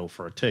axe handle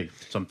for a 2.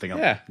 Something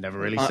I've never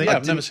really seen.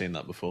 I've never seen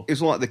that before. It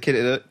was like the kid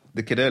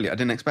earlier. I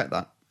didn't expect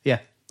that. Yeah.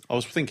 I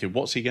was thinking,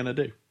 what's he going to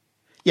do?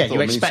 Yeah, you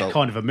expect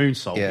kind of a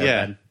moonsault.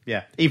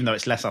 Yeah. Even though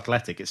it's less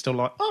athletic, it's still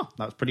like,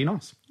 that was pretty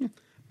nice. Yeah.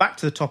 Back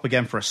to the top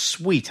again for a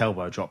sweet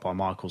elbow drop by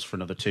Michaels for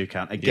another 2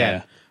 count.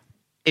 Again,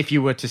 if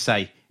you were to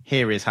say,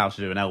 here is how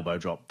to do an elbow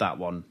drop, that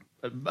one,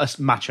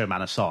 Macho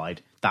Man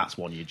aside, that's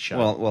one you'd show.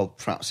 Well,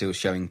 perhaps he was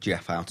showing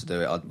Jeff how to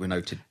do it. We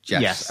noted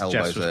Jeff's elbows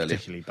Jeff's was earlier.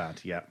 particularly bad,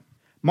 yeah.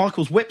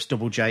 Michaels whips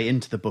Double J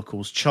into the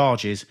buckles,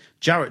 charges,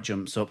 Jarrett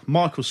jumps up,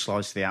 Michaels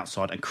slides to the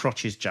outside and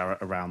crotches Jarrett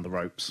around the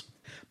ropes.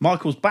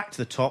 Michaels back to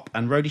the top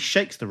and Roddy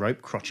shakes the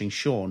rope, crotching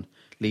Sean,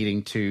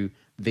 leading to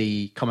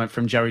The comment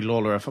from Jerry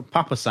Lawler of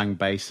Papa sang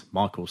bass,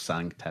 Michael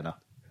sang tenor.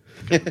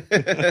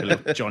 A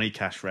little Johnny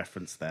Cash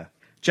reference there.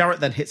 Jarrett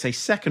then hits a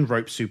second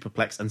rope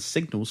superplex and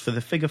signals for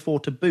the figure four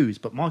to booze,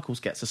 but Michaels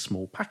gets a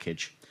small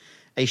package.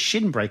 A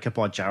shin breaker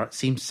by Jarrett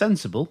seems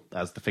sensible,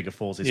 as the figure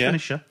four's his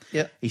finisher.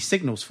 Yeah. He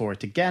signals for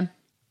it again,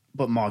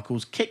 but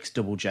Michaels kicks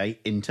Double J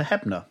into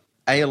Hebner.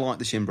 I like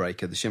the shin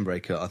breaker. The shin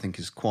breaker, I think,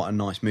 is quite a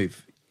nice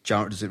move.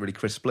 Jarrett does it really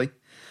crisply.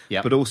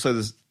 Yeah. But also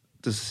there's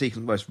a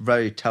sequence where it's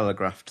very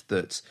telegraphed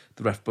that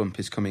the ref bump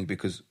is coming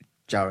because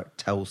Jarrett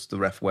tells the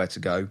ref where to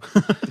go.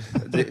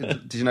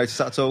 Did you notice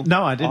that at all?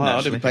 No, I didn't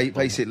actually.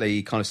 Basically,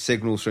 he kind of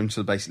signals for him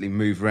to basically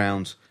move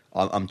round.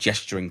 I'm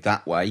gesturing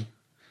that way,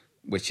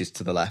 which is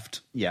to the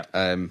left. Yeah.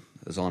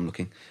 As I'm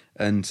looking.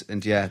 And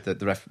yeah, the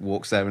ref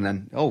walks there and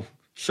then, oh,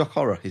 shock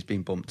horror, he's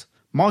been bumped.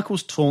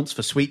 Michaels taunts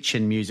for sweet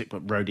chin music,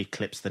 but Rhodey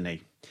clips the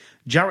knee.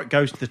 Jarrett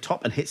goes to the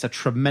top and hits a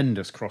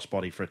tremendous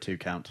crossbody for a 2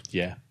 count.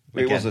 Yeah.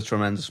 It was a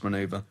tremendous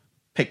manoeuvre.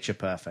 Picture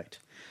perfect.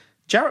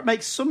 Jarrett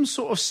makes some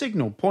sort of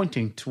signal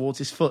pointing towards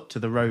his foot to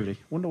the Rhodey.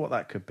 Wonder what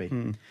that could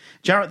be.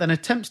 Jarrett then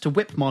attempts to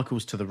whip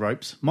Michaels to the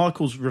ropes.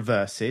 Michaels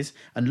reverses,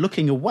 and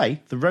looking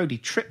away, the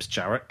Rhodey trips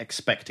Jarrett,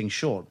 expecting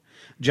Shawn.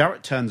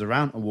 Jarrett turns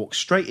around and walks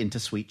straight into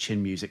sweet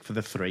chin music for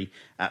the 3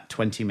 at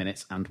 20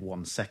 minutes and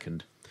 1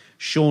 second.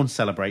 Shawn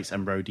celebrates,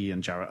 and Rhodey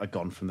and Jarrett are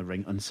gone from the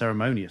ring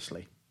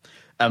unceremoniously.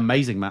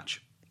 Amazing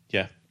match.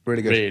 Yeah.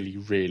 Really good. Really,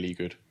 really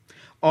good.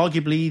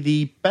 Arguably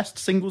the best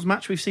singles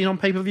match we've seen on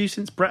pay-per-view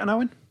since Brett and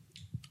Owen.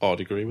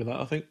 I'd agree with that,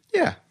 I think.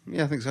 Yeah,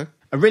 I think so.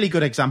 A really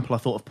good example, I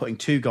thought, of putting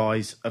two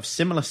guys of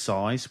similar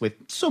size with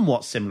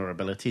somewhat similar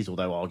abilities,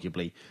 although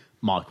arguably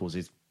Michaels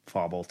is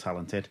far more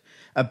talented.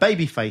 A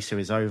babyface who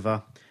is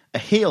over, a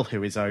heel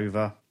who is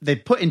over. They're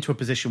put into a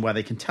position where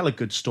they can tell a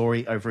good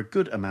story over a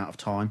good amount of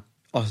time.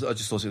 I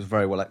just thought it was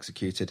very well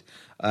executed.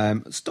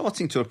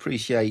 Starting to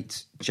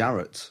appreciate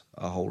Jarrett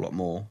a whole lot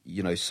more.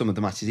 You know, some of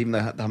the matches, even though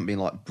they haven't been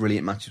like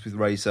brilliant matches with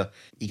Razor,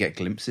 you get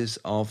glimpses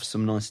of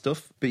some nice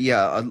stuff. But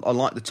yeah, I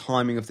like the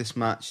timing of this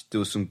match. There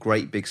was some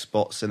great big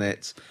spots in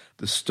it.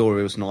 The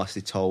story was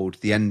nicely told.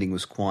 The ending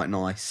was quite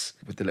nice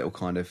with the little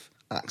kind of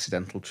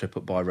accidental trip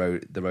up by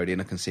the Rhodey,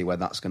 and I can see where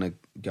that's going to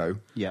go.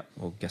 Yeah.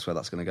 Well, guess where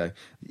that's going to go.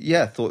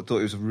 Yeah, thought it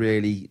was a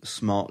really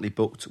smartly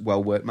booked,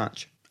 well-worked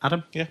match.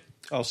 Adam? Yeah,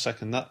 I'll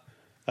second that.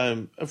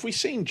 Have we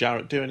seen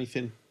Jarrett do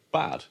anything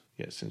bad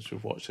yet since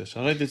we've watched this?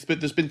 I know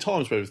there's been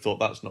times where we've thought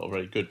that's not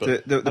very good,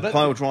 but the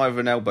pile driver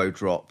and elbow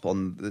drop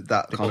on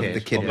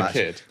the kid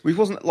match. Which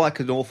wasn't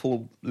like an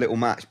awful little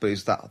match, but it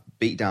was that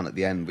beat down at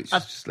the end, which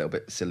is just a little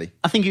bit silly.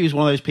 I think he was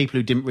one of those people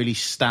who didn't really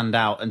stand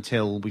out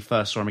until we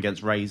first saw him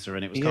against Razor,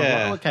 and it was kind of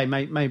like, oh, okay,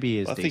 maybe he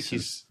is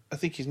decent. I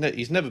think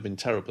he's never been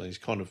terrible.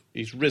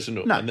 He's risen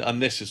up, and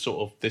this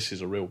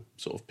is a real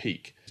sort of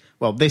peak.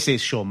 Well, this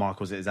is Shawn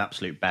Michaels at his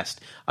absolute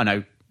best. I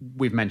know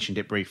we've mentioned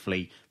it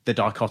briefly, the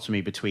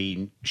dichotomy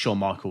between Shawn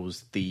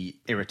Michaels, the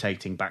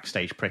irritating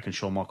backstage prick, and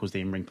Shawn Michaels,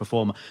 the in-ring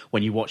performer.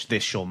 When you watch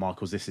this Shawn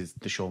Michaels, this is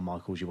the Shawn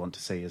Michaels you want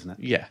to see, isn't it?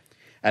 Yeah.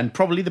 And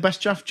probably the best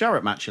Jeff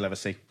Jarrett match you'll ever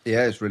see.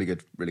 Yeah, it's really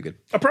good, really good.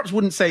 I perhaps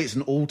wouldn't say it's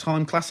an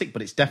all-time classic,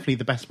 but it's definitely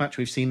the best match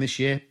we've seen this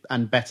year,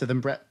 and better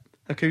than Brett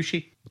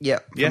Hakushi. Yeah,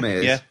 for me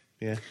it is.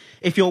 Yeah.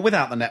 If you're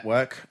without the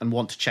network and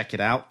want to check it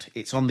out,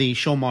 it's on the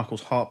Shawn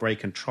Michaels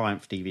Heartbreak and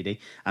Triumph DVD,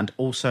 and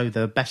also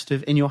the Best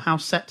of In Your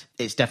House set.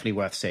 It's definitely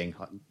worth seeing.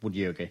 Would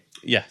you agree?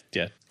 Yeah.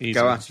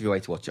 Go out of your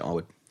way to watch it, I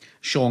would.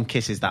 Shawn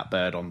kisses that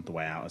bird on the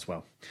way out as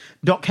well.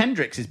 Doc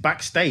Hendricks is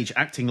backstage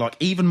acting like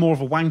even more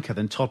of a wanker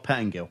than Todd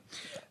Pettengill.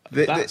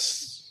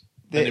 That's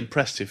an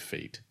impressive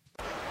feat.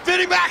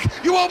 Fitting back,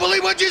 you won't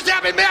believe what just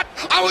happened, man.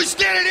 I was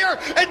standing here,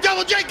 and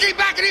Double J came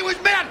back, and he was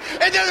mad.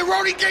 And then the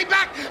Rhodey came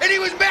back, and he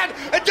was mad.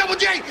 And Double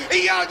J,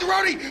 he yelled at the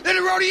Rhodey. Then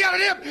the Rhodey yelled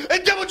at him.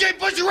 And Double J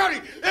pushed the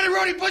Rhodey. Then the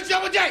Rhodey pushed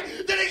Double J.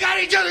 Then they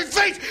got each other's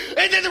face.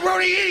 And then the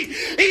Rhodey,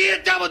 he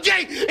hit Double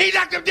J. He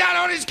knocked him down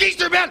on his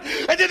keister, man.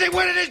 And then they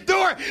went in his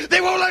door. They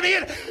won't let me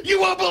in.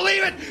 You won't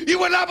believe it. You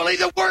will not believe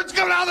the words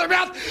coming out of their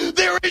mouth.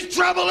 There is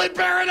trouble in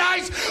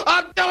paradise.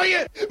 I'm telling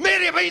you,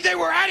 man, I mean, they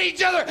were at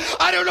each other.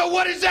 I don't know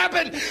what has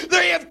happened.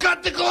 They have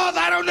cut the cloth.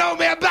 I don't know,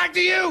 man. Back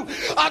to you.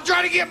 I'll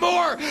try to get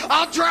more.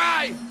 I'll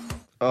try.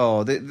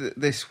 Oh,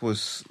 this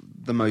was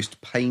the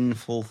most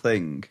painful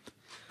thing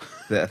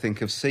that I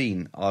think I've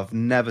seen. I've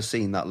never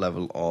seen that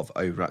level of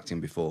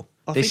overacting before.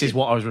 This is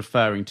what I was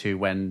referring to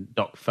when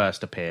Doc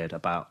first appeared,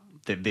 about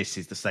this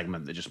is the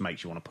segment that just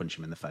makes you want to punch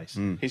him in the face.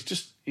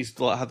 He's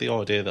like had the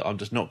idea that I'm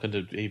just not going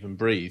to even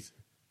breathe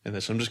in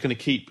this. I'm just going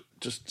to keep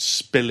just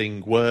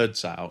spilling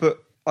words out.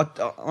 But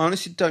I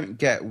honestly don't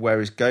get where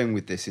he's going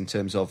with this in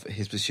terms of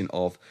his position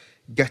of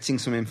getting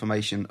some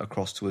information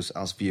across to us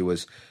as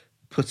viewers,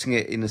 putting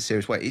it in a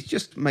serious way. It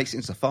just makes it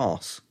into a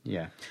farce.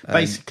 Yeah.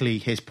 Basically,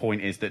 his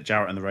point is that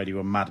Jarrett and the Rhodey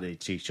were mad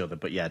at each other,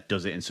 but yeah,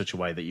 does it in such a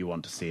way that you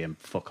want to see him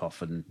fuck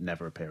off and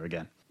never appear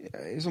again. Yeah,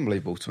 it's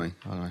unbelievable to me.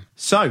 I don't know.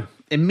 So,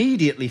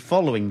 immediately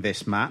following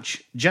this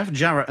match, Jeff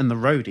Jarrett and the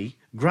Rhodey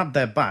grabbed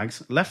their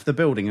bags, left the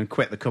building and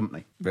quit the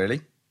company.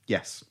 Really?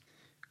 Yes.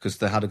 Because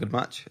they had a good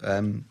match.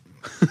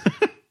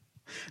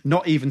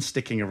 not even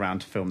sticking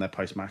around to film their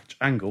post-match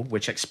angle,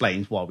 which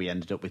explains why we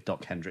ended up with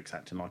Doc Hendricks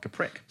acting like a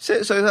prick.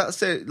 So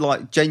that's it,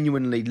 like,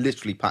 genuinely,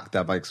 literally packed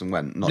their bags and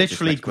went. Not Literally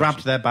just an expression.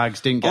 grabbed their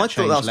bags, didn't get I changed,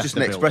 thought that was left just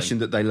the an expression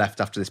building. that they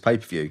left after this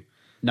pay-per-view.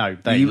 No,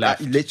 they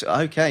left.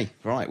 Okay,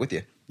 right, with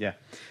you. Yeah.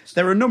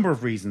 There are a number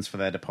of reasons for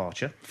their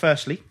departure.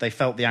 Firstly, they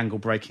felt the angle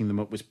breaking them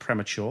up was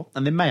premature,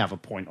 and they may have a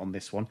point on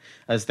this one,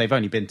 as they've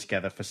only been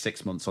together for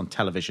 6 months on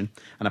television,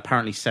 and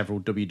apparently several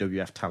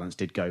WWF talents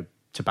did go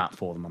to bat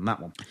for them on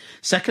that one.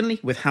 Secondly,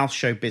 with house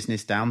show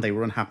business down, they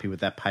were unhappy with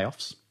their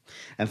payoffs.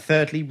 And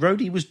thirdly,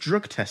 Rhodey was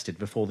drug tested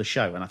before the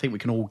show, and I think we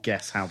can all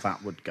guess how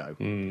that would go,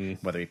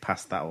 whether he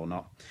passed that or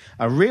not.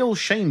 A real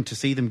shame to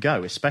see them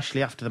go,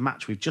 especially after the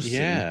match we've just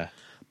seen.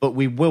 But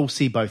we will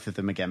see both of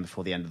them again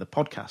before the end of the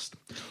podcast.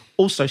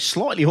 Also,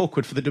 slightly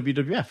awkward for the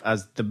WWF,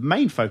 as the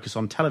main focus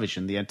on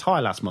television the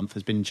entire last month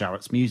has been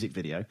Jarrett's music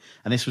video,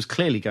 and this was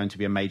clearly going to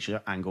be a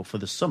major angle for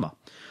the summer.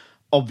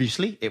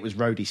 Obviously, it was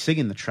Rhodey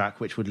singing the track,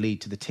 which would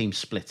lead to the team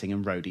splitting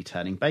and Rhodey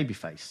turning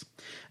babyface.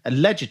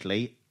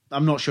 Allegedly,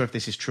 I'm not sure if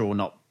this is true or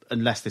not,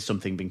 unless there's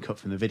something been cut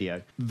from the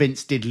video,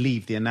 Vince did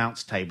leave the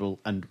announce table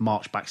and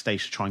march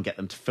backstage to try and get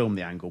them to film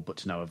the angle, but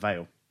to no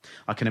avail.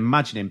 I can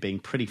imagine him being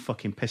pretty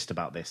fucking pissed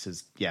about this,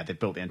 as, yeah, they've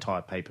built the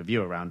entire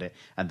pay-per-view around it,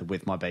 and the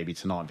With My Baby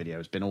Tonight video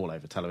has been all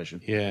over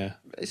television. Yeah.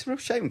 It's a real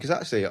shame, because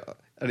actually, and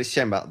it's a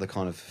shame about the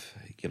kind of,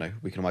 you know,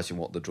 we can imagine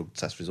what the drug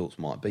test results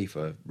might be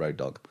for Road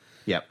Dogg.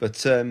 Yeah.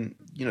 But,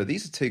 you know,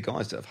 these are two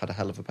guys that have had a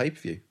hell of a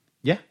pay-per-view.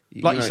 Yeah.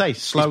 Like you say,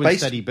 slow and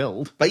steady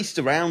build. Based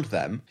around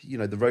them, you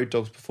know, the Road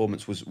Dogg's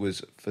performance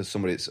was for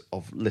somebody that's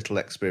of little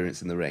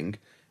experience in the ring,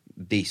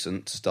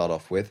 decent to start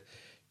off with.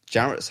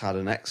 Jarrett's had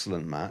an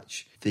excellent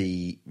match.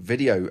 The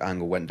video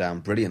angle went down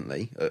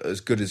brilliantly, as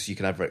good as you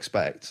can ever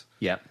expect.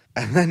 Yeah.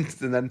 And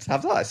then to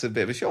have that, it's a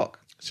bit of a shock.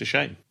 It's a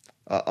shame.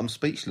 I'm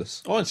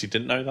speechless. I honestly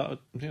didn't know that,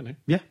 you know.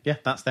 Yeah,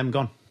 that's them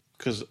gone.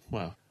 Because,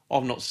 well,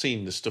 I've not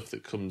seen the stuff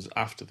that comes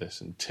after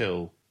this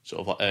until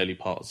sort of like early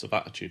parts of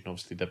Attitude, and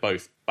obviously they're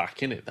both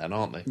back in it then,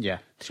 aren't they? Yeah.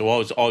 So I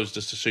was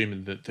just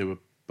assuming that they were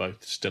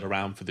both still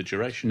around for the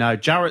duration. No,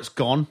 Jarrett's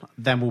gone,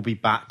 then we'll be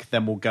back,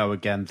 then we'll go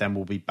again, then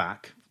we'll be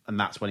back. And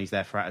that's when he's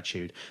there for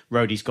Attitude.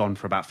 Rhodey's gone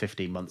for about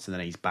 15 months, and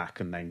then he's back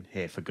and then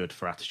here for good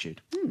for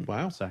Attitude.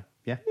 Wow. So,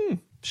 yeah.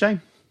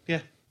 Shame. Yeah.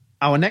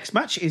 Our next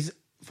match is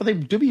for the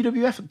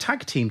WWF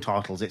Tag Team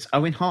titles. It's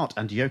Owen Hart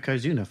and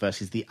Yokozuna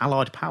versus the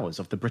Allied Powers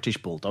of the British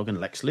Bulldog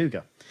and Lex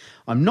Luger.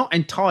 I'm not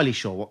entirely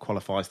sure what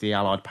qualifies the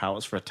Allied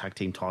Powers for a Tag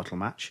Team title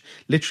match.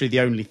 Literally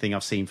the only thing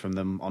I've seen from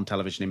them on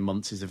television in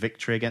months is a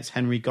victory against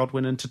Henry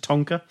Godwinn and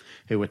Tatanka,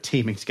 who were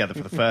teaming together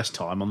for the first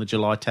time on the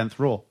July 10th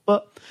Raw.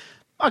 But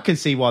I can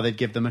see why they'd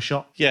give them a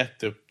shot. Yeah,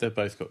 they've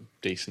both got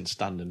decent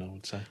standing, I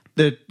would say.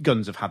 The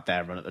Guns have had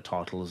their run at the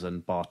titles,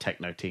 and bar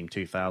Tekno Team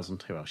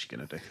 2000, who else are you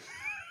going to do?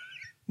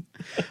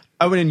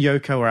 Owen and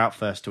Yoko are out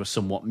first to a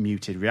somewhat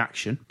muted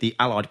reaction. The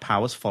Allied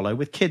Powers follow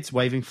with kids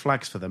waving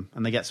flags for them,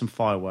 and they get some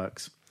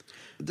fireworks.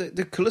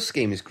 The colour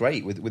scheme is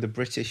great with the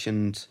British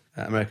and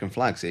American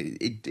flags.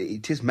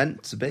 It is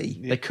meant to be.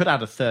 They could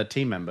add a third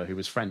team member who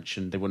was French,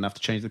 and they wouldn't have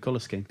to change the colour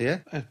scheme. Yeah.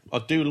 I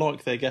do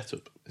like their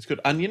get-up. It's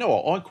good. And you know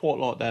what? I quite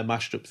like their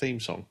mashed-up theme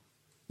song.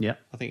 Yeah.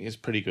 I think it's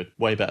pretty good.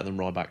 Way better than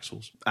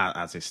Ryback's.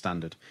 As is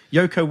standard.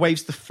 Yoko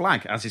waves the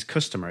flag, as is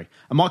customary.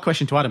 And my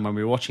question to Adam when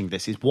we were watching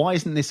this is, why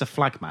isn't this a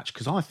flag match?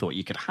 Because I thought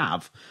you could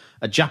have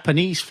a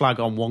Japanese flag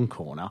on one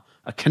corner,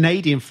 a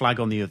Canadian flag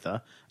on the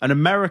other, an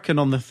American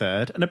on the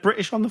third, and a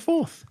British on the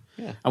fourth.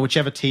 Yeah. And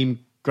whichever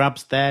team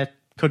grabs their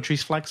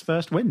country's flags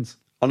first wins.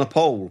 On a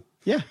pole.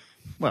 Yeah.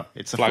 Well,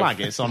 it's a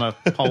flag. It's on a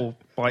pole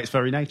by its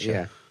very nature.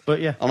 Yeah.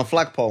 But yeah. On a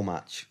flagpole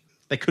match.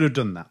 They could have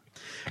done that.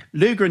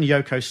 Luger and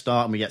Yoko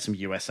start and we get some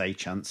USA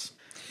chants.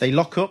 They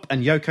lock up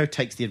and Yoko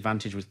takes the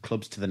advantage with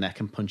clubs to the neck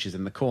and punches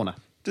in the corner.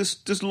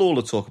 Does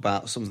Lawler talk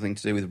about something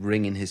to do with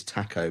ringing his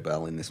Taco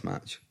Bell in this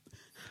match?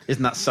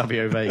 Isn't that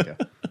Savio Vega?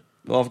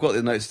 Well, I've got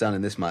the notes down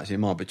in this match. He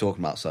might be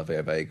talking about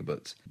Savio Vega,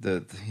 but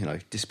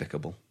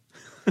despicable.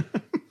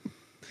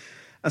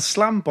 A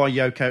slam by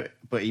Yoko,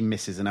 but he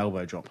misses an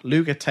elbow drop.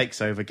 Luger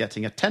takes over,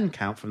 getting a 10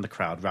 count from the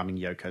crowd, ramming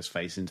Yoko's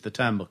face into the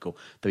turnbuckle,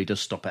 though he does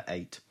stop at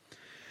 8.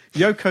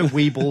 Yoko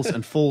weebles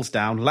and falls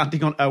down,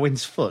 landing on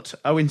Owen's foot.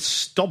 Owen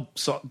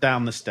stomps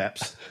down the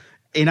steps.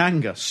 In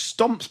anger,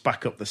 stomps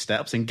back up the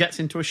steps and gets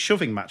into a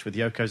shoving match with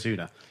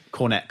Yokozuna.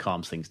 Cornette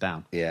calms things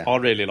down. Yeah. I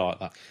really like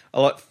that.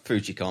 I like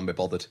Fuji can't be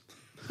bothered.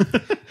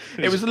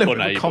 It was a little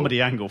bit of a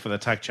comedy angle for the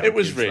tag champions. It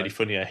was really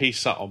funny. Yeah. He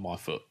sat on my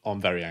foot.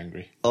 I'm very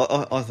angry.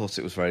 I thought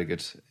it was very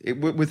good.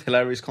 With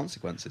hilarious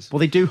consequences. Well,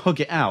 they do hug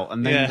it out,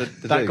 and then Yeah,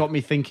 that got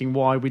me thinking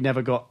why we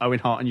never got Owen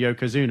Hart and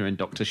Yokozuna in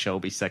Dr.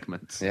 Shelby's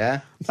segments.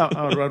 Yeah.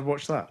 I'd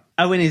watch that.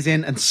 Owen is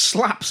in and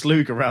slaps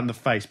Luger around the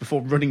face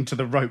before running to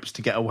the ropes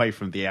to get away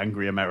from the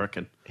angry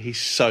American. He's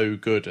so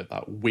good at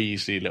that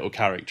wheezy little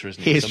character,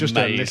 isn't he? He is It's just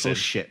amazing. a little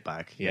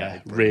shitbag.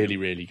 Yeah, really,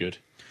 really good.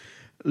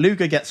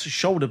 Luger gets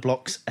shoulder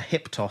blocks, a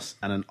hip toss,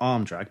 and an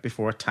arm drag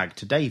before a tag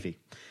to Davey.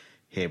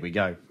 Here we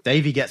go.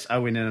 Davey gets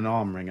Owen in an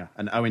arm wringer,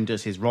 and Owen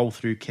does his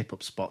roll-through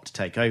kip-up spot to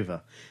take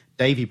over.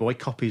 Davey Boy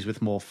copies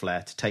with more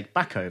flair to take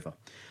back over.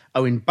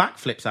 Owen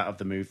backflips out of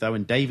the move, though,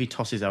 and Davey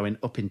tosses Owen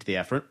up into the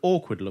air for an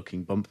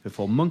awkward-looking bump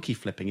before monkey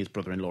flipping his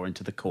brother-in-law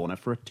into the corner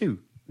for a 2.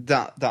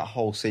 That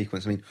whole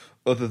sequence, I mean,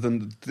 other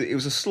than... It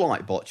was a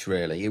slight botch,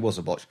 really. It was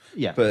a botch.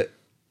 Yeah. But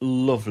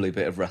lovely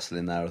bit of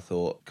wrestling there, I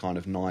thought. Kind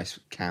of nice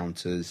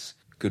counters,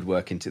 good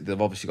work into...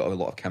 They've obviously got a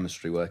lot of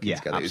chemistry working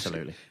together.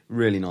 Absolutely. It was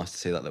really nice to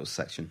see that little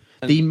section.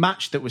 The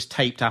match that was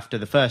taped after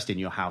the first In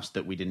Your House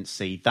that we didn't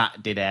see,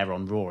 that did air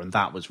on Raw, and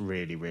that was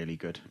really, really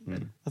good.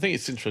 I think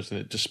it's interesting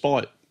that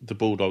despite the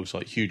Bulldog's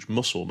like huge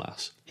muscle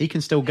mass, He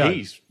can still go.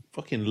 he's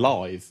fucking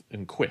lithe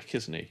and quick,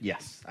 isn't he?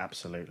 Yes,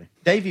 absolutely.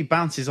 Davey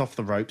bounces off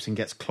the ropes and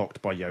gets clocked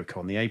by Yoko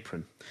on the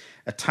apron.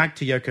 A tag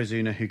to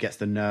Yokozuna, who gets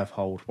the nerve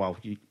hold while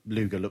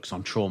Luger looks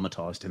on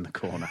traumatised in the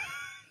corner.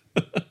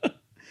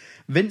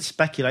 Vince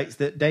speculates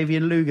that Davey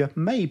and Luger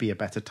may be a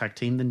better tag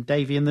team than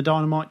Davey and the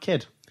Dynamite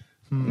Kid.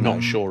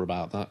 Not sure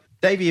about that.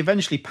 Davey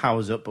eventually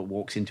powers up but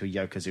walks into a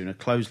Yokozuna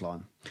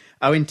clothesline.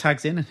 Owen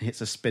tags in and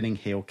hits a spinning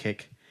heel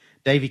kick.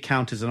 Davey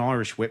counters an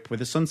Irish whip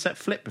with a sunset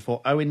flip before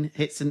Owen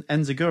hits an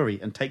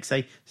enziguri and takes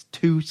a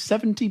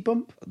 270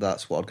 bump.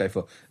 That's what I'd go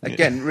for.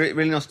 Again,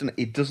 really nice.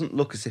 It doesn't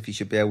look as if he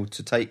should be able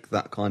to take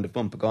that kind of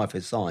bump, a guy of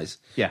his size.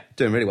 Yeah.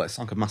 Doing really well. It's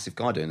like a massive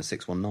guy doing a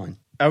 619.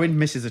 Owen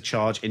misses a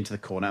charge into the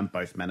corner and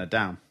both men are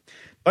down.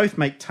 Both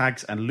make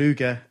tags and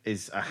Luger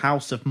is a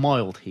house of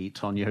mild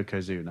heat on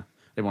Yokozuna.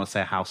 They want to say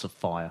a house of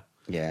fire.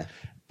 Yeah.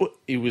 But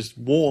he was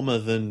warmer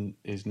than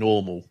is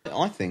normal.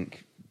 I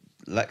think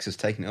Lex has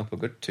taken it up a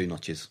good 2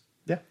 notches.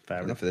 Yeah,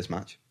 fair enough. For this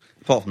match.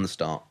 Apart from the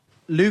start.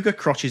 Luger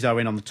crotches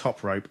Owen on the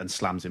top rope and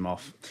slams him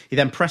off. He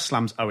then press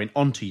slams Owen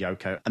onto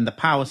Yoko and the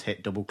powers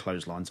hit double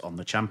clotheslines on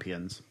the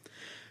champions.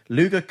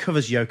 Luger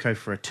covers Yoko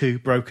for a 2,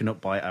 broken up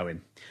by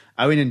Owen.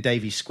 Owen and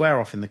Davey square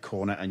off in the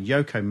corner and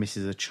Yoko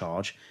misses a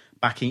charge,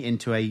 backing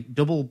into a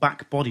double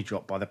back body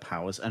drop by the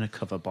powers and a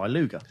cover by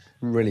Luger.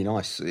 Really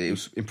nice. It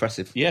was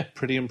impressive. Yeah,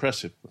 pretty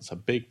impressive. That's a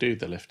big dude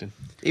they're lifting.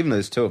 Even though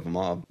there's 2 of them,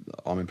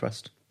 I'm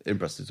impressed.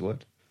 Impressed is the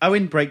word.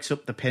 Owen breaks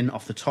up the pin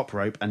off the top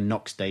rope and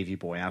knocks Davey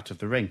Boy out of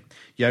the ring.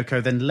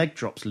 Yoko then leg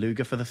drops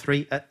Luger for the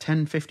 3 at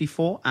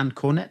 10:54 and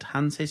Cornette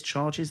hands his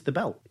charges the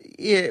belt.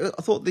 Yeah,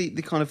 I thought the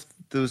kind of...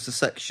 There was a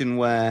section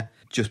where,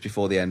 just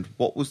before the end,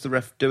 what was the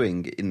ref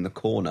doing in the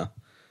corner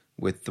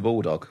with the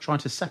Bulldog? Trying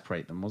to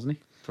separate them, wasn't he,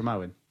 from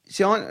Owen?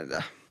 See,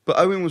 but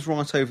Owen was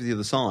right over the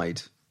other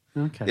side.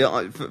 Okay.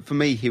 Yeah, for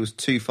me, he was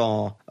too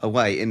far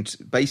away. And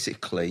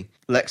basically,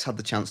 Lex had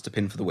the chance to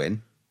pin for the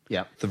win.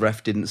 Yeah. The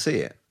ref didn't see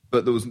it.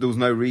 But there was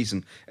no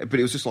reason. But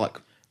it was just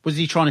like... Was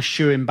he trying to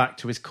shoo him back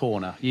to his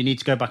corner? You need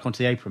to go back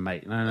onto the apron,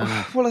 mate.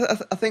 No. Well,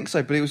 I think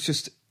so. But it was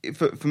just...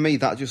 For me,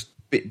 that just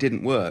bit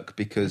didn't work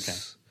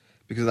because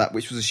of that,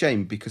 which was a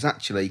shame. Because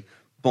actually,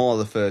 bar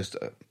the first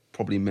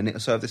probably minute or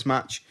so of this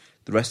match,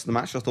 the rest of the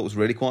match I thought was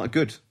really quite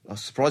good.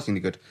 Surprisingly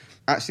good.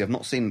 Actually, I've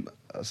not seen,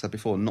 as I said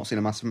before, not seen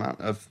a massive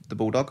amount of the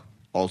Bulldog.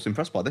 I was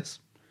impressed by this.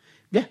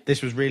 Yeah,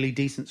 this was really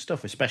decent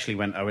stuff, especially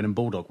when Owen and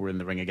Bulldog were in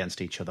the ring against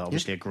each other.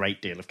 Obviously, a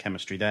great deal of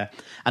chemistry there.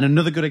 And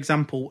another good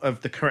example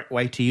of the correct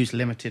way to use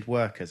limited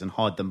workers and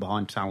hide them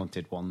behind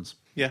talented ones.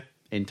 Yeah.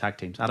 In tag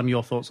teams. Adam,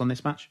 your thoughts on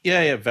this match?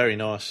 Yeah, very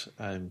nice.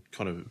 Kind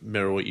of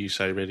mirror what you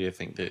say, really. I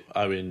think that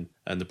Owen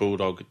and the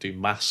Bulldog do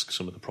mask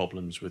some of the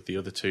problems with the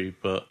other two.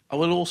 But I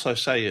will also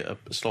say a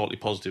slightly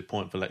positive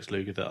point for Lex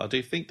Luger that I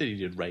do think that he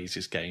did raise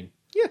his game.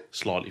 Yeah.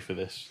 Slightly for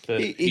this.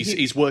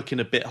 He's working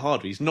a bit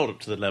harder. He's not up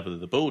to the level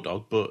of the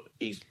Bulldog, but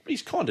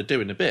he's kind of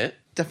doing a bit.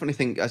 Definitely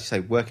think, as you say,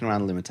 working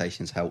around the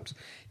limitations helped.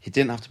 He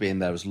didn't have to be in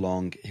there as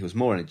long. He was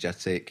more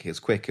energetic. He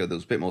was quicker. There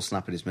was a bit more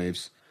snap in his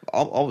moves.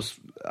 I was...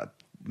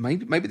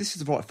 Maybe this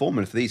is the right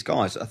formula for these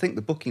guys. I think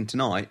the booking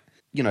tonight,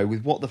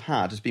 with what they've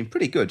had, has been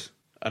pretty good.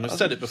 And I've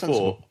said it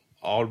before,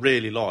 I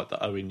really like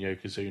the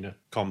Owen-Yokozuna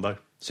combo.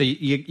 So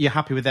you're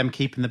happy with them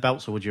keeping the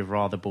belts, or would you have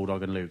rather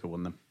Bulldog and Luger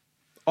won them?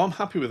 I'm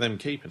happy with them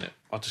keeping it.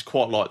 I just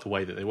quite like the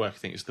way that they work. I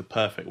think it's the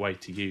perfect way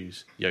to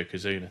use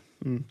Yokozuna.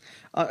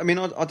 I mean,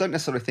 I don't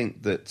necessarily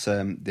think that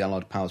the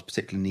Allied powers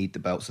particularly need the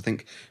belts. I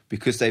think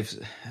because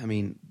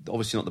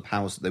obviously not the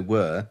powers that they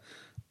were,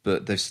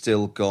 but they've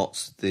still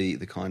got the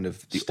kind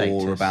of the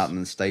aura about them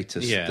and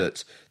status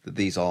that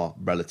these are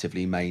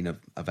relatively main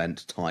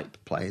event type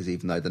players,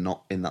 even though they're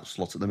not in that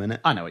slot at the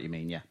minute. I know what you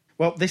mean, yeah.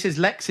 Well, this is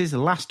Lex's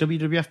last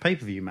WWF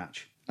pay-per-view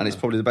match. And it's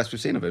probably the best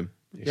we've seen of him.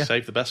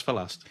 Save the best for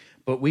last.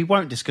 But we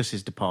won't discuss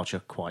his departure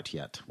quite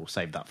yet. We'll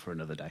save that for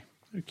another day.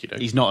 Okey-doke.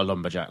 He's not a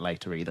lumberjack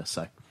later either,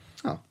 so...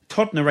 Oh.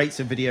 Todd narrates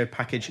a video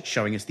package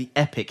showing us the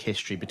epic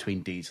history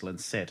between Diesel and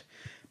Sid.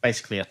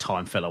 Basically a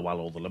time filler while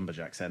all the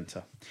lumberjacks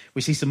enter.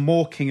 We see some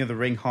more King of the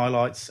Ring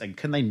highlights, and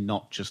can they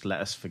not just let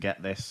us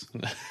forget this?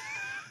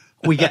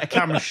 We get a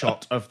camera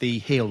shot of the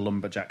heel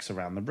lumberjacks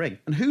around the ring.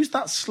 And who's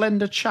that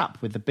slender chap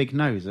with the big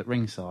nose at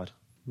ringside?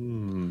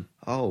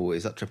 Oh,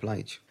 is that Triple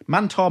H?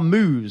 Mantar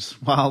moves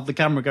while the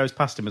camera goes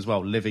past him as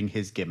well, living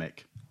his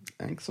gimmick.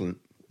 Excellent.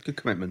 Good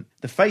commitment.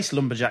 The face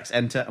lumberjacks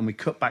enter and we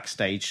cut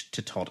backstage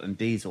to Todd and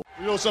Diesel.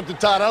 You know something,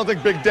 Todd? I don't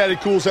think Big Daddy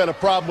Cool's had a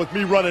problem with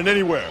me running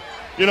anywhere.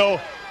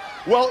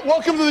 Well,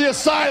 welcome to the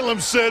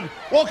asylum, Sid.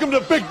 Welcome to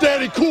Big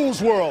Daddy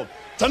Cool's world.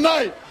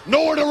 Tonight,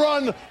 nowhere to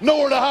run,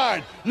 nowhere to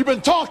hide. You've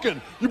been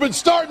talking. You've been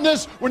starting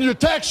this when you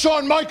attacked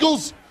Shawn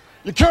Michaels.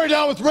 You carried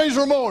on with Razor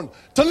Ramon.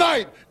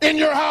 Tonight, in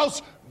your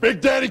house, Big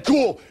Daddy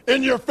Cool,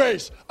 in your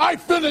face. I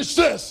finish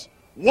this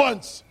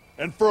once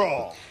and for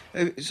all.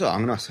 So I'm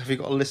going to ask, have you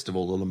got a list of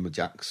all the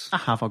lumberjacks? I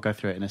have. I'll go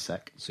through it in a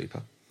sec.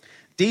 Super.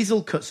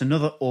 Diesel cuts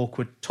another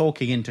awkward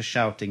talking into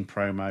shouting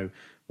promo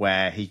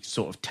where he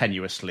sort of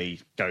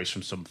tenuously goes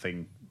from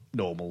something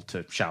normal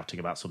to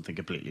shouting about something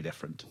completely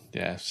different.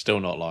 Yeah,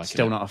 still not liking it.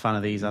 Still not a fan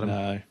of these, Adam?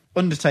 No.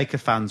 Undertaker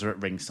fans are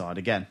at ringside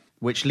again,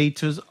 which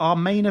leads to our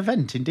main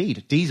event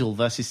indeed, Diesel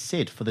versus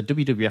Sid for the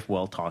WWF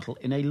World title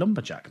in a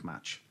lumberjack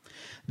match.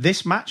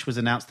 This match was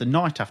announced the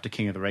night after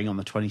King of the Ring on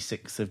the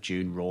 26th of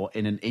June Raw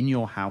in an In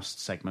Your House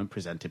segment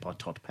presented by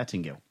Todd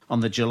Pettengill. On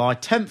the July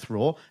 10th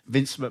Raw,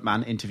 Vince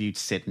McMahon interviewed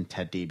Sid and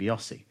Ted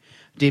DiBiase.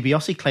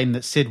 DiBiase claimed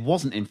that Sid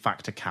wasn't in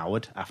fact a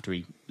coward after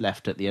he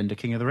left at the end of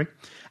King of the Ring,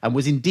 and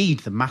was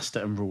indeed the master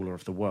and ruler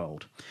of the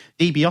world.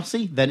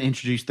 DiBiase then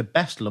introduced the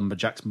best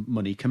lumberjacks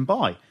money can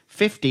buy,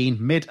 15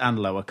 mid and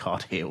lower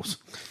card heels.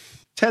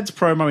 Ted's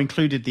promo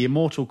included the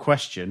immortal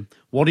question,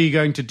 what are you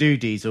going to do,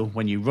 Diesel,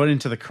 when you run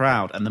into the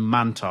crowd and the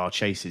Mantar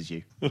chases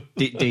you?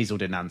 Diesel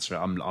didn't answer it.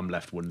 I'm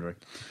left wondering.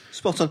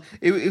 Spot on.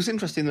 It was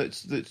interesting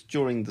that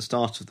during the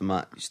start of the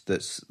match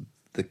that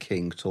the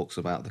King talks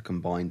about the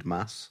combined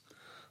mass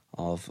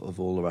of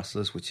all the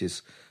wrestlers, which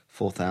is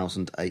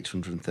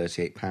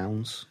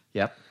 £4,838.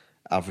 Yep.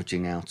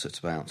 Averaging out at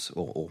about,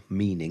 or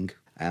meaning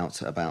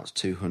out at about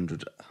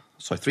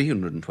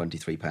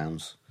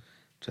 £323.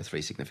 So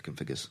three significant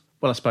figures.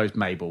 Well, I suppose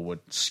Mabel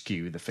would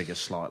skew the figures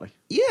slightly.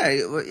 Yeah,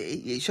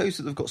 it shows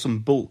that they've got some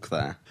bulk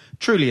there.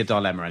 Truly a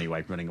dilemma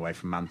anyway, running away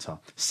from Mantar.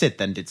 Sid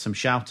then did some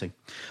shouting.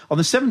 On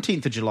the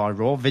 17th of July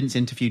Raw, Vince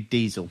interviewed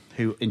Diesel,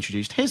 who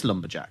introduced his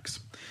lumberjacks.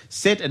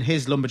 Sid and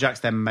his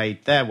lumberjacks then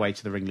made their way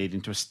to the ring,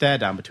 leading to a stare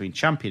down between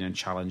champion and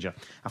challenger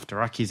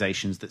after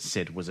accusations that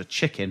Sid was a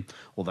chicken,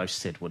 although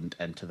Sid wouldn't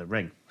enter the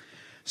ring.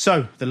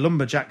 So, the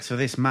lumberjacks for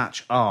this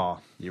match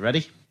are... You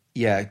ready?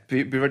 Yeah,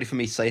 be ready for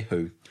me to say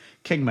who.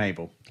 King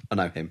Mabel. I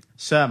know him.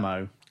 Sir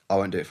Mo. I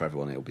won't do it for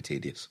everyone, it'll be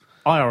tedious.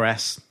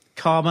 IRS,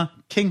 Karma,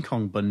 King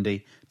Kong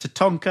Bundy,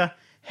 Tatonka,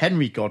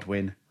 Henry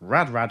Godwinn,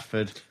 Rad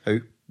Radford.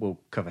 Who? We'll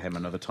cover him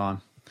another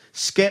time.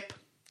 Skip.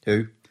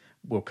 Who?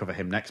 We'll cover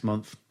him next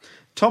month.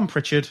 Tom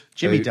Pritchard,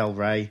 Jimmy Who? Del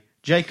Rey,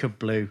 Jacob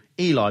Blue,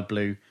 Eli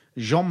Blue,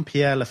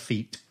 Jean-Pierre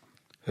Lafitte.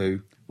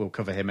 Who? We'll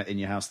cover him at In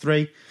Your House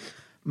 3.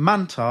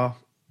 Mantar,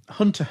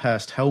 Hunter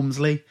Hearst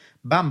Helmsley,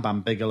 Bam Bam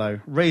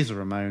Bigelow, Razor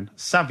Ramon,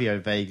 Savio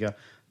Vega,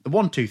 The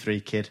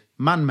 1-2-3 Kid,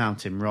 Man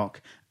Mountain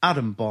Rock,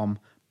 Adam Bomb,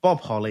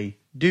 Bob Holly,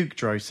 Duke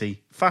Drosy,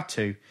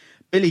 Fatu,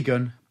 Billy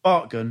Gunn,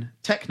 Bart Gunn,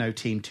 Tekno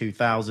Team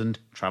 2000,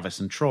 Travis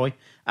and Troy,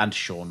 and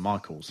Shawn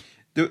Michaels.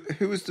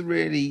 Who was the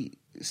really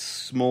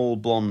small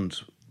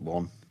blonde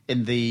one?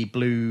 In the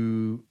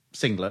blue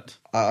singlet.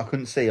 I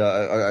couldn't see.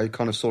 I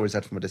kind of saw his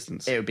head from a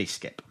distance. It would be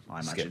Skip, I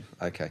imagine.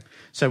 Skip. Okay.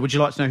 So would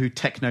you like to know who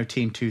Tekno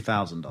Team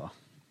 2000 are?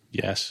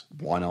 Yes.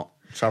 Why not?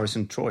 Travis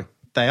and Troy.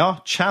 They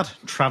are Chad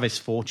Travis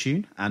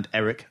Fortune and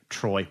Eric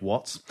Troy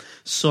Watts,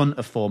 son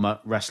of former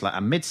wrestler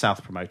and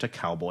Mid-South promoter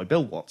Cowboy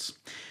Bill Watts.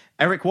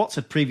 Eric Watts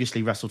had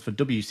previously wrestled for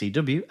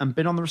WCW and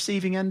been on the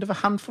receiving end of a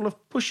handful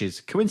of pushes,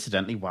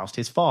 coincidentally whilst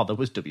his father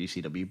was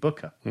WCW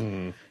booker.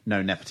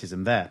 No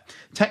nepotism there.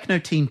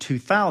 Tekno Team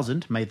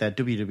 2000 made their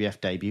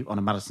WWF debut on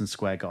a Madison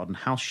Square Garden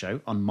house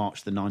show on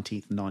March the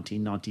 19th,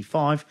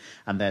 1995,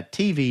 and their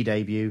TV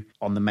debut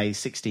on the May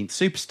 16th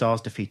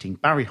Superstars, defeating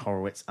Barry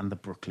Horowitz and the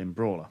Brooklyn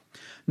Brawler.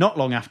 Not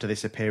long after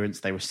this appearance,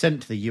 they were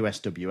sent to the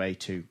USWA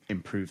to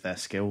improve their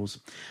skills.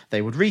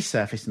 They would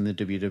resurface in the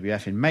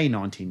WWF in May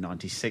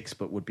 1996,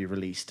 but would be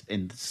released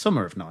in the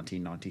summer of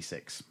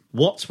 1996.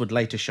 Watts would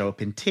later show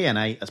up in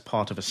TNA as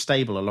part of a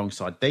stable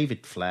alongside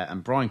David Flair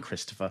and Brian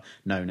Christopher,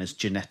 known as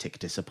Genetic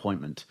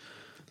Disappointment.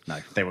 No,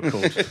 they were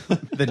called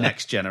The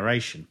Next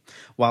Generation.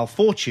 While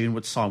Fortune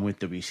would sign with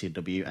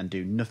WCW and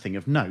do nothing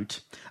of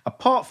note,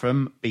 apart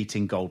from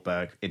beating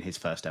Goldberg in his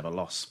first ever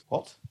loss.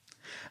 What?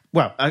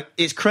 Well,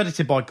 it's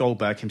credited by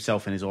Goldberg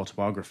himself in his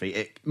autobiography.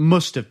 It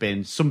must have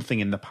been something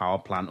in the power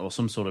plant or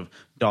some sort of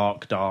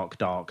dark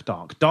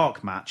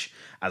match,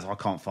 as I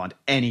can't find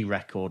any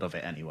record of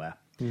it anywhere.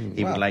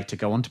 He would later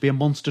go on to be a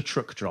monster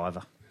truck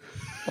driver.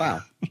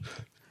 Wow.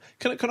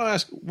 Can I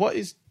ask, what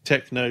is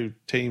Tekno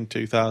Team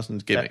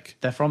 2000's gimmick?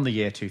 They're from the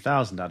year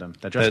 2000, Adam.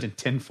 They're dressed in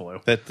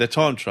tinfoil. They're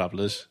time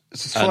travellers.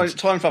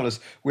 Time travellers.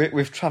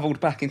 We've travelled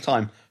back in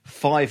time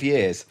 5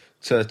 years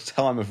to a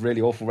time of really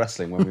awful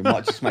wrestling when we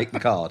might just make the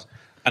card.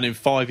 And in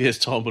 5 years'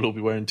 time, we'll all be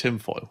wearing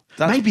tinfoil.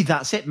 Maybe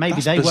that's it. Maybe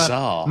that's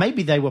bizarre.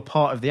 Maybe they were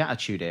part of the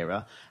Attitude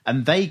Era,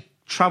 and they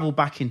travel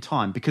back in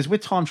time. Because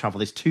with time travel,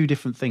 there's two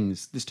different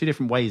things. There's two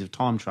different ways of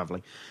time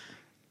travelling.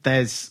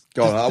 Go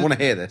on, I want to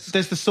hear this.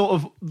 There's the sort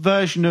of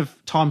version of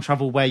time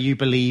travel where you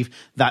believe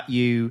that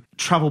you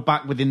travel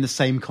back within the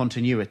same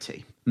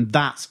continuity. And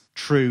that's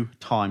true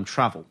time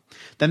travel.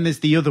 Then there's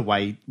the other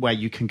way where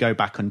you can go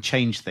back and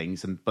change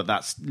things, but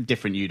that's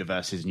different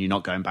universes and you're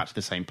not going back to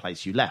the same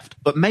place you left.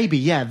 But maybe,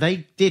 yeah,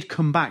 they did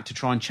come back to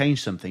try and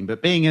change something,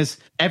 but being as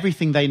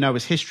everything they know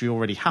as history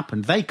already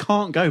happened, they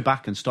can't go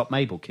back and stop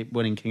Mabel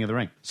winning King of the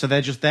Ring. So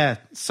they're just there,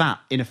 sat,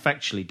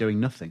 ineffectually doing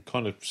nothing.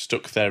 Kind of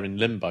stuck there in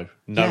limbo,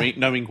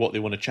 knowing what they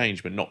want to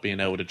change, but not being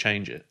able to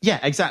change it. Yeah,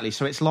 exactly.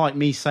 So it's like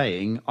me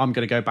saying, I'm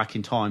going to go back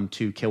in time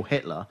to kill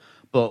Hitler,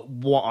 but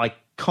what I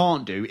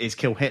can't do is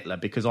kill Hitler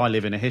because I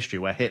live in a history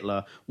where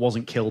Hitler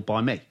wasn't killed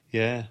by me.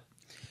 Yeah.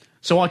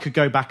 So I could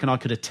go back and I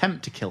could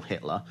attempt to kill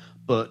Hitler,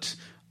 but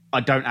I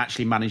don't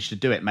actually manage to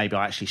do it. Maybe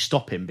I actually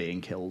stop him being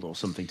killed or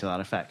something to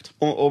that effect.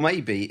 Or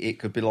maybe it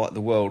could be like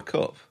the World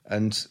Cup,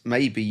 and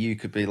maybe you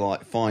could be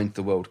like, find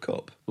the World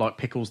Cup. Like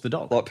Pickles the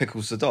dog. Like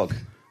Pickles the dog.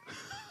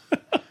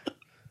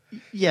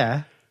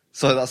 Yeah.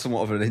 So that's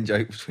somewhat of an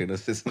in-joke between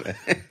us, isn't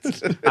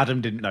it?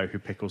 Adam didn't know who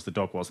Pickles the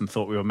dog was and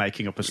thought we were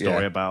making up a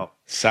story about...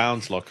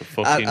 Sounds like a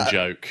fucking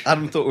joke.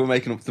 Adam thought we were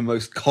making up the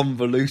most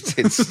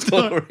convoluted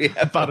story ever.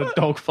 About a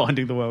dog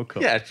finding the World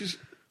Cup. Yeah, just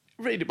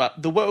read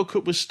about the World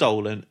Cup was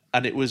stolen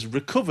and it was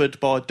recovered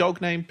by a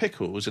dog named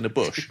Pickles in a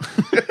bush.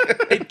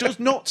 It does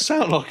not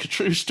sound like a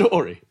true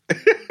story.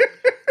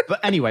 But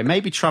anyway,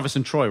 maybe Travis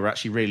and Troy were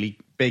actually really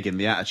big in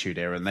the Attitude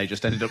Era and they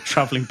just ended up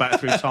travelling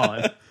back through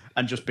time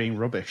and just being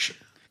rubbish.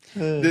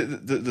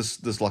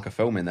 There's like a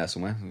film in there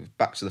somewhere.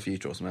 Back to the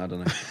Future or something, I don't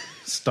know.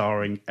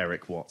 Starring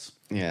Eric Watts.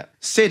 Yeah.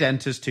 Sid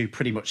enters to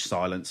pretty much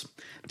silence.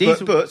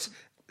 But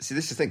see,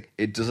 this is the thing.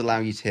 It does allow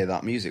you to hear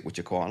that music, which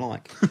I quite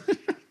like.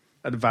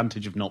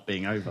 Advantage of not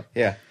being over.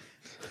 Yeah.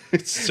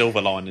 Silver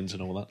linings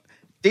and all that.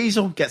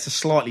 Diesel gets a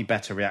slightly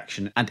better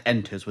reaction and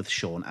enters with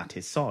Sean at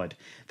his side.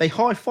 They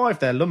high-five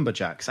their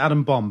lumberjacks,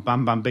 Adam Bomb,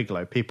 Bam Bam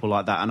Bigelow, people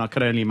like that, and I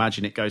can only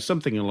imagine it goes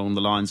something along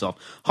the lines of,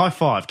 high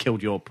five,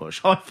 killed your push,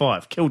 high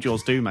five, killed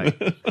yours too, mate.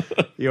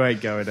 You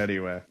ain't going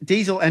anywhere.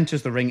 Diesel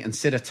enters the ring and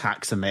Sid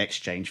attacks and they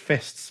exchange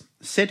fists.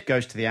 Sid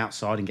goes to the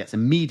outside and gets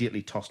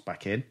immediately tossed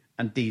back in,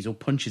 and Diesel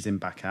punches him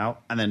back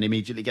out and then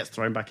immediately gets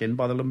thrown back in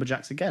by the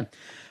lumberjacks again.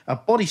 A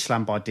body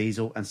slam by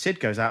Diesel, and Sid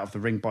goes out of the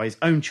ring by his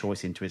own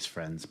choice into his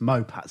friends.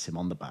 Mo pats him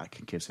on the back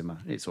and gives him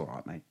it's all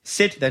right, mate.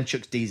 Sid then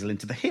chucks Diesel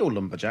into the heel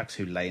lumberjacks,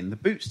 who lay in the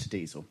boots to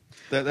Diesel.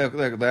 They are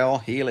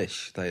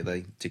heelish.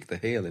 They dig the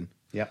heel in.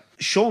 Yep.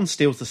 Sean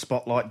steals the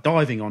spotlight,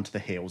 diving onto the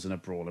heels, and a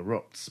brawl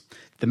erupts.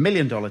 The $1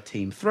 Million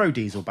Team throw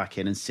Diesel back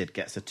in, and Sid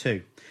gets a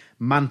 2.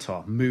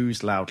 Mantar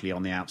moos loudly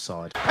on the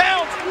outside.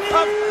 Pounds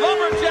of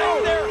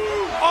lumberjack there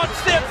on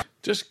Sid.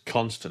 Just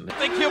constantly.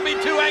 Think he'll be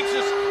too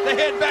anxious to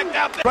head back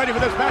out there. Ready for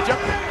this matchup,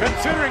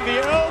 considering the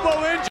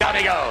elbow injury. Down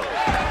he goes.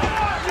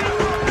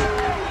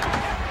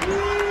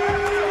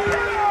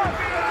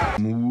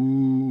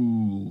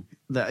 Ooh.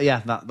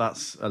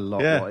 That's a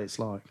lot what it's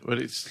like. But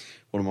it's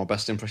one of my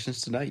best impressions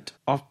to date.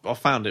 I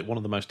found it one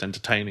of the most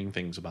entertaining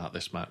things about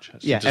this match.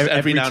 Yeah, just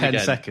every now and 10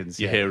 again, seconds.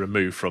 you hear a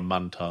move from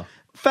Mantar.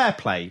 Fair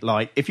play.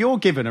 Like, if you're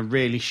given a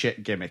really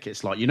shit gimmick,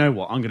 it's like, you know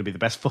what? I'm going to be the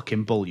best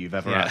fucking bull you've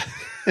ever had.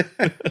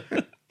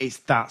 It's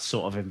that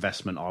sort of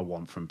investment I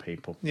want from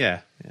people.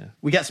 Yeah.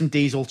 We get some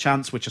Diesel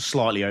chants, which are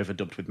slightly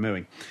overdubbed with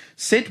mooing.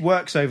 Sid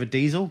works over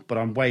Diesel, but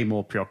I'm way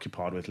more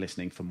preoccupied with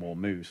listening for more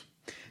moos.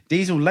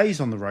 Diesel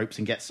lays on the ropes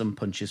and gets some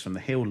punches from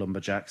the heel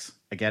lumberjacks.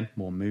 Again,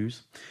 more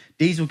moos.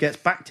 Diesel gets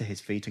back to his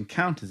feet and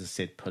counters a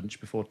Sid punch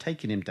before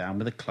taking him down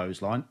with a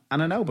clothesline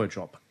and an elbow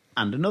drop.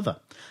 And another.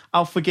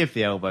 I'll forgive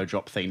the elbow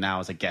drop thing now,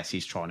 as I guess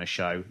he's trying to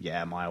show,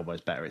 yeah, my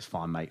elbow's better, it's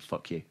fine, mate,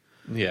 fuck you.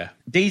 Yeah.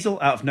 Diesel,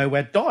 out of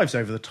nowhere, dives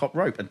over the top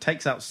rope and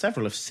takes out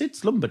several of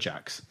Sid's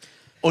lumberjacks.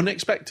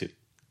 Unexpected.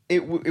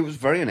 It was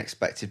very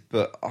unexpected,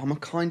 but I'm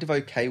kind of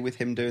okay with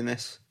him doing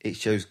this. It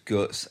shows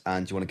guts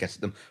and you want to get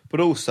at them, but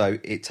also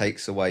it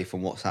takes away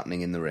from what's happening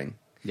in the ring.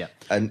 Yeah.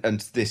 And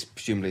this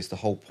presumably is the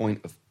whole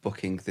point of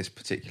booking this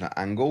particular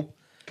angle.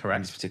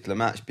 Correct. This particular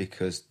match,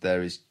 because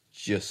there is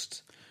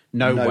just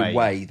no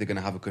way they're going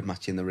to have a good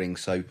match in the ring.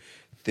 So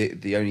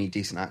the only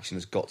decent action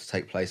has got to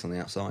take place on the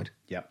outside.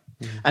 Yep.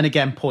 And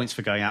again, points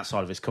for going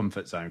outside of his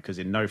comfort zone, because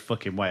in no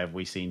fucking way have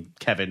we seen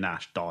Kevin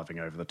Nash diving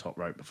over the top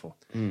rope before.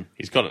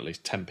 He's got at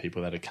least 10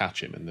 people there to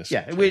catch him in this.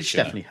 Yeah, which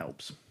definitely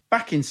helps.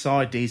 Back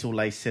inside, Diesel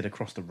lays Sid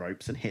across the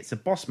ropes and hits a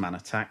boss man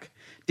attack.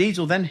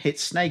 Diesel then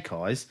hits Snake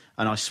Eyes,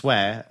 and I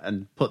swear,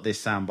 and put this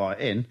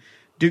soundbite in,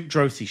 Duke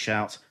Drosy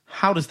shouts,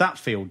 "How does that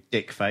feel,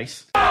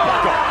 dickface?"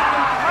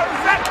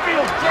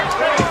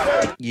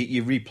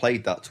 You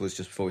replayed that to us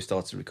just before we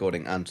started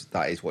recording, and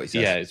that is what he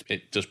says. Yeah,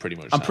 it does pretty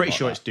much. I'm pretty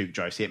sure it's Duke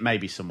Drosy. It may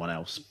be someone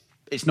else.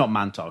 It's not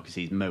Mantar because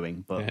he's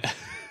mooing, but... Yeah.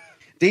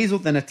 Diesel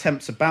then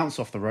attempts to bounce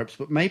off the ropes,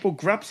 but Mabel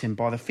grabs him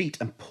by the feet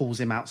and pulls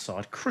him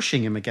outside,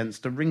 crushing him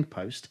against a ring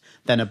post,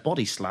 then a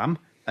body slam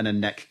and a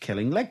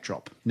neck-killing leg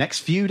drop. Next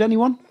feud,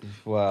 anyone?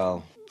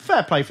 Well...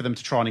 Fair play for them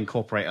to try and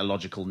incorporate a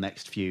logical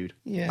next feud.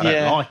 Yeah. I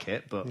don't like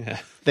it, but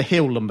the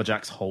heel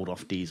lumberjacks hold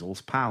off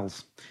Diesel's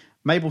pals.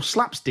 Mabel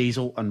slaps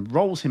Diesel and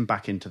rolls him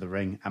back into the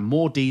ring, and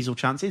more Diesel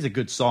chance is a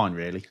good sign,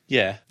 really.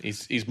 Yeah,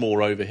 he's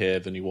more over here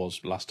than he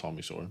was last time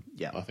we saw him.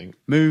 Yeah. I think.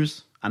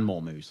 Moves and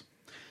more moves.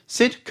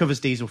 Sid covers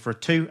Diesel for a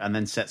 2 and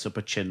then sets up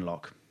a chin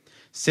lock.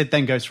 Sid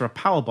then goes for a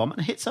powerbomb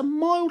and hits a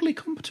mildly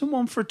competent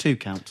one for a 2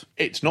 count.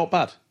 It's not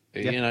bad.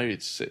 Yeah. You know,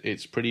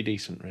 it's pretty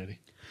decent, really.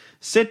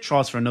 Sid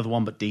tries for another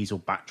one, but Diesel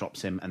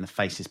backdrops him and the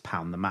faces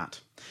pound the mat.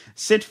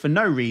 Sid, for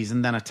no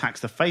reason, then attacks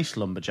the face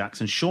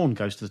lumberjacks and Sean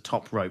goes to the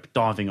top rope,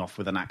 diving off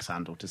with an axe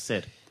handle to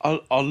Sid.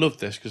 I love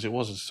this because it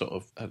was a sort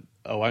of,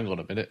 hang on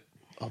a minute.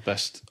 I'll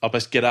best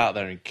get out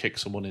there and kick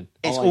someone in.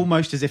 It's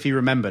almost as if he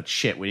remembered,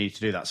 shit, we need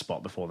to do that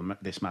spot before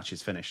this match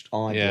is finished.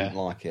 I didn't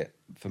like it.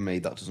 For me,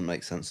 that doesn't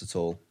make sense at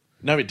all.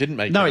 No, it didn't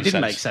make. No, any it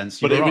didn't sense. make sense.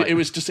 But You're right. it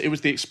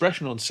was the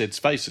expression on Sid's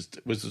face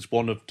was just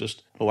one of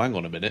just, hang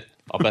on a minute,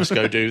 I best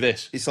go do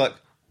this. It's like,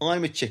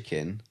 I'm a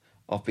chicken.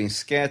 I've been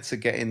scared to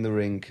get in the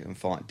ring and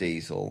fight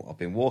Diesel. I've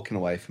been walking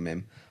away from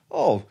him.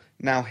 Oh,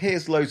 now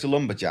here's loads of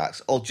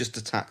lumberjacks. I'll just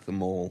attack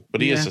them all.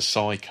 But he is a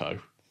psycho.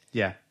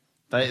 Yeah,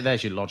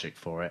 there's your logic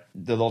for it.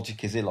 The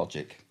logic is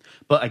illogic.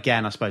 But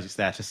again, I suppose it's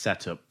there to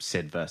set up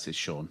Sid versus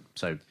Sean,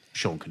 so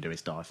Sean can do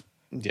his dive.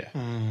 Yeah.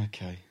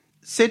 Okay.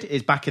 Sid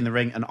is back in the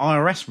ring and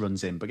IRS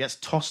runs in, but gets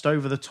tossed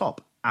over the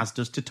top, as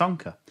does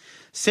Tatanka.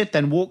 Sid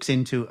then walks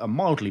into and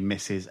mildly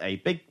misses a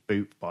big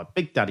boot by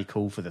Big Daddy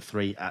Cool for the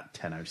 3 at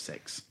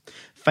 10:06.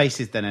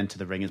 Faces then enter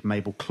the ring as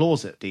Mabel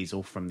claws at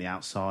Diesel from the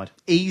outside.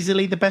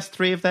 Easily the best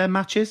 3 of their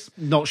matches.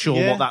 Not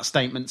sure what that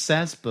statement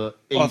says, but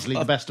easily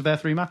the best of their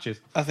 3 matches.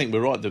 I think we're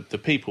right. The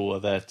people are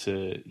there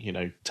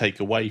to, take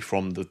away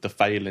from the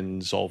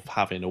failings of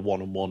having a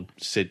one-on-one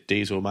Sid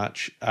Diesel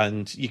match,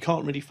 and you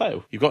can't really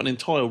fail. You've got an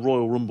entire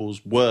Royal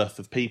Rumble's worth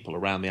of people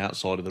around the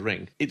outside of the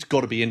ring. It's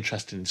got to be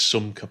interesting in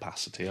some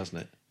capacity,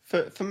 hasn't it?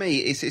 For me,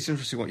 it's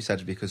interesting what you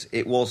said, because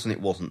it was and it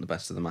wasn't the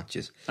best of the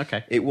matches.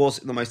 Okay. It was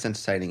the most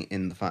entertaining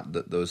in the fact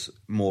that there was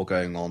more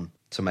going on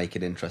to make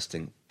it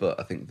interesting, but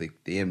I think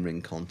the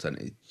in-ring content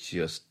is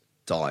just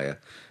dire,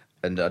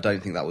 and I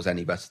don't think that was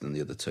any better than the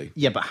other 2.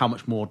 Yeah, but how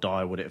much more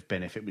dire would it have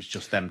been if it was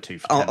just them 2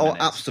 for 10 minutes? Oh,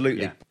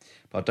 absolutely. Yeah.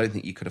 But I don't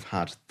think you could have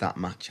had that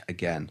match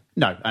again.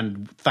 No,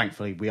 and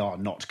thankfully we are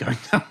not going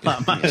down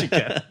that match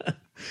again.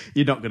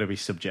 You're not going to be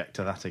subject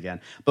to that again.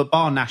 But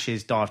bar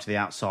Nash's dive to the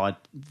outside,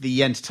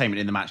 the entertainment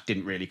in the match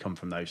didn't really come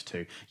from those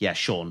 2. Yeah,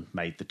 Sean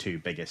made the 2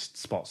 biggest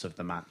spots of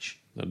the match.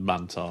 And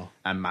Mantar.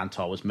 And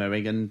Mantar was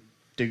mooing, and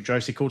Duke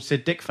Drosy called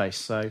Sid Dickface.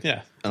 So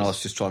Yeah. And I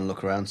was just trying to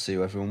look around to see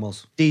who everyone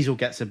was. Diesel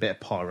gets a bit of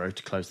pyro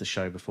to close the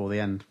show before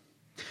the end.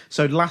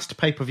 So last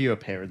pay-per-view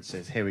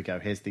appearances. Here we go.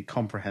 Here's the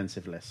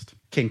comprehensive list.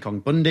 King Kong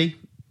Bundy,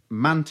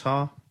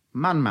 Mantar,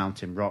 Man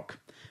Mountain Rock,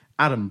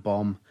 Adam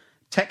Bomb,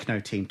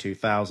 Tekno Team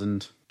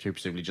 2000, who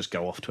presumably just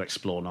go off to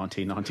explore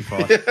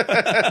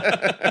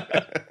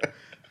 1995,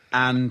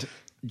 and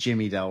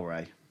Jimmy Del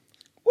Rey.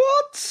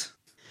 What?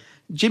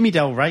 Jimmy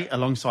Del Rey,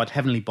 alongside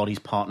Heavenly Body's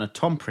partner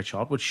Tom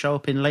Pritchard, would show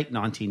up in late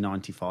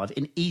 1995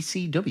 in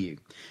ECW,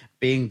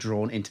 being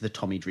drawn into the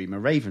Tommy Dreamer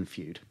Raven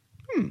feud.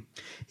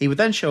 He would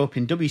then show up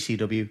in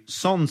WCW,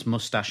 Sans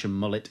Mustache and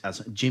Mullet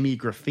as Jimmy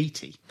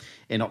Graffiti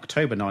in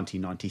October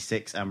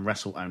 1996 and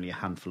wrestle only a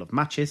handful of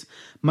matches,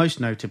 most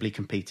notably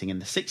competing in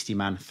the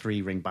 60-man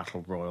 3-ring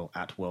Battle Royal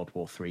at World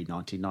War III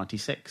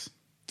 1996.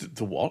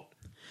 The what?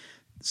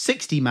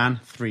 60-man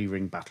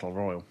 3-ring Battle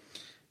Royal.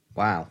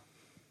 Wow.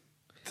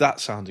 That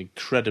sounds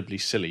incredibly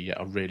silly, yet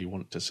I really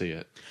want to see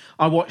it.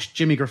 I watched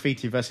Jimmy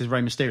Graffiti versus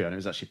Rey Mysterio and it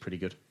was actually pretty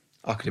good.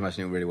 I could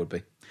imagine it really would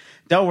be.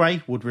 Del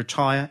Rey would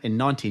retire in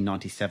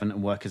 1997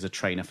 and work as a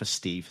trainer for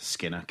Steve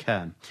Skinner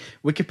Kern.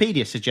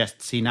 Wikipedia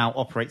suggests he now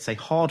operates a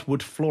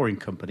hardwood flooring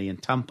company in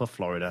Tampa,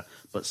 Florida,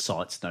 but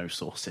cites no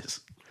sources.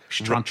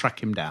 Should try and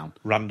track him down.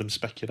 Random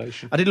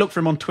speculation. I did look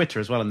for him on Twitter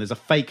as well, and there's a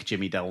fake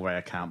Jimmy Del Rey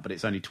account, but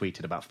it's only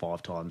tweeted about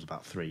 5 times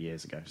about 3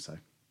 years ago. So,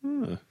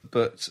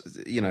 But,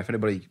 if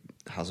anybody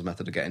has a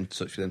method of getting in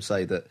touch with him,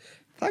 say that,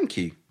 thank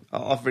you.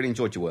 I've really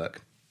enjoyed your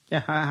work.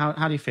 yeah,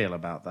 how do you feel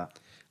about that?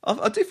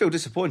 I do feel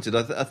disappointed.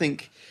 I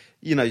think,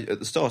 at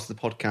the start of the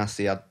podcast,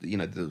 he had,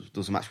 there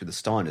was a match with the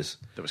Steiners.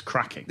 That was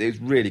cracking. It was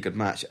a really good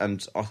match,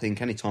 and I think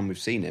any time we've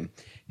seen him,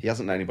 he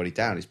hasn't let anybody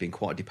down. He's been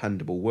quite a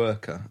dependable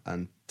worker,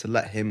 and to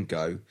let him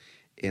go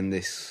in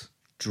this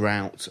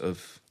drought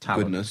of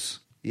Talent. goodness,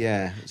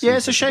 yeah.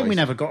 It's a shame we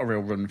never got a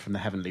real run from the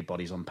Heavenly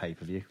Bodies on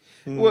pay-per-view.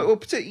 Well,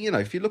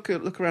 particularly, if you look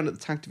around at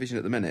the tag division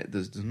at the minute,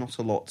 there's not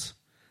a lot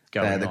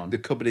Going there. on. The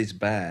cupboard is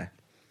bare,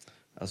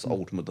 as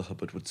old Mother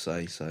Hubbard would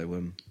say.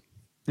 So,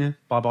 Yeah,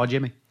 bye-bye,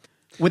 Jimmy.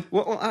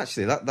 well,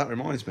 actually, that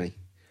reminds me.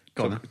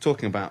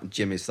 Talking about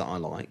Jimmys that I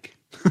like,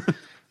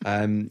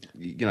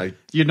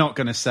 You're not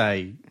going to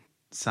say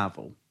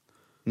Savile.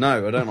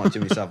 No, I don't like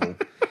Jimmy Savile.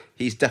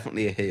 He's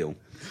definitely a heel.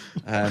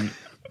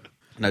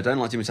 No, don't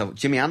like Jimmy Savile.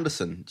 Jimmy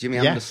Anderson.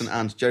 Anderson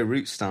and Joe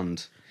Root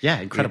stand. Yeah,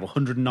 incredible.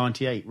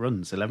 198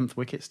 runs, 11th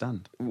wicket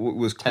stand.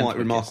 Was quite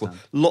remarkable. Stand.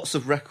 Lots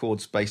of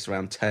records based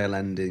around tail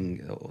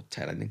ending.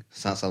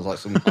 Sounds like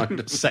some kind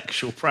of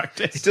Sexual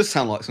practice. It does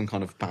sound like some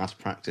kind of bad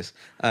practice.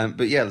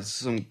 But yeah, there's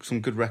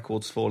some good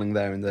records falling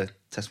there in the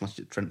Test match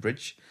at Trent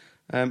Bridge.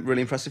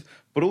 Really impressive.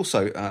 But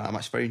also, I'm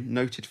actually very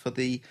noted for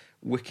the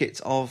wicket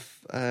of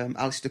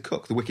Alistair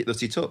Cook, the wicket that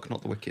he took,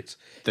 not the wicket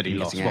that he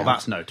lost. Well, out.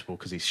 that's notable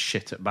because he's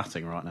shit at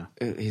batting right now.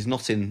 He's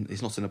not in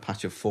a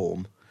patch of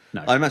form.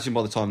 No. I imagine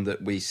by the time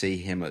that we see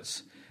him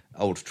at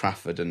Old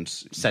Trafford and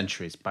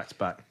centuries back to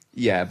back.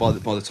 Yeah, by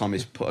the time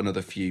he's put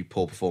another few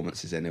poor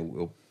performances in,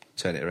 he'll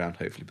turn it around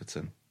hopefully.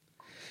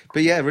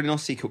 But yeah, really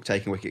nice to see Cook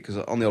taking wicket, because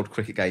on the old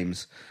cricket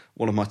games,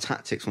 one of my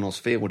tactics when I was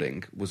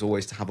fielding was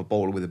always to have a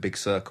bowler with a big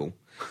circle.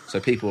 So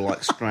people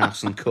like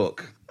Strauss and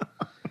Cook,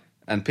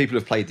 and people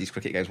who've played these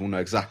cricket games will know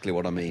exactly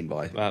what I mean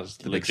by that's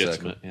the big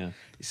circle. Yeah,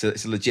 it's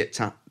a legit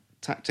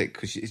tactic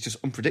because it's just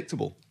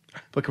unpredictable.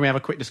 But can we have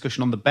a quick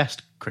discussion on the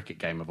best cricket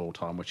game of all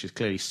time, which is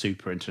clearly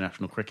Super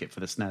International Cricket for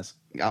the SNES?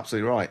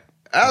 Absolutely right.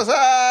 How's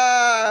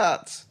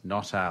that?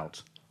 Not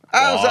out.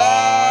 How's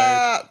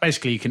that?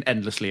 Basically, you can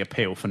endlessly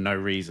appeal for no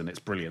reason. It's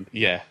brilliant.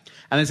 Yeah.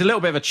 And there's a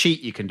little bit of a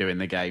cheat you can do in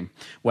the game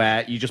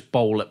where you just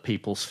bowl at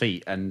people's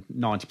feet, and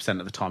 90%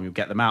 of the time you'll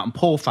get them out. And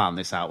Paul found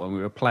this out when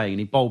we were playing, and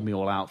he bowled me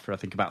all out for, I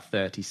think, about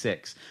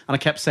 36. And I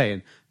kept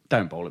saying,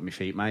 don't bowl at my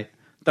feet, mate.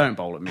 Don't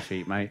bowl at my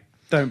feet, mate.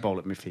 Don't bowl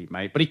at my feet,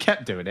 mate. But he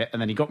kept doing it,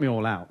 and then he got me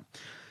all out.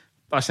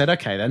 I said,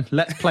 OK, then,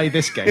 let's play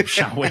this game,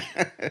 shall we?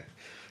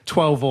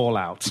 12 all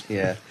out.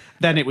 Yeah.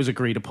 Then it was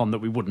agreed upon that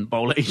we wouldn't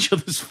bowl at each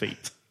other's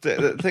feet.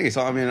 The thing is,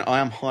 I mean, I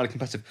am highly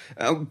competitive.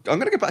 I'm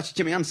going to go back to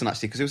Jimmy Anderson,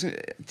 actually, because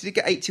did he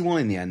get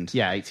 81 in the end?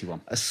 Yeah,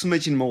 81. A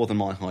smidgen more than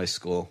my high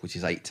score, which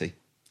is 80.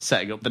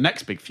 Setting up the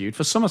next big feud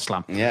for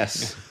SummerSlam.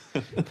 Yes.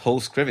 Paul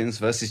Scrivens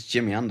versus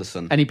Jimmy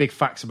Anderson. Any big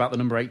facts about the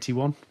number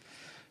 81?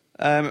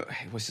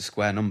 It was a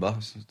square number.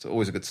 It's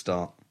always a good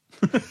start.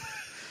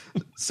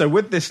 So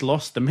with this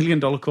loss, the $1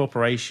 Million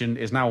Corporation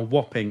is now a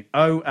whopping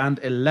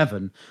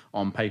 0-11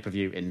 on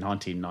pay-per-view in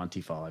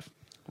 1995.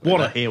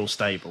 What a heel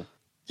stable.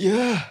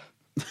 Yeah.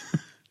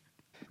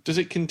 Does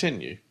it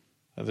continue?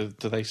 Do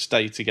they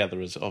stay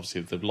together? As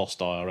obviously they've lost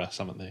IRS,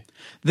 haven't they?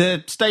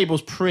 The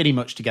stable's pretty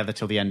much together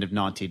till the end of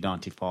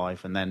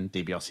 1995, and then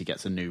DiBiase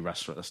gets a new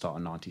wrestler at the start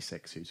of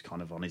 96 who's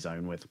kind of on his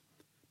own with.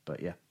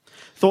 But yeah.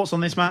 Thoughts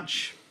on this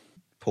match?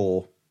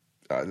 Poor.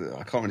 I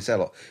can't really say a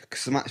lot,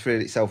 because the match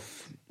really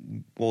itself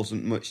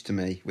wasn't much to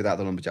me. Without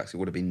the Lumberjacks, it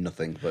would have been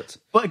nothing.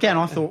 But again,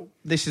 I thought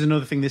this is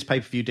another thing this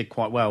pay-per-view did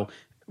quite well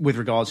with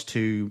regards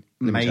to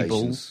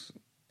Mabel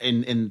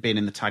in being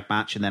in the tag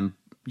match, and then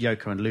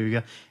Yoko and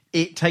Luger.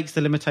 It takes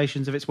the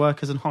limitations of its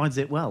workers and hides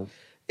it well.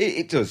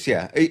 It does,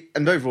 yeah.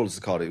 And overall as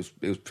a card, it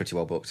was pretty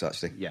well booked,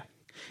 actually. Yeah.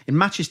 In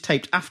matches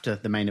taped after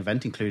the main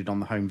event, included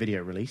on the home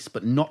video release,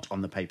 but not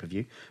on the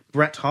pay-per-view,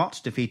 Bret Hart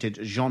defeated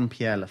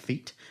Jean-Pierre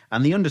Lafitte,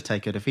 and The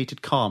Undertaker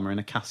defeated Karma in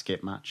a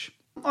casket match.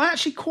 I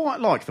actually quite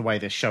like the way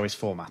this show is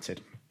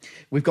formatted.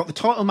 We've got the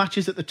title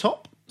matches at the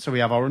top. So we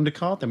have our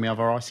undercard, then we have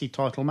our IC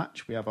title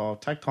match, we have our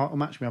tag title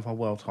match, we have our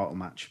world title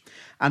match.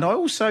 And I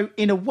also,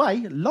 in a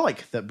way,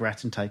 like that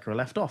Bret and Taker are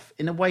left off,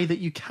 in a way that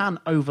you can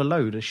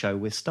overload a show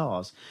with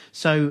stars.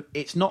 So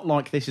it's not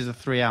like this is a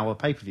 3-hour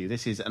pay-per-view,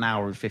 this is an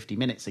hour and 50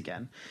 minutes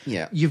again.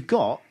 Yeah. You've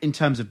got, in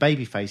terms of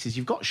baby faces,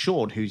 you've got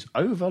Shawn, who's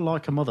over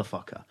like a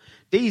motherfucker.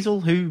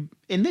 Diesel, who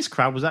in this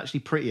crowd was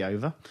actually pretty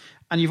over.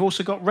 And you've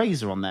also got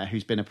Razor on there,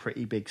 who's been a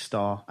pretty big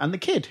star. And the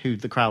Kid, who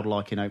the crowd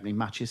like in opening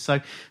matches. So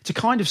to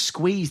kind of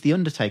squeeze The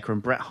Undertaker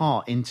and Bret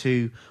Hart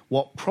into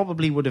what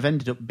probably would have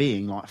ended up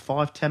being like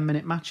 5-10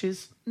 minute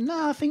matches,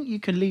 no, I think you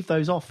can leave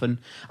those off. And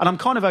I'm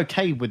kind of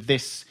okay with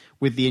this,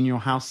 with the In Your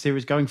House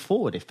series going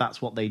forward, if that's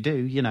what they do.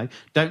 You know,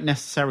 don't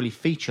necessarily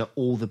feature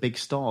all the big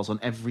stars on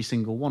every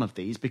single one of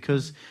these,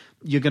 because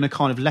you're going to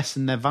kind of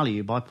lessen their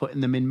value by putting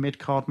them in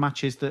mid-card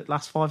matches that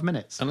last 5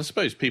 minutes. And I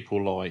suppose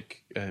people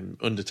like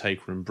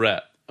Undertaker and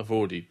Bret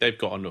they've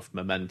got enough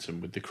momentum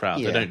with the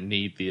crowd. Yeah. They don't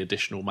need the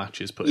additional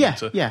matches put Yeah,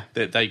 into. yeah.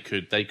 They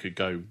could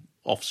go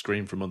off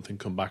screen for a month and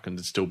come back and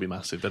it'd still be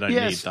massive. They don't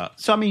need that.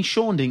 So I mean,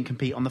 Shawn didn't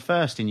compete on the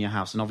first In Your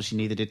House, and obviously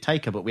neither did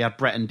Taker. But we had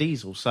Bret and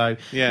Diesel. So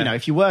Yeah. you know,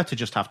 if you were to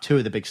just have two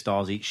of the big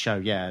stars each show,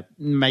 yeah,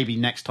 maybe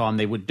next time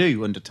they would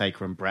do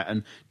Undertaker and Bret,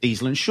 and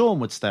Diesel and Shawn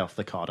would stay off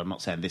the card. I'm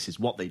not saying this is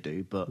what they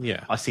do, but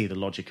Yeah. I see the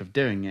logic of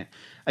doing it.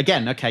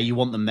 Again, okay, you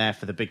want them there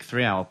for the big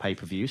 3-hour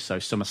pay-per-view. So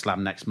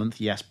SummerSlam next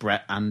month, yes,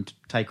 Bret and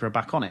Taker are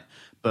back on it.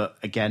 But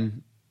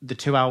again, the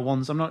 2-hour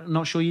ones, I'm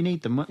not sure you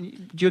need them.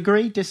 Do you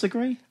agree?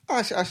 Disagree?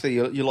 Actually,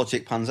 your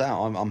logic pans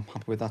out. I'm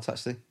happy with that,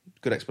 actually.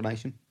 Good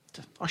explanation.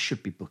 I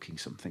should be booking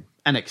something.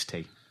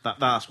 NXT.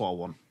 That's what I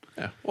want.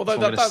 Yeah. Well, So I'm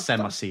going to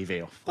send my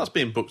CV off. That's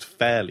being booked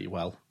fairly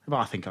well. But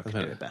I think I could do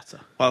it better.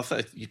 Well,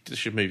 you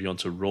should move you on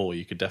to Raw.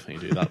 You could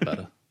definitely do that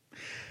better.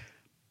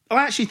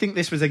 I actually think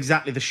this was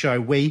exactly the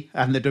show we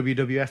and the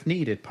WWF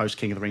needed post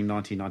King of the Ring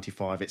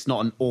 1995. It's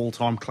not an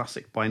all-time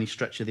classic by any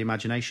stretch of the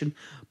imagination,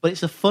 but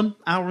it's a fun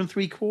hour and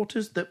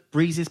 3/4 that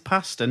breezes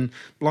past and,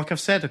 like I've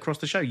said across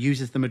the show,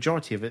 uses the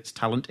majority of its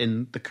talent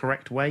in the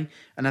correct way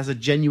and has a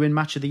genuine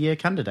Match of the Year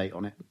candidate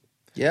on it.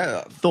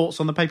 Yeah. Thoughts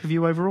on the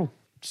pay-per-view overall?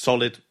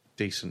 Solid,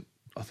 decent.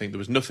 I think there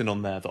was nothing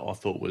on there that I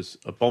thought was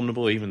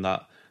abominable. Even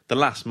that the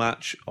last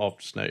match, I've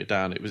just noted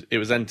down, it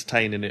was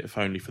entertaining, if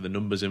only for the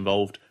numbers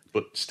involved.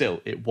 But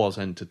still, it was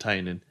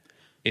entertaining.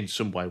 in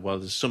some way, well,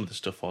 there's some of the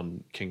stuff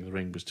on King of the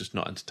Ring was just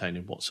not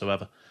entertaining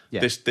whatsoever.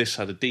 Yeah. This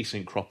had a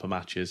decent crop of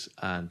matches,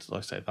 and like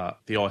I say, that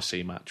the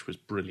IC match was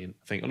brilliant.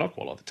 I think, and I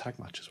quite like the tag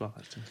match as well,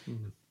 actually.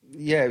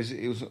 Yeah,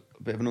 it was a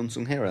bit of an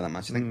unsung hero, that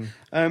match, I think.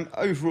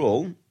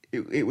 Overall,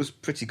 it was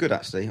pretty good,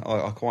 actually.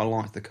 I quite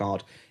liked the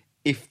card.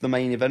 If the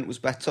main event was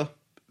better,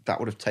 that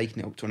would have taken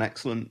it up to an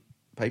excellent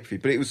pay-per-view.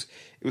 But it was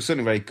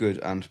certainly very good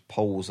and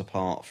poles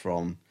apart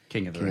from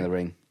King of the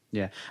Ring.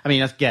 Yeah, I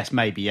mean, I guess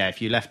maybe,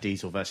 if you left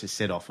Diesel versus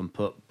Sid off and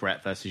put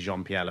Brett versus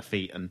Jean-Pierre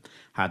Lafitte and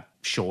had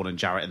Shawn and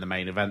Jarrett in the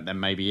main event,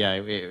 then maybe,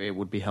 it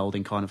would be held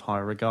in kind of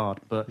higher regard.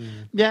 But,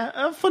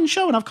 a fun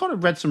show, and I've kind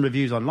of read some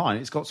reviews online.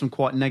 It's got some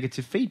quite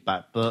negative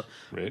feedback, but...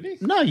 Really?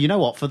 No, you know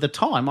what? For the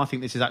time, I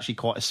think this is actually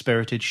quite a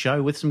spirited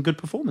show with some good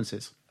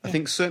performances. I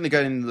think certainly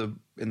going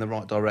in the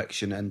right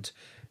direction, and,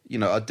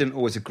 I didn't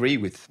always agree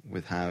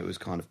with how it was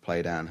kind of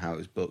played out and how it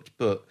was booked,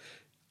 but...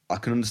 I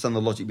can understand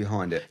the logic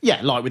behind it.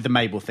 Yeah, like with the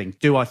Mabel thing.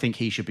 Do I think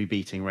he should be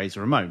beating Razor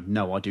Ramon?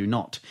 No, I do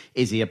not.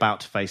 Is he about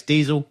to face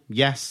Diesel?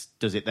 Yes.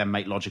 Does it then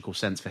make logical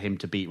sense for him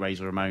to beat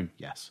Razor Ramon?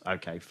 Yes.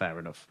 Okay, fair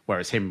enough.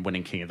 Whereas him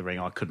winning King of the Ring,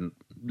 I couldn't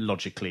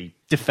logically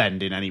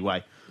defend in any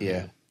way.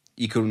 Yeah.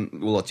 You couldn't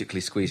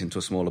logically squeeze into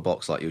a smaller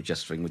box like you were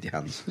gesturing with your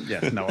hands.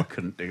 Yeah, no, I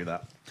couldn't do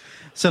that.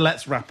 So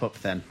let's wrap up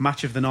then.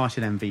 Match of the night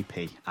in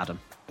MVP. Adam.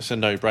 It's a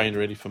no-brainer,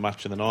 really, for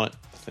match of the night.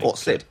 I think. What,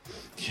 Sid?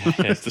 Yeah,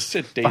 it's the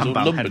Sid Diesel Henry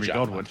lumberjack.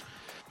 Godwinn.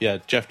 Yeah,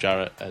 Jeff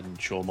Jarrett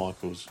and Shawn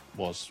Michaels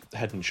was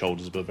head and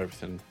shoulders above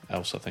everything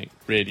else, I think.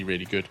 Really,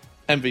 really good.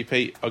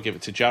 MVP, I'll give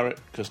it to Jarrett,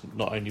 because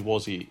not only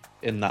was he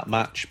in that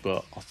match,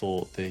 but I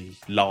thought the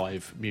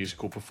live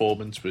musical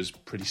performance was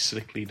pretty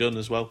slickly done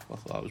as well. I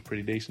thought that was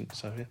pretty decent,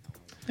 so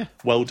yeah.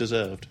 Well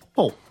deserved.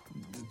 Paul.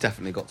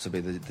 Definitely got to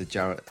be the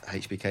Jarrett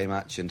HBK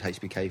match, and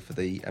HBK for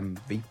the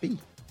MVP.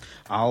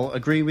 I'll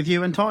agree with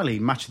you entirely.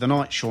 Match of the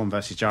night, Shawn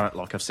versus Jarrett,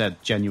 like I've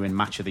said, genuine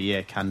match of the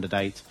year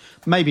candidate.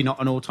 Maybe not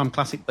an all-time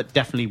classic, but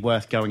definitely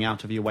worth going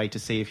out of your way to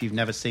see if you've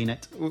never seen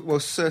it. Well,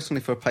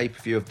 certainly for a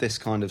pay-per-view of this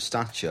kind of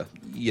stature,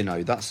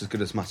 that's as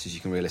good as match as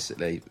you can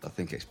realistically, I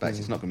think, expect.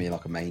 It's not going to be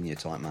like a Mania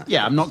type match.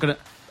 Yeah,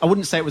 I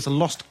wouldn't say it was a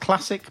lost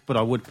classic, but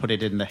I would put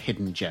it in the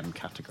hidden gem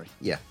category.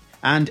 Yeah.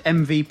 And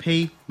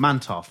MVP,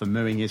 Mantar for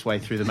mooing his way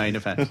through the main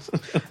event.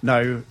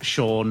 No,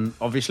 Shawn,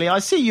 obviously. I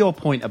see your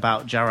point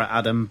about Jarrett,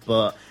 Adam,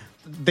 but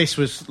this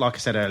was, like I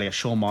said earlier,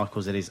 Shawn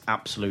Michaels at his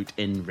absolute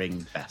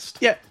in-ring best.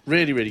 Yeah,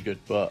 really, really good.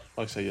 But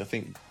like I say, I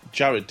think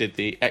Jarrett did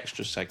the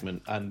extra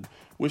segment, and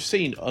we've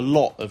seen a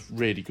lot of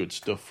really good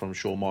stuff from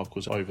Shawn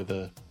Michaels over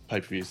the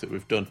pay-per-views that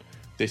we've done.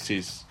 This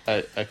is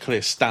a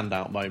clear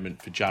standout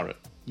moment for Jarrett.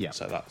 Yeah.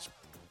 So that's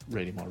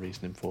really my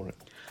reasoning for it.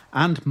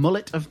 And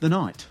mullet of the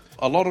night.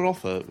 A lot on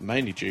offer,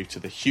 mainly due to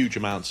the huge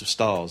amounts of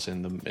stars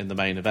in the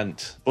main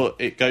event. But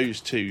it goes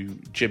to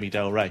Jimmy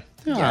Del Rey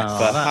for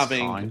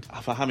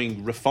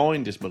having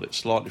refined his mullet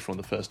slightly from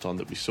the first time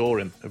that we saw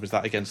him. Was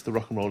that against the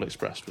Rock and Roll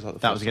Express?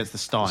 That was against the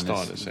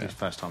Steiners. Yeah. The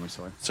first time we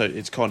saw him. So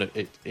it's kind of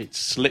it's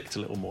slicked a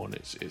little more, and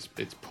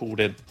it's pulled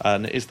in,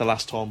 and it is the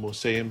last time we'll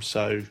see him.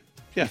 So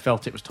yeah, he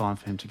felt it was time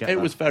for him to get. It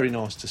was very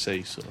nice to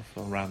see, sort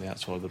of around the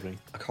outside of the ring.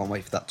 I can't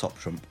wait for that top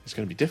trump. It's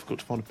going to be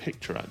difficult to find a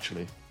picture,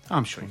 actually.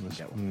 I'm sure you can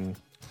get one.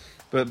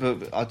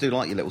 But I do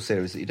like your little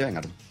series that you're doing,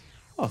 Adam.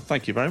 Oh,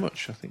 thank you very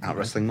much. I think Out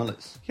Wrestling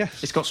Mullets.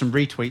 Yes. It's got some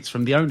retweets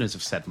from the owners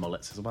of said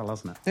mullets as well,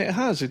 hasn't it? It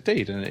has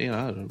indeed, and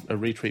a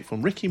retweet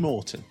from Ricky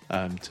Morton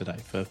today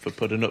for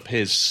putting up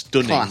his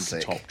stunning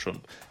Classic. top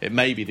trump. It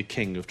may be the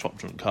king of top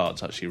trump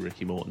cards, actually,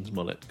 Ricky Morton's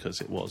mullet, because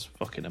it was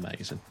fucking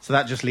amazing. So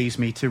that just leaves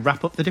me to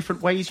wrap up the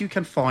different ways you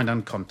can find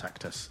and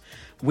contact us.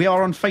 We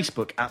are on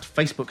Facebook at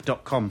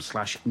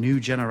facebook.com/New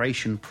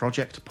Generation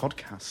Project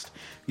Podcast.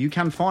 You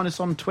can find us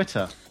on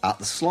Twitter at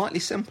the slightly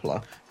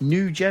simpler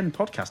New Gen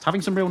Podcast.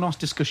 Having some real nice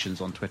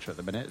discussions on Twitter at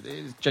the minute.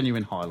 It's a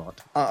genuine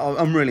highlight.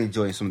 I'm really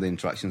enjoying some of the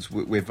interactions.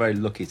 We're very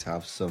lucky to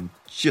have some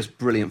just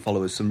brilliant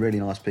followers, some really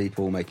nice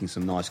people making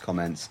some nice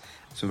comments,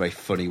 some very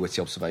funny,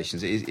 witty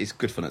observations. It's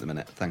good fun at the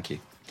minute. Thank you.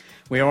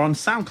 We are on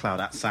SoundCloud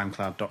at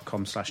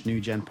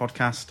soundcloud.com/New Gen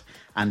Podcast,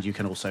 and you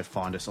can also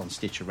find us on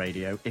Stitcher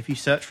Radio if you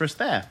search for us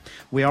there.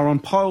 We are on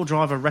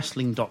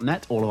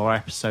piledriverwrestling.net. All of our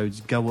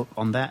episodes go up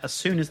on there as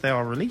soon as they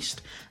are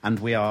released, and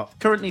we are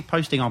currently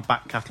posting our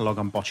back catalogue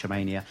on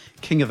Botchamania.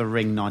 King of the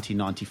Ring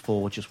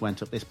 1994 just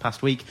went up this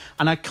past week,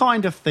 and I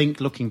kind of think,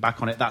 looking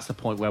back on it, that's the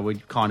point where we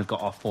kind of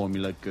got our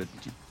formula good.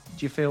 Do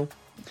you feel?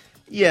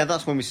 Yeah,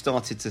 that's when we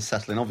started to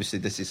settle in. Obviously,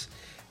 this is...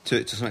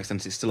 To some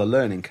extent, it's still a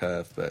learning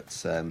curve,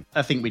 but...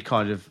 I think we'd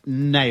kind of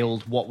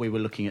nailed what we were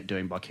looking at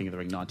doing by King of the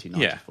Ring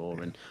 1994,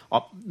 yeah. And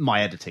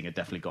my editing had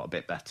definitely got a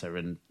bit better,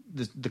 and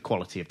the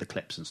quality of the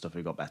clips and stuff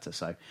had got better,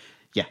 so...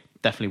 Yeah,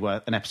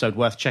 definitely an episode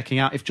worth checking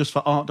out, if just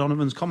for Art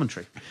Donovan's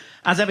commentary.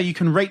 As ever, you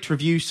can rate,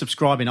 review,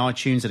 subscribe in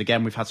iTunes. And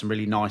again, we've had some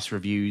really nice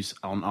reviews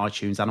on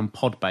iTunes and on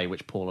Podbay,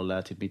 which Paul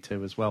alerted me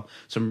to as well.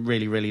 Some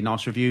really, really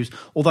nice reviews.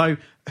 Although,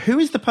 who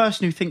is the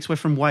person who thinks we're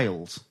from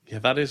Wales? Yeah,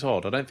 that is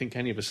odd. I don't think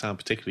any of us sound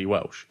particularly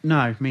Welsh.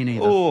 No, me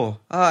neither. Oh,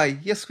 aye,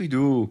 yes we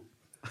do.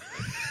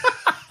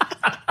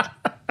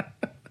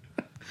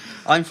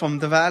 I'm from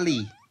the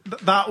valley.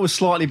 That was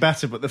slightly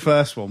better, but the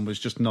first one was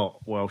just not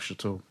Welsh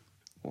at all.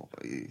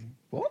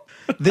 What?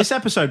 This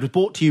episode was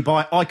brought to you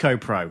by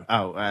IcoPro.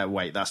 Oh,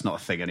 wait, that's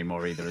not a thing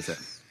anymore either, is it?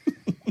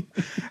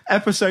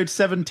 Episode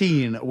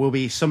 17 will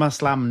be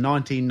SummerSlam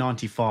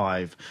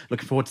 1995.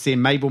 Looking forward to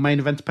seeing Mabel main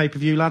event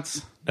pay-per-view,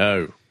 lads?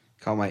 No.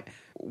 Can't wait.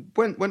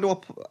 When do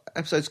our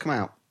episodes come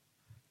out?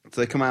 Do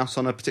they come out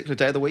on a particular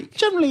day of the week?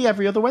 Generally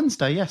every other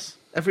Wednesday, yes.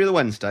 Every other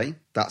Wednesday?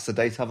 That's the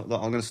date that I'm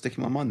going to stick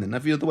in my mind then.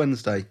 Every other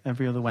Wednesday.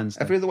 Every other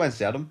Wednesday. Every other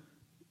Wednesday, Adam.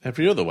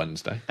 Every other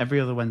Wednesday. Every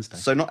other Wednesday.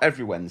 So not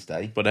every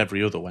Wednesday. But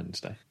every other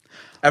Wednesday.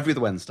 Every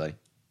other Wednesday.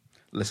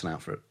 Listen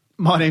out for it.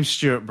 My name's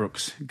Stuart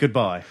Brooks.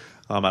 Goodbye.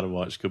 I'm Adam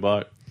White.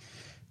 Goodbye.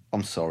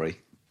 I'm sorry.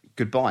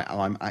 Goodbye.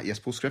 I'm at Yes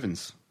Paul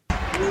Scrivens.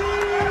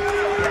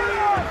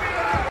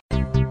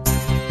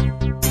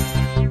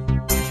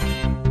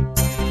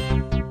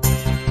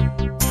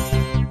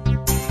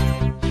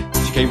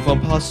 She came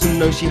from Parson,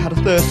 no, she had a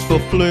thirst for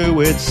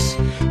fluids.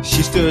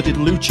 She studied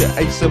Lucha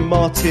at St.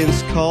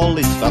 Martin's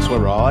College. That's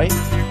where I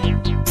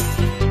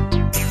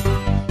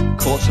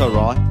caught her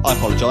eye. I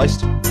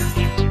apologised.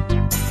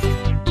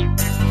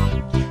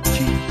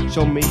 She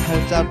showed me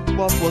her dad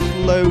was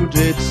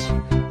loaded.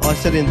 I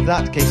said, in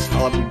that case,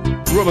 I'll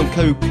have rum and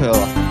coca.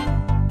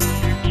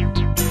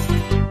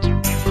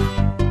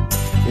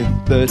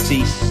 In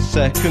 30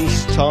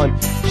 seconds' time,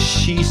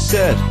 she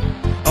said,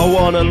 I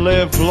want to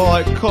live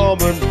like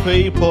common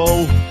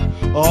people.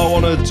 I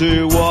want to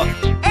do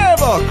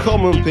whatever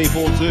common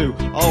people do.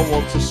 I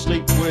want to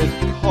sleep with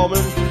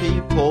common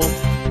people.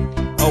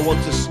 I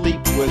want to sleep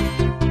with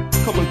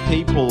common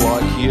people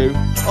like you.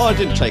 I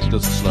didn't take it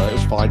as a slur, it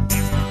was fine.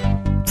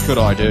 Could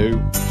I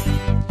do?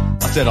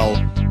 I said, I'll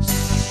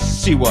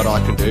see what I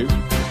can do.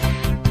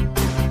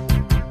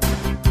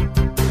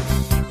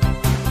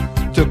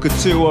 Took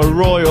her to a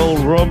Royal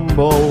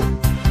Rumble.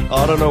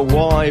 I don't know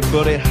why,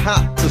 but it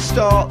had to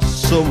start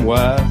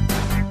somewhere.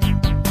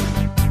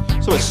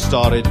 So it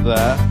started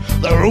there.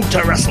 The road to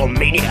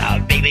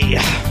WrestleMania, baby.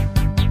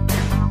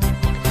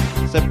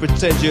 Said,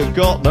 pretend you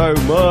got no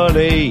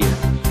money.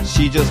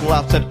 She just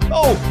laughed and said,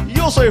 oh,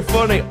 you're so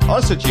funny. I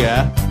said,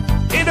 yeah.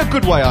 In a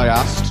good way, I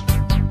asked.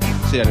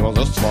 See anyone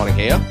else smiling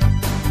here?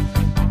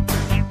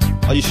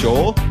 Are you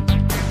sure?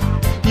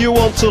 You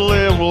want to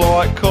live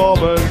like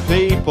common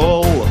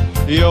people.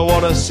 You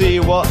want to see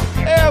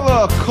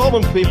whatever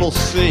common people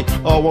see.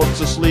 I want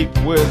to sleep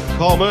with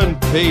common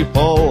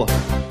people.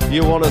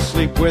 You want to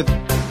sleep with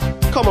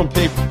common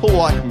people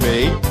like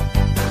me.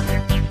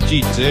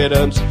 She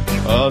didn't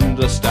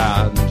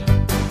understand.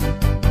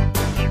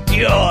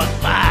 You're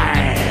mad.